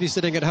you like to be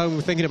sitting at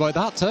home thinking about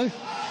that too?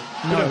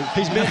 No. You know,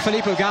 he's made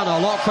Filippo Ganna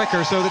a lot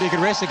quicker so that he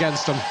can race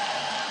against him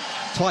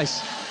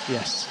twice.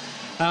 Yes.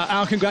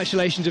 Our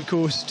congratulations, of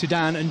course, to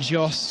Dan and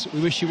Joss.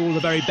 We wish you all the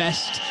very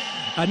best,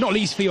 not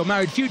least for your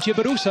married future,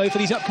 but also for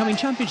these upcoming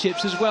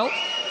championships as well.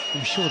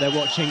 I'm sure they're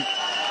watching.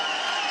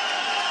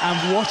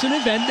 And what an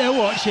event they're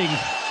watching.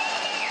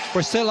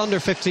 We're still under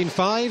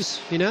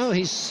 15.5s, you know.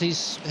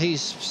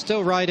 He's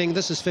still riding.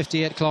 This is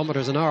 58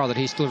 kilometres an hour that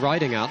he's still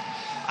riding at.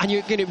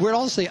 And we're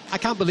honestly, I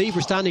can't believe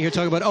we're standing here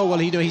talking about, oh,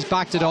 well, you know, he's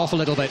backed it off a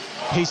little bit.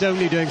 He's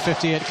only doing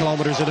 58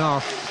 kilometres an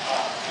hour.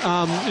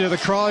 You know, the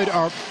crowd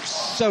are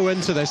so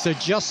into this. They're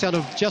just kind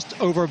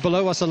of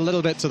below us and a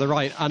little bit to the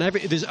right. And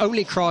there's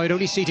only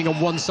seating on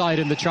one side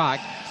in the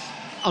track.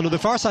 And on the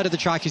far side of the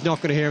track, he's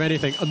not going to hear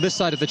anything. On this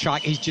side of the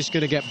track, he's just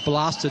going to get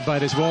blasted by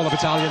this wall of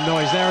Italian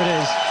noise. There it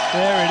is.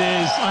 There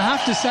it is. I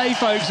have to say,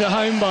 folks at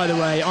home, by the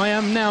way, I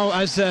am now,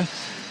 as the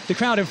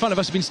crowd in front of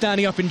us have been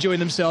standing up enjoying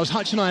themselves,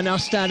 Hutch and I are now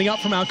standing up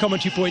from our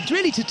commentary point,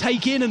 really to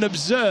take in and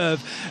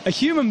observe a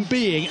human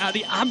being at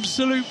the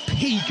absolute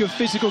peak of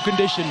physical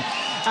condition.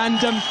 And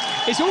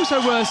it's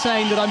also worth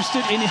saying that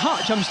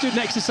I'm stood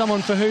next to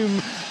someone for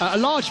whom a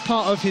large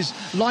part of his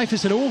life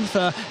as an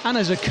author and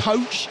as a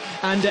coach,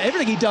 and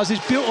everything he does is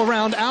built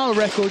around our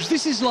records.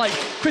 This is like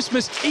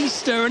Christmas,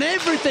 Easter, and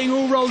everything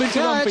all rolled into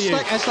one for you.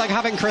 It's like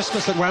having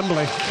Christmas at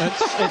Wembley.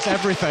 It's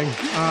everything.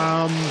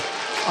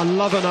 I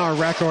love an hour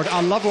record. I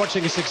love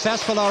watching a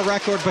successful hour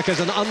record, because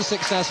an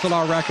unsuccessful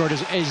hour record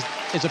is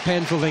a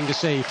painful thing to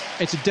see.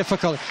 It's a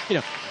difficult, you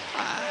know.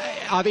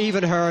 I've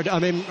even heard,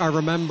 I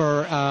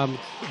remember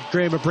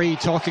Graham Abree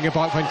talking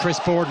about when Chris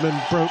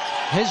Boardman broke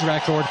his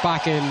record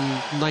back in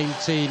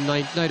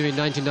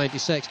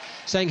 1996,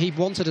 saying he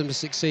wanted him to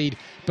succeed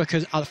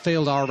because a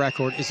failed hour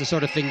record is the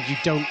sort of thing you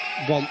don't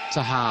want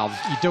to have.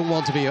 You don't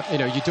want to be,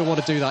 you don't want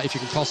to do that if you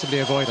can possibly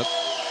avoid it.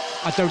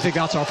 I don't think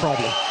that's our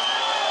problem.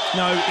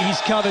 No, he's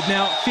covered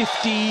now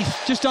 50,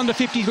 just under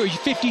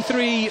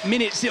 53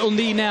 minutes it'll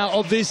need now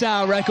of this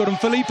hour record. And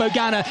Filippo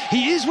Ganna,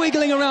 he is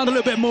wiggling around a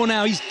little bit more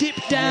now. He's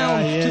dipped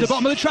down to the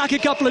bottom of the track a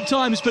couple of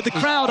times, but the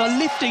crowd are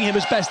lifting him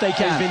as best they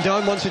can. He's been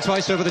down once or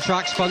twice over the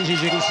track,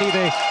 sponges. You can see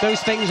those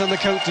things on the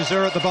Côte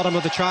d'Azur at the bottom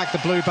of the track, the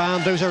blue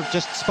band, those are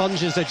just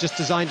sponges. They're just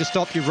designed to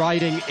stop you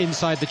riding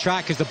inside the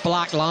track, because the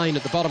black line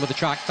at the bottom of the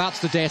track, that's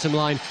the datum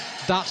line.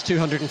 That's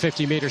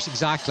 250 metres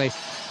exactly.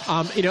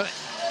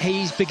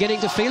 He's beginning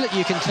to feel it,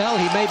 you can tell.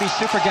 He may be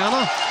super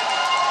Ganna,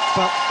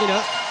 but,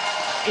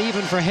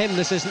 even for him,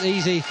 this isn't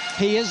easy.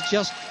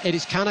 It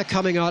is kind of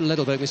coming out a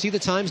little bit. We see the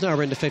times now,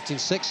 we're into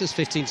 15.6s,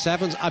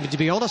 15.7s. To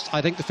be honest,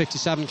 I think the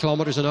 57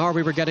 kilometres an hour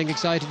we were getting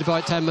excited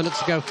about 10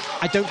 minutes ago,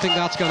 I don't think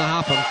that's going to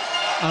happen.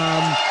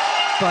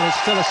 But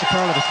it's still a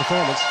superlative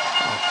performance.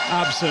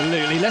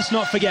 Absolutely. Let's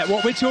not forget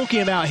what we're talking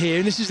about here,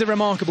 and this is the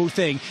remarkable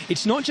thing.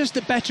 It's not just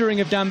the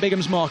bettering of Dan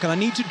Bigham's mark, and I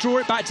need to draw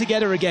it back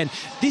together again.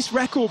 This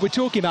record we're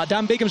talking about,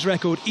 Dan Bigham's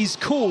record, is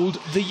called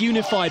the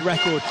unified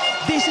record.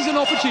 This is an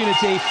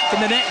opportunity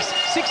in the next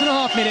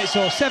 6.5 minutes,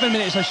 or 7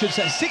 minutes I should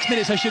say, 6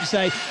 minutes I should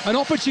say, an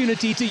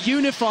opportunity to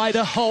unify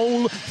the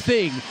whole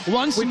thing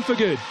once and for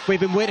good. We've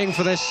been waiting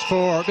for this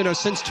for,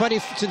 since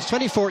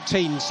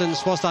 2014,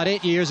 since, what's that,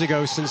 8 years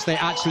ago, since they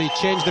actually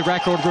changed the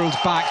record rules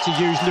back to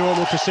use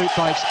normal pursuit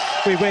bikes.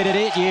 We waited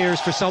 8 years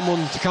for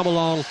someone to come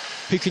along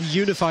who can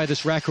unify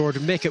this record,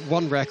 make it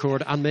one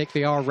record, and make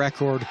the hour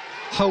record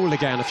whole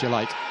again, if you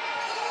like.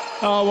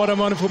 Oh, what a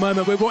wonderful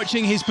moment. We're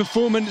watching his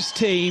performance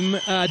team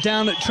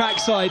down at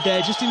trackside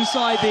there, just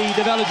inside the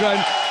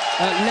velodrome,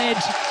 led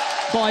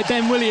by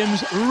Ben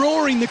Williams,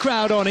 roaring the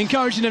crowd on,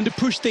 encouraging them to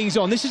push things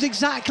on. This is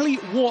exactly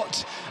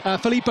what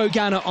Filippo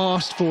Ganna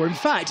asked for. In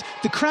fact,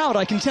 the crowd,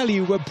 I can tell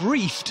you, were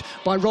briefed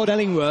by Rod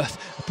Ellingworth,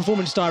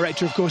 performance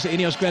director, of course, at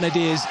INEOS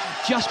Grenadiers,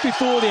 just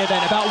before the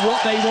event about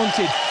what they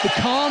wanted. The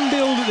calm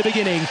build at the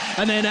beginning,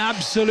 and then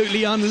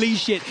absolutely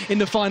unleash it in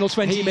the final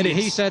 20 minutes.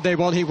 He said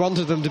he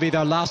wanted them to be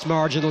their last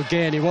marginal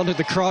gain. He wanted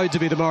the crowd to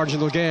be the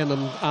marginal gain,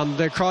 and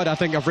the crowd, I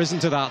think, have risen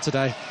to that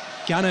today.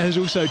 Ganna has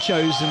also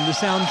chosen the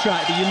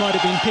soundtrack that you might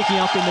have been picking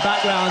up in the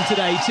background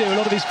today too. A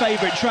lot of his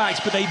favourite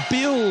tracks, but they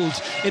build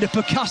in a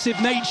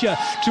percussive nature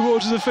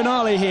towards the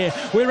finale here.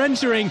 We're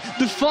entering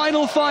the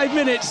final 5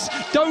 minutes.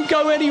 Don't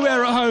go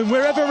anywhere at home,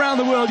 wherever around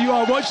the world you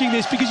are watching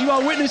this, because you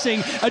are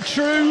witnessing a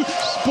true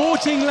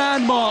sporting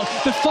landmark.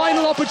 The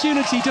final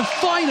opportunity to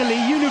finally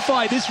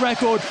unify this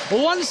record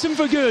once and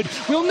for good.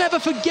 We'll never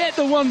forget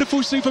the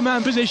wonderful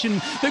Superman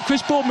position that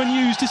Chris Boardman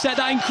used to set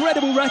that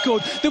incredible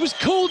record that was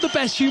called the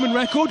best human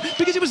record,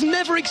 because it was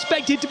never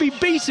expected to be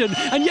beaten,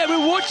 and yet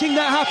we're watching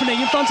that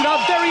happening in front of our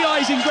very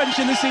eyes in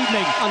Grenchen this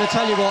evening. And I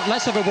tell you what,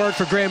 let's have a word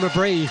for Graham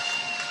Abree,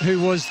 who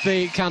was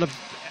the kind of,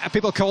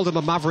 people called him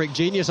a maverick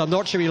genius. I'm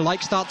not sure he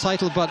likes that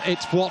title, but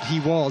it's what he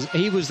was.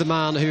 He was the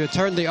man who had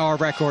turned the hour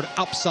record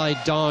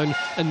upside down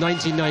in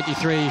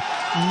 1993.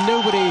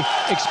 Nobody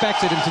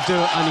expected him to do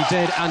it, and he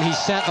did, and he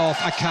set off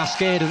a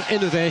cascade of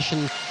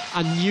innovation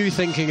and new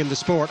thinking in the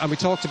sport. And we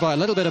talked a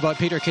little bit about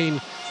Peter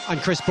Keane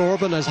and Chris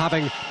Boardman as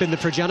having been the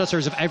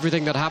progenitors of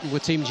everything that happened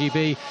with Team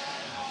GB.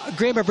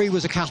 Graham Abree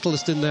was a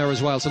catalyst in there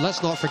as well, so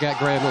let's not forget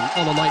Graham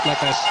on a night like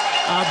this.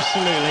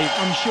 Absolutely.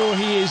 I'm sure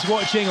he is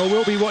watching, or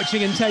will be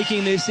watching, and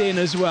taking this in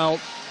as well.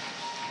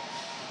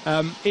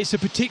 It's a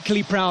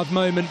particularly proud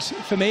moment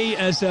for me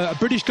as a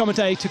British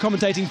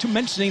commentator,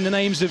 mentioning the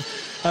names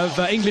of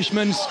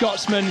Englishmen,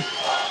 Scotsmen,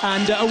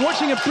 and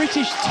watching a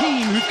British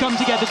team who've come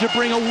together to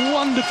bring a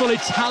wonderful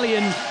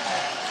Italian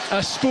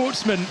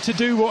sportsman to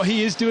do what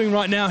he is doing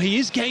right now. He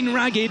is getting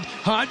ragged,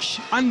 Hutch,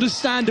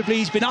 understandably.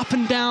 He's been up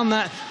and down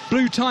that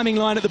blue timing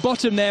line at the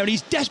bottom there, and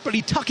he's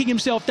desperately tucking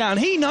himself down.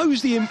 He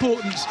knows the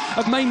importance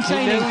of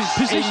maintaining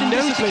position. He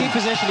knows to keep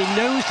position. He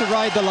knows to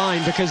ride the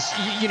line, because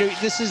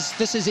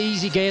this is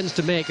easy gains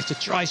to make. It's to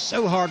try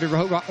so hard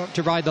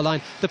to ride the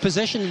line. The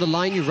position and the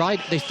line you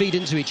ride, they feed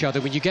into each other.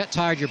 When you get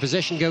tired, your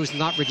position goes,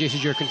 and that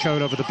reduces your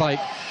control over the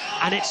bike.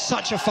 And it's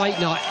such a fight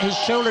now. His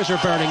shoulders are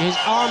burning, his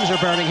arms are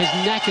burning, his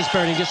neck is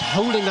burning, just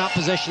holding that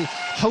position,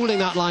 holding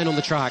that line on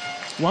the track.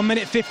 1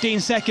 minute 15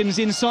 seconds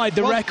inside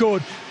the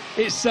record.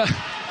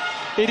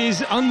 It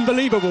is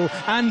unbelievable.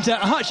 And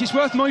Hutch, it's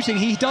worth noting,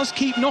 he does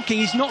keep knocking.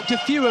 He's knocked a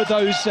few of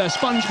those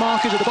sponge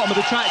markers at the bottom of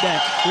the track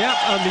there. Yep,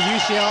 and the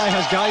UCI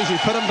has guys who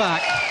put them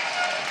back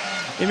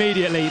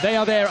immediately. They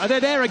are there. They're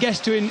there, I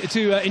guess, to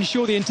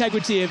ensure the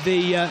integrity of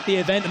the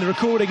event and the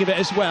recording of it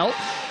as well.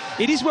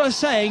 It is worth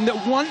saying that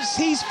once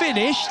he's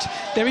finished,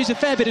 there is a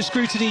fair bit of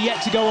scrutiny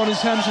yet to go on in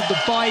terms of the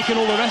bike and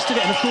all the rest of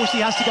it. And of course, he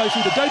has to go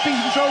through the doping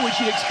control, which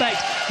you'd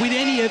expect with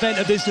any event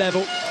of this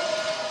level.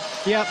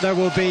 Yeah, there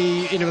will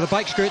be, the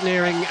bike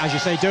scrutineering, as you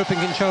say, doping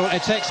control.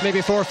 It takes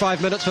maybe 4 or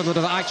 5 minutes for them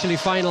to actually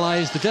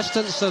finalise the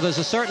distance, so there's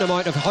a certain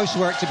amount of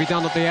housework to be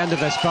done at the end of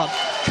this, but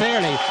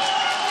clearly,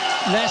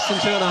 less than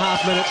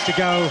 2.5 minutes to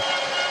go.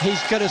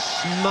 He's going to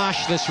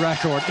smash this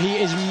record. He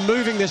is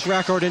moving this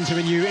record into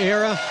a new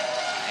era.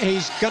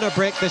 He's going to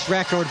break this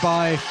record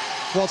by,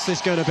 what's this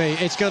going to be?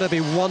 It's going to be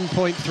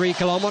 1.3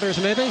 kilometres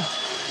maybe.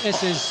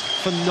 This is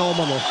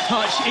phenomenal.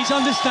 Hutch, it's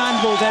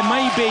understandable there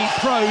may be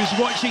pros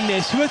watching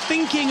this who are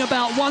thinking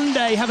about one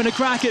day having a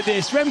crack at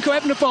this. Remco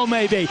Evenepoel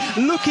maybe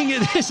looking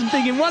at this and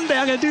thinking, one day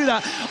I'm going to do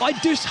that. I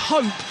just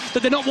hope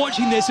that they're not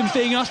watching this and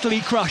being utterly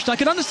crushed. I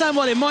can understand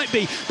why they might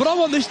be, but I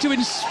want this to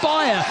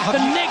inspire the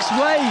next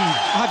wave.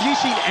 Have you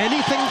seen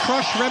anything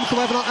crush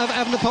Remco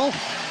Evenepoel?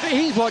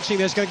 He's watching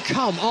this going,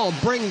 come on,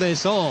 bring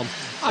this on.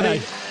 I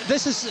mean,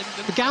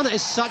 Ganna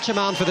is such a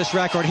man for this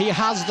record. He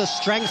has the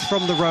strength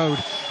from the road.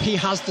 He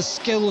has the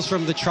skills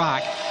from the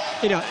track.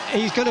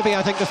 He's going to be,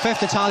 I think, the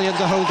 5th Italian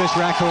to hold this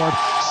record.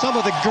 Some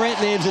of the great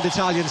names in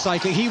Italian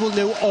cycling, he will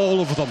know all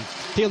of them.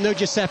 He'll know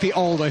Giuseppe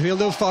Aldo, he'll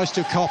know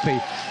Fausto Coppi,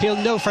 he'll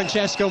know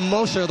Francesco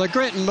Moser, the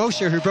great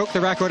Moser who broke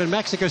the record in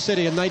Mexico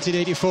City in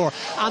 1984.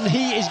 And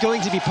he is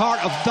going to be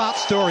part of that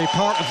story,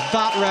 part of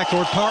that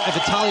record, part of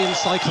Italian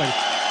cycling.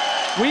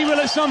 We will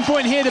at some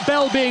point hear the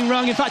bell being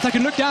rung. In fact, I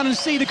can look down and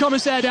see the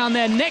commissaire down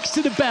there next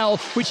to the bell,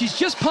 which is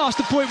just past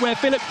the point where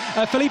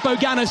Filippo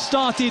Ganna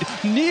started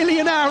nearly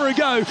an hour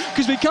ago,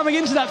 because we're coming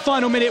into that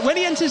final minute. When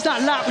he enters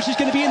that lap, which is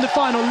going to be in the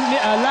final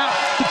lap,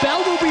 the bell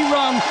will be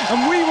rung,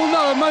 and we will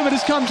know a moment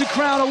has come to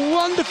crown a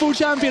wonderful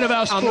champion of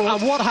our sport.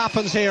 And what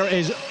happens here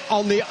is,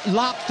 on the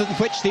lap in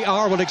which the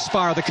hour will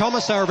expire, the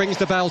commissaire rings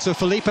the bell, so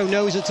Filippo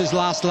knows it's his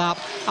last lap.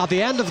 At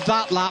the end of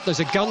that lap, there's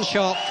a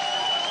gunshot,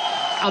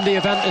 and the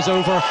event is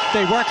over.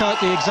 They work out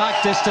the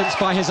exact distance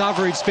by his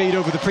average speed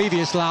over the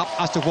previous lap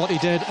as to what he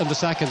did in the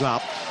second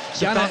lap.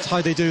 So Ganna, that's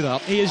how they do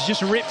that. He has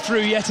just ripped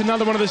through yet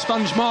another one of the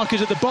sponge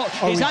markers at the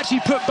bottom. It's actually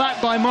put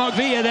back by Mark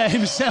Villa there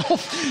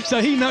himself, so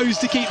he knows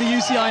to keep the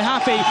UCI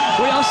happy.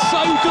 We are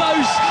so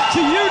close to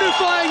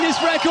unifying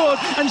this record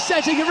and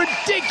setting a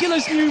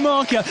ridiculous new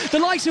marker, the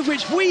likes of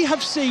which we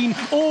have seen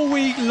all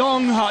week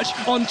long, Hutch,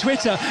 on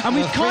Twitter, and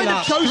we've kind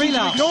of chosen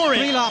to ignore it.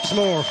 3 laps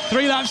more.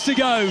 3 laps to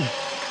go.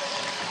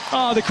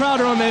 Oh, the crowd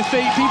are on their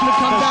feet. People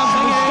have come down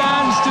from the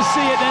stands to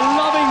see it. They're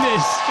loving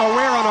this. Oh,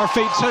 we're on our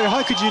feet too.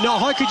 How could you not?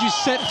 How could you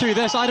sit through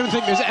this? I don't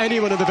think there's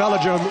anyone in the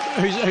velodrome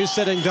who's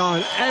sitting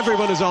down.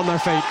 Everyone is on their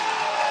feet.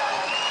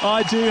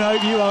 I do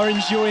hope you are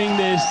enjoying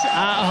this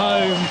at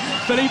home.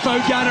 Filippo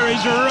Ganna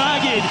is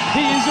ragged.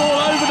 He is all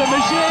over the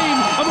machine,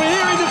 and we're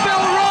hearing the bell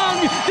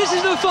rung. This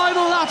is the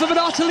final lap of an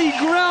utterly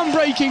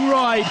groundbreaking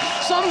ride.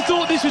 Some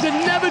thought this was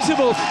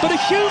inevitable, but a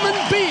human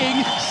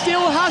being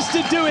still has to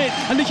do it,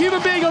 and the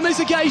human being on this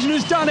occasion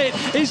who's done it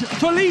is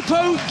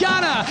Filippo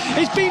Ganna.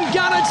 It's been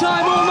Ganna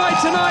time all night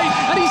tonight,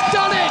 and he's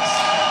done it.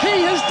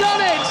 He has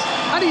done it.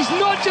 And he's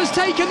not just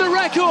taken the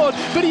record,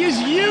 but he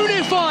has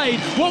unified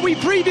what we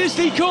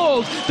previously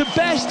called the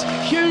best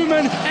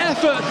human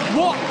effort.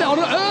 What on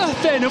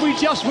earth then have we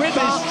just witnessed?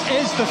 That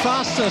is the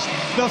fastest,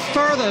 the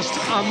furthest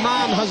a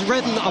man has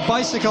ridden a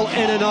bicycle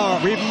in an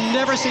hour. We've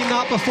never seen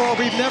that before.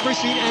 We've never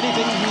seen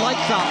anything like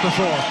that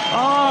before.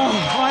 Oh,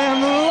 I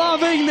am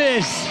loving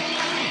this.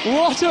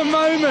 What a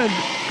moment.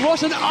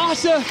 What an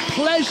utter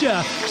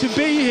pleasure to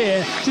be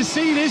here, to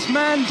see this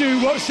man do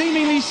what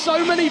seemingly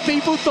so many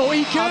people thought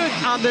he could.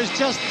 And there's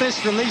just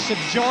this release of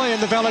joy in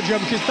the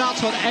velodrome, because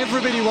that's what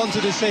everybody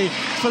wanted to see.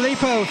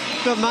 Filippo,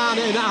 the man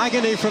in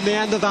agony from the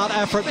end of that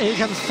effort, he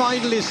can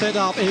finally sit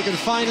up, he can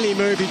finally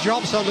move, he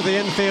drops onto the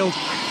infield.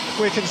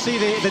 We can see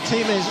the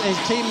team, his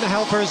team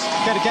helpers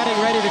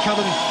getting ready to come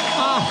and...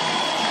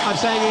 I'm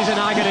saying he's in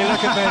agony,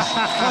 look at this.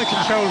 How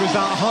controlled was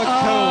that? How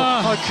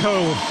cool, how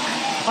cool.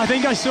 I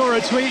think I saw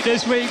a tweet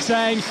this week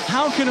saying,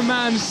 how can a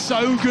man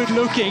so good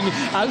looking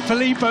as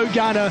Filippo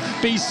Ganna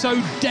be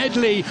so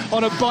deadly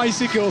on a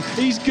bicycle?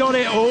 He's got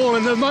it all,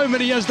 and the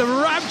moment he has the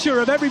rapture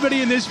of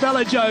everybody in this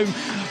velodrome,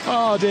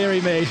 oh dearie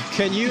me.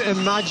 Can you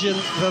imagine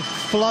the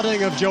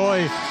flooding of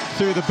joy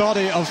through the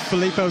body of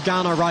Filippo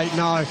Ganna right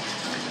now?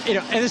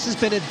 This has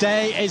been a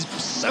day, is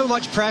so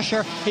much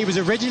pressure. He was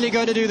originally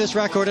going to do this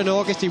record in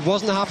August. He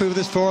wasn't happy with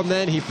his form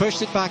then. He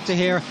pushed it back to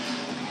here.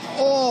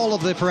 All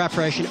of the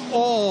preparation,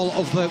 all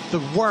of the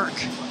work,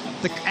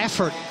 the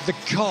effort, the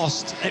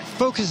cost, it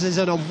focuses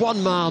in on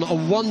one man,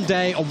 on one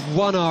day, on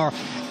 1 hour.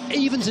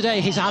 Even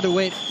today, he's had to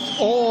wait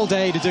all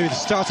day to do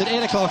this. Starts at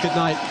 8 o'clock at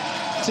night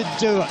to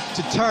do it,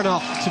 to turn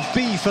up, to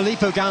be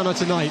Filippo Ganna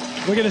tonight.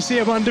 We're going to see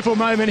a wonderful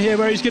moment here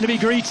where he's going to be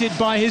greeted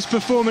by his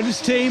performance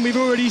team. We've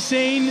already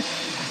seen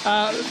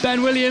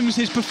Ben Williams,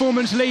 his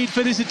performance lead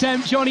for this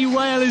attempt. Johnny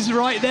Whale is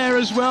right there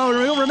as well.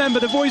 We'll remember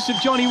the voice of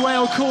Johnny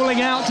Whale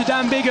calling out to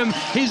Dan Bigham,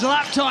 his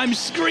lap time,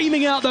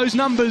 screaming out those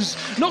numbers.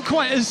 Not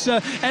quite as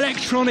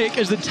electronic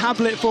as the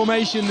tablet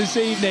formation this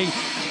evening,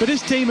 but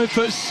this team have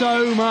put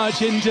so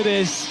much into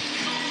this.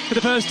 For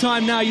the first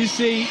time now, you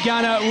see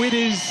Ganna with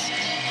his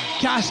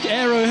Casque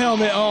aero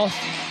helmet off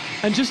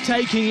and just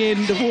taking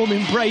in the warm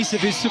embrace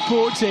of his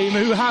support team,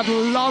 who have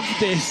loved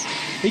this.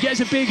 He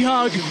gets a big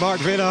hug. Mark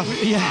Villa.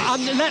 Yeah.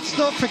 And let's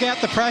not forget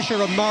the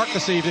pressure on Mark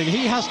this evening.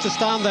 He has to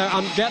stand there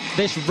and get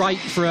this right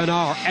for an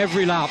hour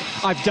every lap.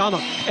 I've done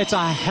it. It's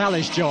a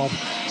hellish job.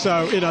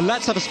 So, you know,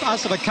 let's have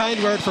a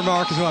kind word for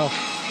Mark as well.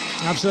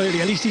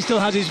 Absolutely. At least he still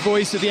has his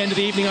voice at the end of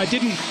the evening. I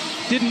didn't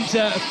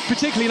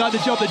particularly like the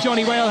job that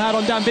Johnny Whale had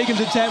on Dan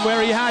Bigham's attempt,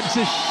 where he had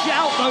to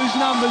shout those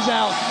numbers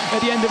out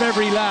at the end of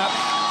every lap.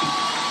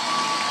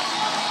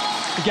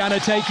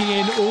 Ganna taking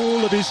in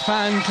all of his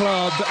fan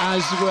club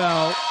as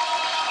well.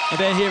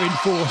 They're here in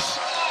force.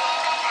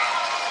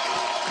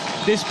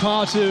 This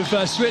part of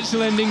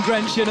Switzerland in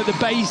Grenchen, at the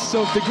base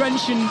of the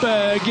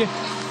Grenschenberg,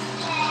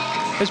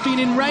 has been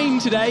in rain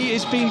today.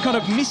 It's been kind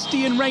of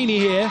misty and rainy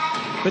here,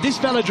 but this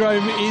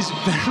velodrome is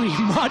very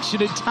much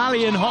an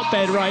Italian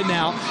hotbed right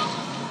now.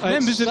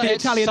 Members of the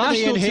Italian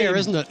national team. Here,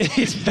 isn't it?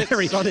 It's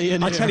very sunny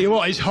in here. I tell you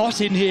what, it's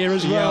hot in here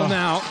as well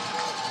now.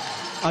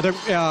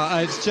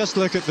 It's just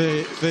look at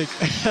the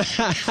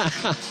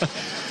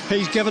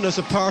he's given us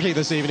a party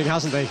this evening,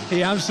 hasn't he?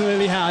 He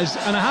absolutely has.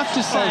 And I have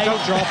to say... Oh,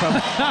 don't drop him.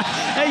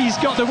 Hey, he's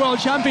got the World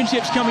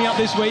Championships coming up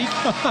this week.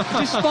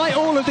 Despite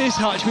all of this,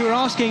 Hutch, we were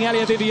asking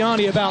Elia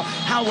Viviani about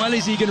how well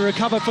is he going to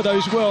recover for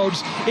those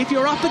Worlds. If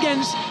you're up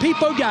against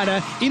Filippo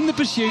Ganna in the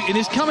pursuit in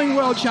his coming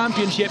World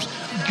Championships,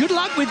 good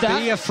luck with that.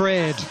 Be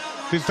afraid.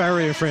 Be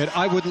very afraid.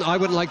 I wouldn't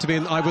like to be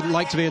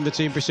in the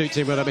team pursuit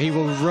team with him. He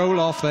will roll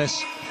off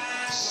this.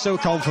 So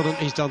confident.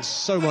 He's done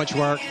so much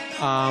work.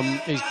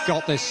 He's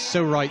got this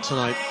so right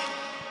tonight.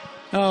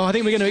 Oh, I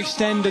think we're going to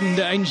extend and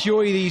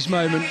enjoy these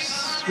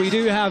moments. We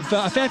do have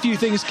a fair few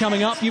things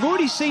coming up. You've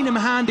already seen him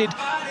handed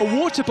a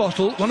water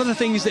bottle, one of the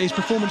things that his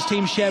performance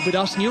team shared with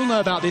us, and you'll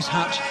know about this,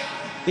 Hutch.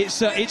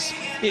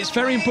 It's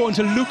very important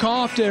to look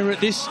after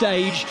at this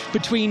stage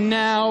between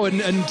now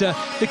and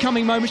the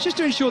coming moments, just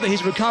to ensure that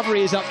his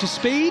recovery is up to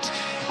speed.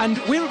 And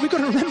we've got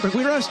to remember,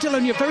 we're still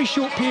only a very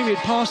short period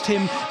past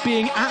him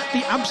being at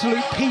the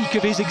absolute peak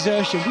of his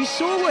exertion. We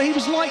saw what he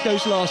was like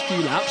those last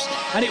few laps,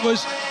 and it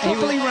was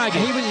properly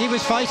ragged. He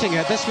was fighting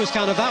it.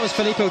 That was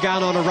Filippo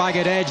Ganna on a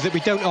ragged edge that we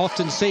don't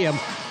often see him.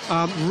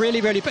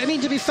 Really, I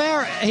mean, to be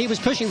fair, he was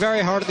pushing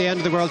very hard at the end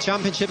of the World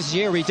Championships this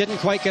year. He didn't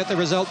quite get the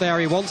result there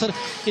he wanted.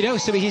 You know,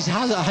 so he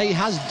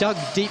has dug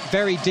deep,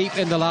 very deep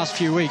in the last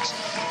few weeks.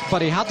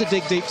 But he had to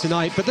dig deep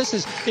tonight. But this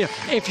is, you know,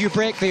 if you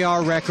break the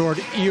hour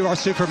record, you are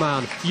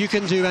Superman. You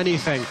can do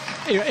anything.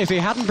 You know, if he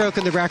hadn't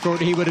broken the record,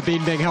 he would have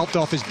been being helped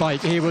off his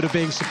bike. He would have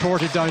been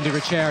supported down to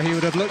a chair. He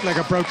would have looked like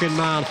a broken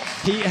man.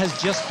 He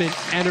has just been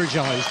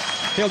energised.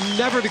 He'll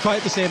never be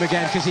quite the same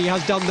again, because he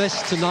has done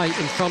this tonight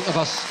in front of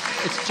us.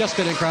 It's just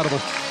been incredible.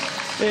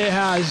 It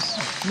has.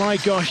 My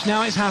gosh,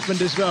 now it's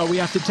happened as well. We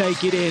have to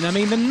take it in. I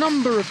mean, the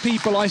number of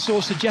people I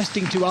saw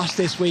suggesting to us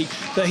this week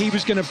that he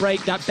was going to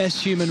break that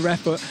best human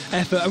effort.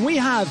 And we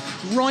have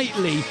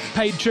rightly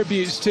paid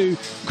tributes to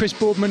Chris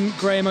Boardman,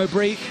 Graham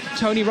O'Brien,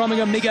 Tony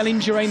Rominger, Miguel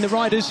Indurain, the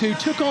riders who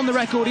took on the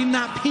record in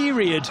that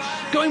period,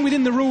 going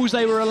within the rules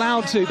they were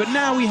allowed to. But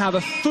now we have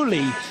a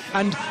fully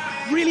and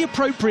really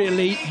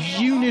appropriately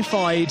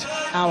unified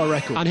hour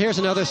record. And here's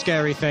another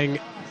scary thing.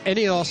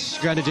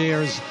 INEOS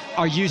Grenadiers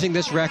are using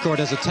this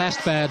record as a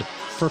test bed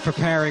for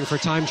preparing for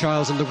time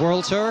trials in the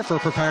World Tour, for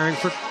preparing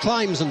for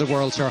climbs in the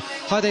World Tour,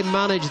 how they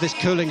manage this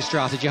cooling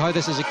strategy, how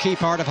this is a key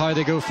part of how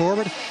they go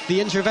forward, the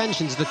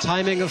interventions, the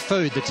timing of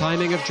food, the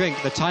timing of drink,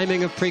 the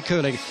timing of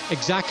pre-cooling,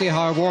 exactly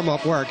how a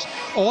warm-up works.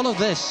 All of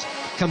this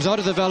comes out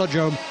of the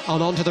velodrome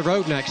and onto the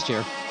road next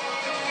year.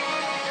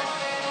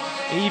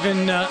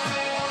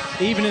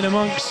 Even in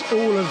amongst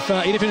all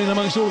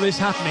of this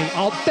happening,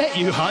 I'll bet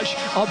you, Hutch,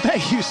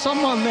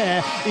 someone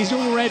there is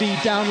already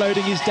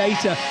downloading his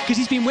data, because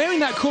he's been wearing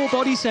that core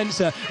body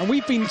sensor, and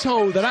we've been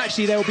told that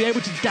actually they'll be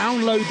able to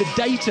download the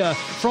data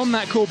from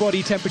that core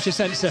body temperature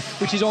sensor,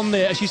 which is on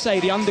the, as you say,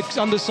 the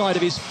underside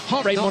of his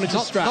heart rate monitor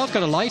strap. Not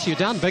going to lie to you,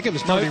 Dan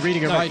Bigham's probably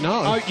reading it right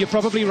now. Oh, you're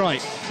probably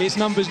right. It's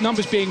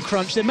numbers being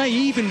crunched. There may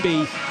even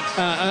be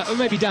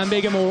maybe Dan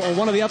Bigham or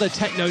one of the other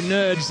techno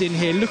nerds in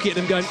here looking at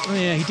them going, oh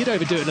yeah, he did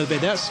overdo it a little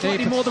bit. That's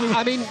slightly more than we...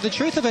 I mean, the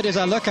truth of it is,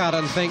 I look at it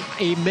and think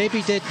he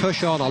maybe did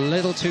push on a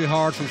little too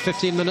hard from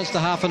 15 minutes to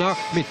half an hour.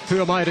 I mean, who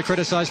am I to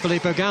criticise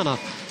Filippo Ganna?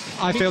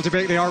 I failed to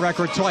break the hour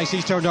record twice.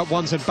 He's turned up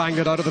once and banged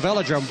it out of the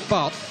velodrome.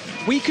 But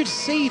we could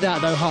see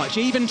that, though, Hutch,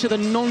 even to the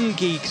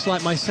non-geeks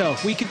like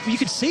myself. You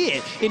could see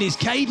it in his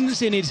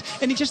cadence,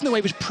 and just in the way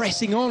he was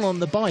pressing on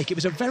the bike.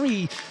 It was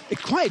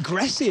quite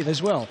aggressive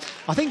as well.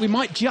 I think we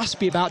might just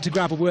be about to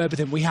grab a word with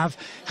him. We have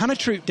Hannah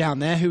Troop down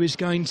there, who is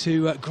going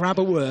to grab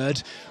a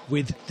word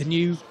with the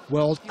new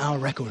world hour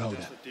record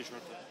holder.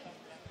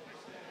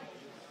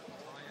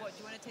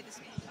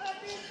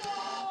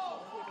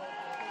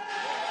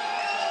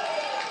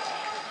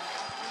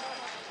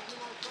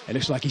 It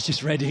looks like he's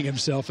just readying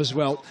himself as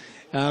well.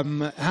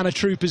 Hannah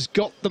Troop has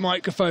got the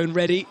microphone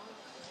ready,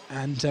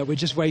 and we're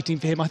just waiting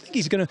for him. I think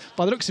he's going to,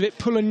 by the looks of it,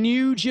 pull a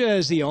new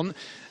jersey on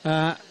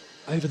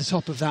over the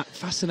top of that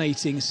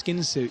fascinating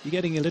skin suit. You're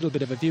getting a little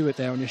bit of a view of it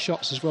there on your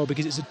shots as well,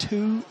 because it's a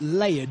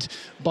two-layered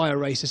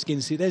BioRacer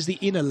skin suit. There's the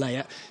inner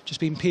layer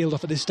just being peeled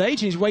off at this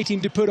stage, and he's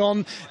waiting to put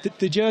on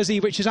the jersey,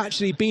 which has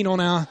actually been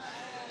on our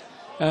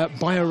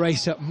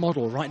BioRacer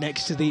model right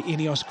next to the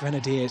INEOS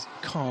Grenadiers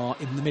car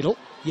in the middle.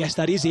 Yes,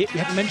 that is it. We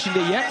haven't mentioned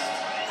it yet.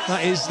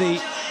 That is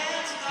the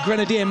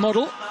Grenadier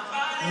model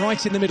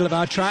right in the middle of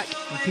our track.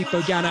 And Filippo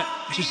Ganna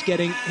just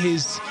getting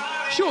his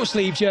short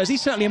sleeve jersey,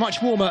 certainly a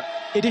much warmer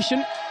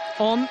edition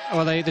on.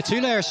 Well, the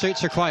two-layer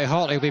suits are quite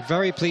hot. He'll be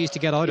very pleased to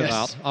get out of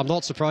that. I'm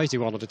not surprised he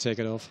wanted to take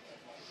it off.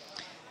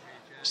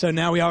 So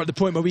now we are at the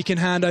point where we can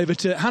hand over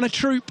to Hannah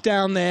Troop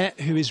down there,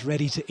 who is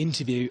ready to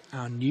interview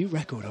our new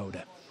record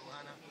holder.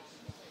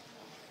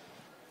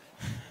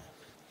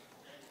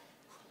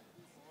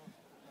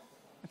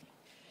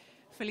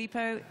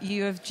 Filippo,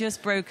 you have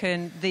just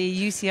broken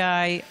the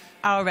UCI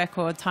Hour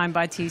Record time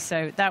by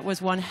Tissot. That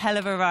was one hell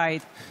of a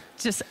ride.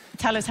 Just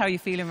tell us how you're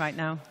feeling right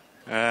now.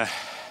 Thank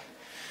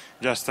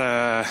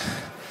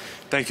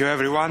you,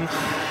 everyone,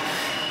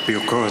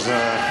 because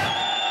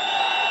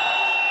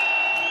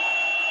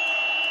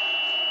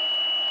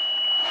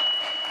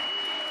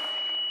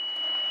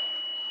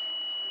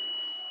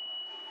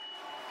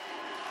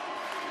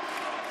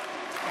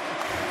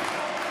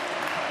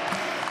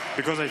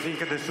I think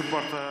the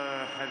support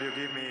that you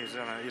give me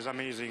is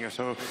amazing.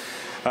 So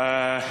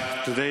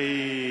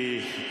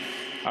today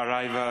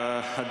arrive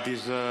at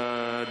this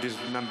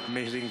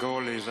amazing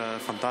goal is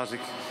fantastic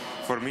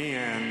for me,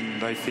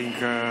 and I think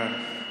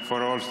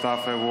for all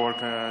staff I work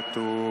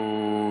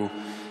to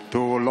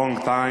a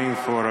long time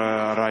for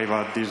arrive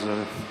at this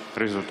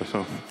result.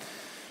 So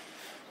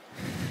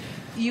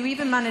you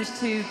even managed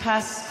to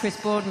pass Chris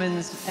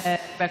Boardman's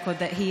record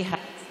that he had.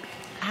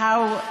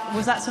 How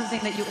was that something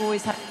that you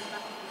always had?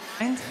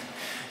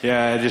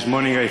 Yeah, this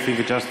morning I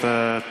think just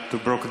to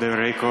broke the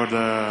record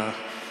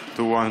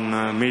to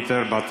 1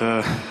 meter, but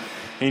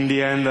in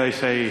the end I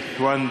say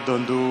don't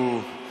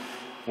do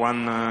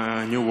one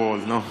new wall,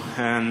 no?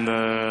 And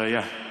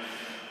yeah,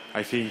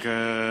 I think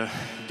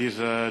this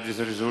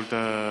result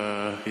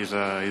is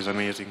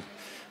amazing.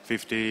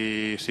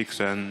 56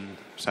 and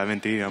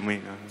 70. I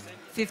mean,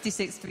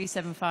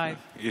 56.375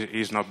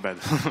 is not bad.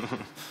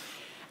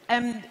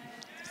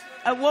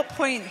 At what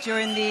point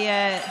during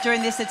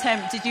this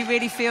attempt did you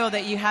really feel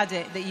that you had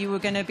it, that you were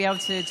going to be able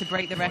to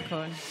break the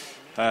record?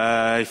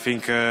 I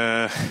think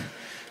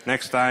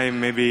next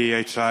time maybe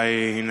I try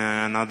in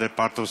another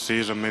part of the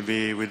season,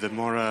 maybe with the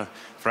more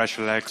fresh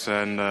legs,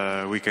 and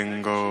we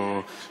can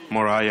go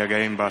more high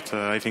again. But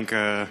I think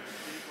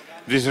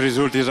this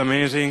result is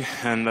amazing,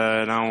 and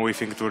now we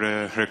think to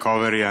the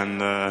recovery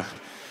and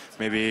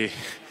maybe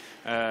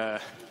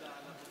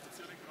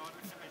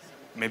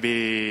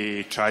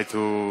try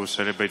to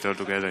celebrate all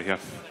together, yeah.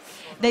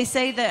 They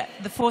say that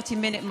the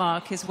 40-minute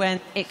mark is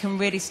when it can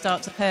really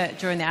start to hurt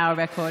during the hour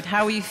record.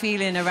 How are you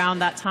feeling around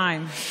that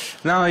time?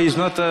 No, it's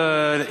not.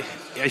 I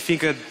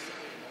think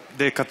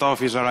the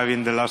cutoff is arriving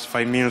in the last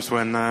 5 minutes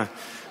when I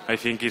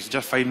think it's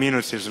just 5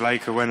 minutes. It's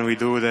like when we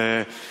do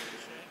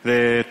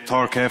the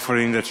torque effort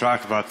in the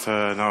track, but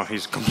no,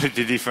 it's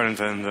completely different,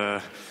 and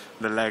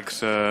the legs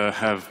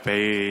have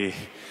paid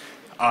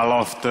a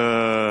lot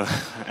of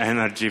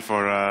energy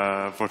for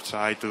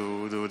try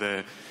to do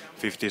the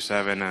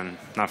 57 and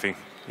nothing.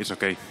 It's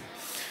okay.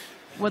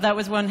 Well, that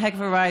was one heck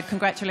of a ride.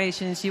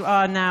 Congratulations. You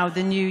are now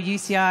the new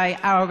UCI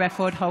Hour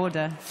Record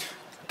holder.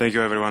 Thank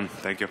you, everyone.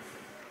 Thank you.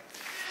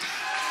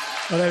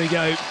 Well, there we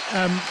go.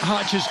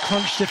 Hutch has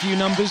crunched a few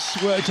numbers,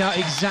 worked out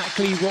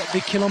exactly what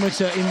the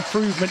kilometre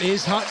improvement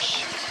is.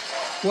 Hutch?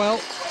 Well,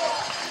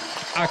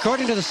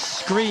 according to the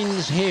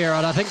screens here,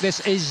 and I think this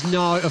is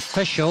now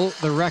official,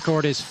 the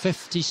record is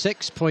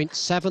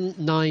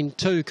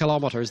 56.792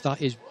 kilometres.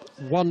 That is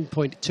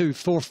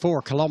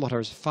 1.244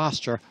 kilometres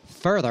faster,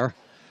 further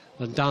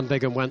than Dan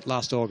Bigham went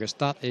last August.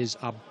 That is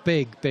a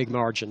big, big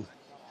margin.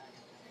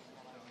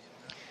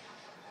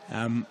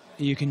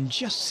 You can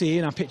just see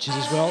in our pictures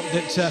as well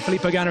that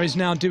Filippo Ganna is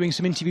now doing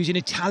some interviews in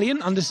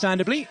Italian,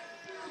 understandably.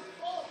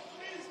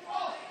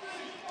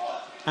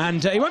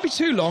 And it won't be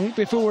too long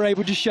before we're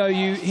able to show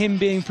you him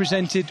being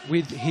presented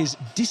with his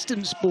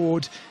distance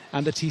board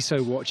and a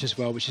Tissot watch as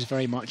well, which is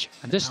very much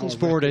an distance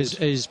board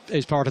is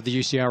part of the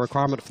UCI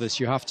requirement for this.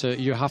 You have to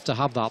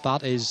have that.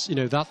 That is, you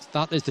know,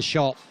 that is the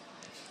shot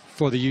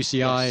for the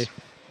UCI. Yes.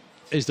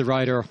 Is the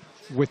rider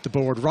with the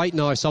board. Right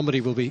now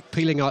somebody will be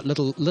peeling out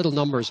little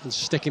numbers and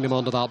sticking them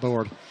onto that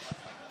board.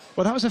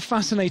 Well, that was a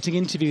fascinating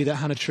interview that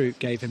Hannah Troop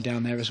gave him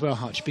down there as well,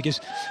 Hutch, because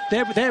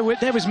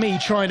there was me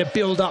trying to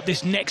build up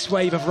this next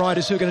wave of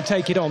riders who are going to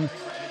take it on.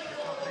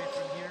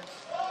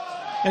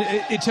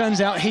 And it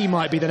turns out he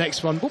might be the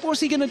next one. But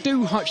what's he going to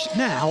do, Hutch,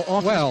 now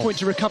after this point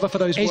to recover for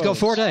those He's worlds?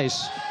 got 4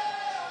 days.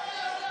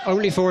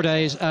 Only 4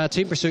 days.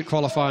 Team Pursuit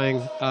qualifying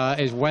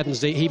is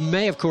Wednesday. He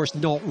may, of course,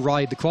 not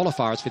ride the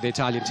qualifiers for the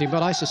Italian team,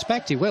 but I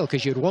suspect he will,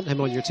 because you'd want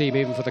him on your team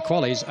even for the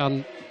qualies,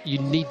 and you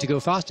need to go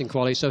fast in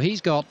qualies. So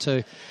he's got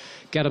to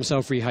get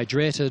himself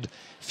rehydrated,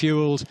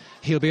 fueled.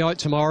 He'll be out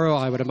tomorrow.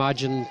 I would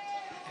imagine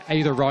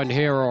either round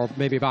here or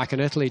maybe back in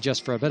Italy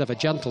just for a bit of a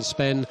gentle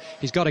spin.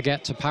 He's got to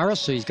get to Paris,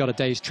 so he's got a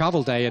day's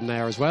travel day in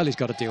there as well. He's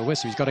got to deal with,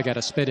 so he's got to get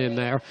a spin in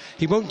there.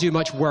 He won't do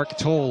much work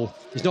at all.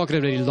 He's not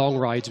going to do any long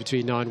rides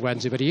between now and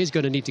Wednesday, but he is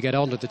going to need to get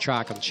onto the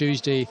track on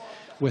Tuesday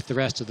with the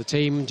rest of the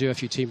team, do a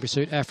few team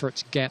pursuit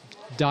efforts, get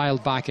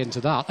dialed back into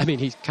that. I mean,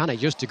 he's kind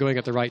of used to going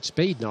at the right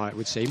speed now, it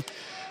would seem.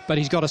 But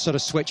he's got to sort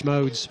of switch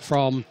modes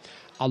from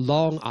an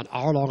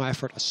hour-long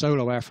effort, a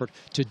solo effort,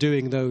 to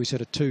doing those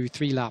sort of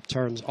 2-3 lap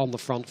turns on the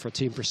front for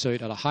team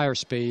pursuit at a higher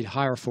speed,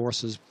 higher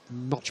forces,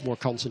 much more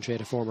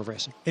concentrated form of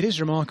racing. It is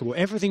remarkable.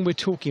 Everything we're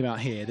talking about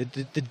here,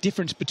 the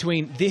difference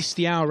between this,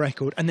 the hour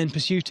record, and then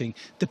pursuiting.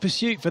 The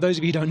pursuit, for those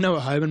of you who don't know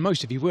at home, and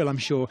most of you will, I'm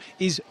sure,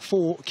 is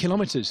 4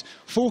 kilometres.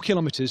 4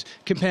 kilometres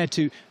compared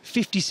to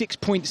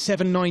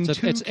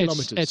 56.792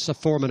 kilometres. It's a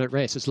 4-minute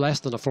race. It's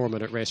less than a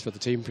 4-minute race for the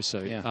team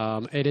pursuit.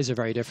 Yeah. It is a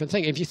very different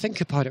thing. If you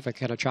think about it for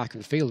kind of track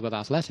and field with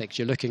athletics,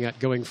 you're looking at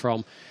going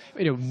from,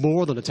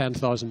 more than a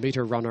 10,000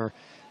 metre runner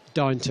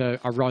down to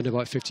around about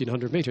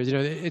 1,500 metres.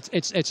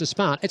 It's a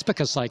span. It's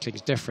because cycling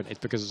is different. It's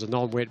because it's a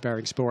non-weight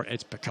bearing sport.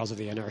 It's because of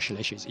the inertial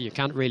issues. You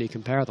can't really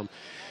compare them.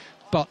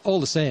 But all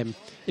the same,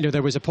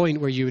 there was a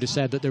point where you would have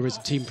said that there was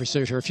a team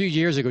pursuit, or a few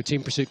years ago,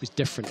 team pursuit was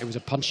different. It was a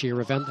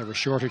punchier event. There were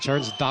shorter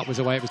turns. That was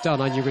the way it was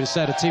done. And you would have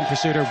said a team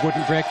pursuiter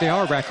wouldn't break the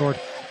hour record.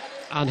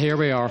 And here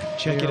we are.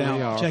 Check it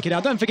out. Check it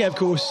out. Don't forget, of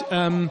course,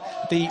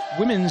 the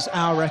women's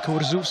hour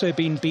record has also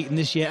been beaten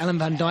this year. Ellen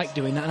van Dijk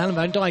doing that. And Ellen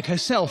van Dijk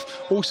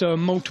herself, also a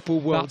multiple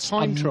world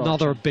time trial.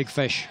 Another big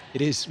fish.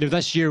 It is.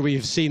 This year we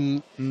have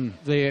seen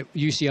the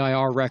UCI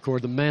hour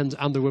record, the men's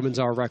and the women's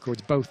hour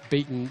records, both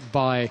beaten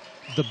by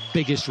the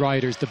biggest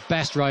riders, the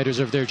best riders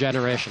of their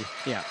generation.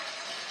 Yeah.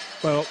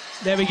 Well,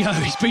 there we go.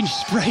 He's been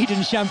sprayed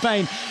in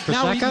champagne.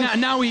 Prosecco?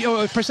 Now we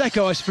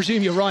Prosecco, I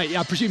presume you're right.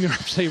 Yeah, I presume you're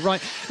absolutely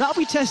right. Now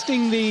we're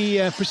testing the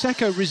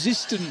Prosecco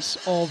resistance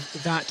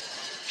of that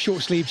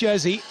short sleeve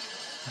jersey.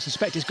 I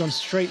suspect it's gone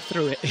straight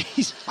through it.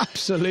 He's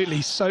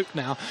absolutely soaked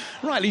now.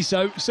 Rightly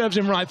so. Serves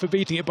him right for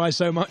beating it by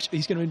so much.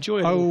 He's going to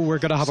enjoy it. Oh, we're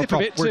going to have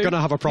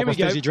a proper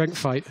fizzy drink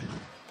fight.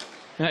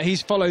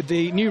 He's followed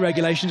the new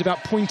regulations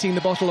about pointing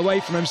the bottle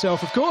away from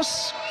himself, of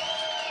course.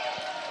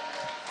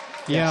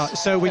 Yeah,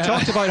 so we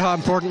talked about how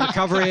important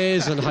recovery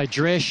is and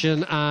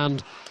hydration,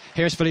 and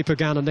here's Filippo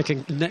Ganna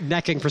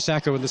necking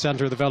Prosecco in the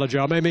centre of the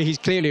velodrome. I mean, he's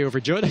clearly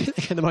overjoyed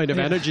the amount of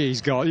energy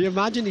he's got. You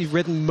imagine he's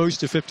ridden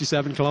most of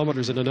 57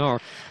 kilometres in an hour,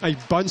 and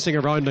he's bouncing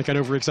around like an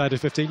overexcited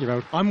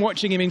 15-year-old. I'm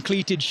watching him in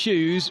cleated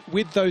shoes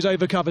with those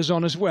overcovers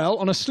on as well,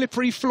 on a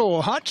slippery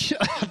floor, Hutch.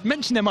 I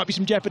mentioned there might be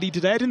some jeopardy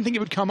today. I didn't think it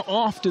would come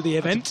after the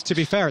event. To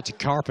be fair, it's a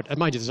carpet. And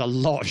mind you, there's a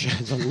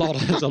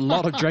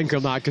lot of drink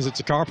on that because it's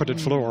a carpeted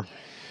floor.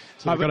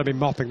 So we're going to be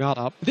mopping that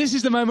up. This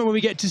is the moment when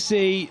we get to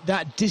see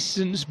that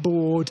distance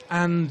board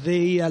and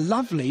the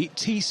lovely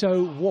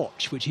Tissot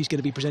watch, which he's going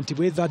to be presented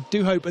with. I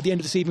do hope at the end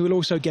of this evening we'll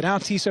also get our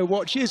Tissot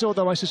watches,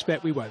 although I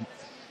suspect we won't.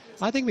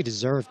 I think we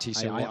deserve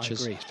Tissot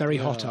watches. I agree. It's very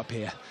hot up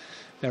here.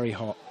 Very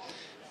hot.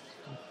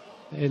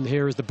 In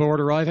here is the board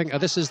arriving.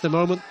 This is the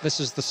moment. This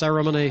is the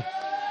ceremony.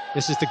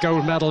 This is the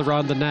gold medal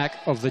around the neck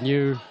of the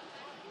new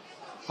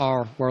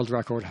world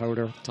record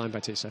holder, time by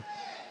Tissot.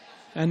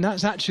 And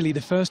that's actually the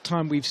first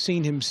time we've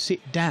seen him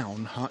sit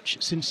down, Hutch,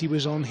 since he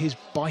was on his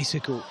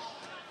bicycle.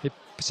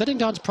 Sitting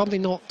down's probably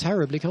not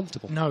terribly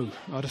comfortable. No,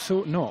 I'd have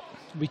thought not.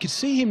 We could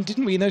see him,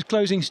 didn't we, in those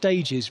closing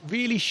stages,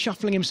 really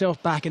shuffling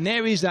himself back. And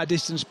there is that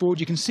distance board.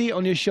 You can see it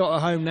on your shot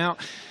at home now.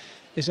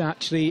 It's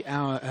actually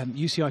our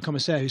UCI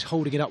commissaire who's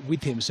holding it up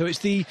with him. So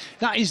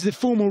that is the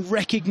formal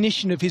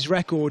recognition of his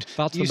record.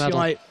 That's the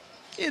medal.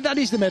 That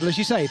is the medal, as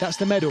you say. That's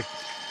the medal.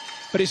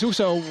 But it's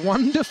also a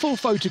wonderful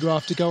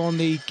photograph to go on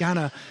the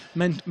Ganna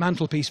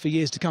mantelpiece for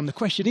years to come. The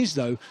question is,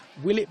 though,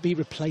 will it be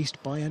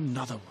replaced by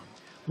another one?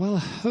 Well,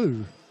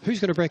 who? Who's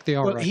going to break the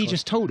hour record? He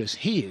just told us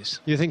he is.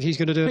 You think he's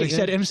going to do it again? He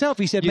said it himself.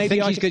 He said maybe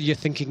you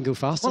think he can go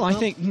faster? Well, I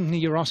think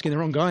you're asking the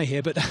wrong guy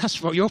here, but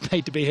that's what you're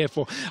paid to be here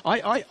for.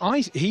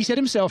 He said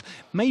himself,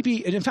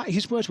 maybe, and in fact,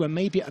 his words were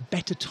maybe at a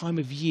better time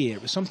of year,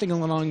 or something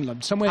along the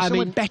line,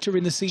 somewhere better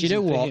in the season. Do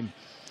you know for what? him.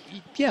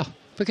 Yeah.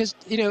 Because,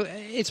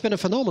 it's been a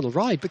phenomenal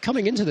ride. But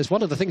coming into this,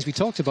 one of the things we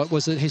talked about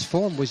was that his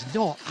form was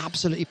not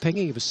absolutely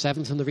pinging. He was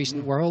 7th in the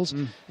recent Worlds.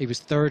 He was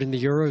 3rd in the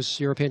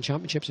European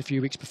Championships a few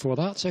weeks before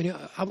that. So,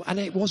 and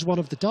it was one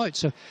of the doubts.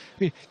 So,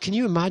 can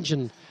you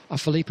imagine a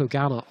Filippo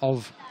Ganna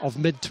of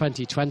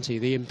mid-2020,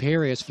 the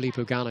imperious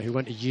Filippo Ganna who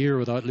went a year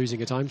without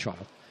losing a time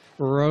trial,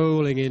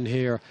 rolling in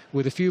here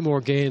with a few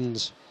more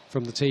gains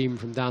from the team,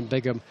 from Dan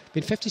Bigham?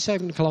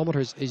 57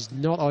 kilometres is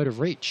not out of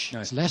reach. No.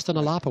 It's less than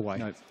a lap away.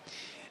 No.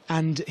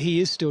 And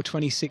he is still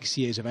 26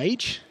 years of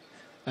age,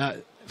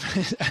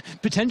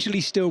 potentially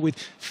still with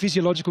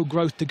physiological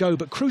growth to go,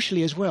 but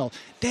crucially as well,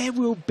 there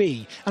will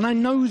be, and I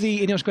know the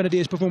INEOS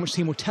Grenadiers performance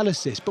team will tell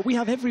us this, but we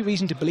have every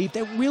reason to believe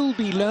there will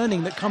be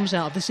learning that comes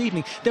out this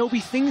evening. There will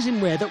be things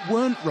in wear that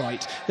weren't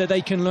right that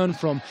they can learn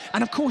from,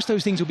 and of course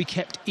those things will be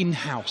kept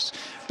in-house.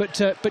 But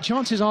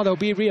chances are they'll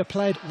be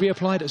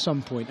reapplied at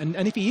some point.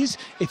 And if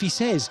he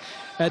says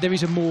there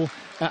is a more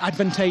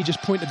advantageous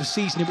point of the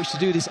season in which to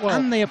do this,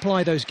 and they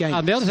apply those gains.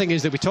 And the other thing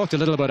is that we talked a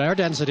little about air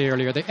density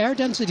earlier. The air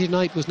density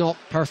tonight was not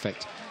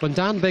perfect. When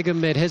Dan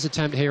Bigham made his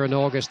attempt here in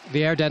August,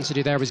 the air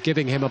density there was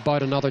giving him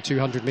about another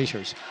 200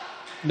 metres.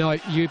 Now,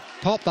 you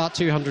pop that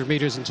 200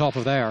 metres on top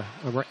of there,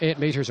 and we're 8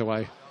 metres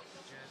away.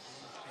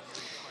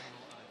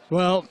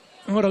 Well,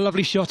 what a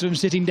lovely shot of him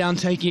sitting down,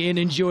 taking it in,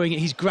 enjoying it.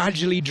 He's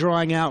gradually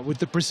drying out with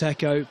the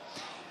Prosecco.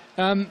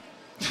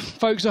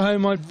 Folks at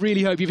home, I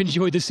really hope you've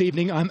enjoyed this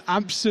evening. I'm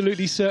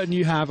absolutely certain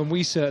you have, and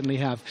we certainly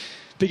have.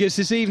 Because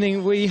this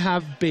evening we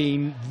have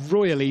been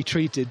royally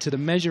treated to the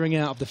measuring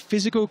out of the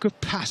physical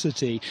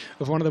capacity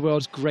of one of the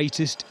world's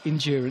greatest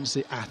endurance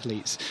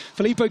athletes.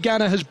 Filippo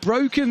Ganna has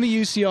broken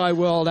the UCI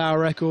World Hour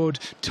Record,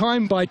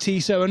 timed by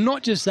Tissot, and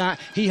not just that,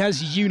 he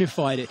has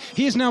unified it.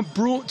 He has now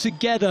brought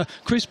together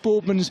Chris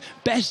Boardman's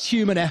best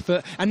human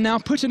effort and now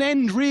put an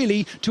end,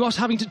 really, to us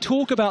having to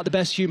talk about the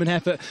best human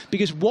effort,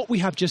 because what we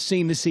have just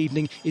seen this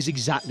evening is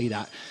exactly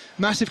that.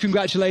 Massive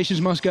congratulations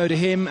must go to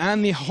him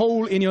and the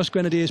whole INEOS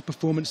Grenadiers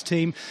performance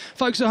team.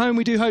 Folks at home,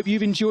 we do hope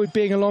you've enjoyed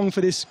being along for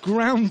this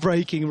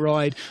groundbreaking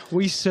ride.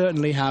 We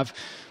certainly have.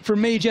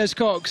 From me, Jez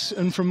Cox,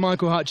 and from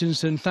Michael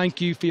Hutchinson, thank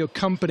you for your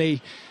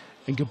company,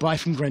 and goodbye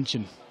from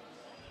Grenchen.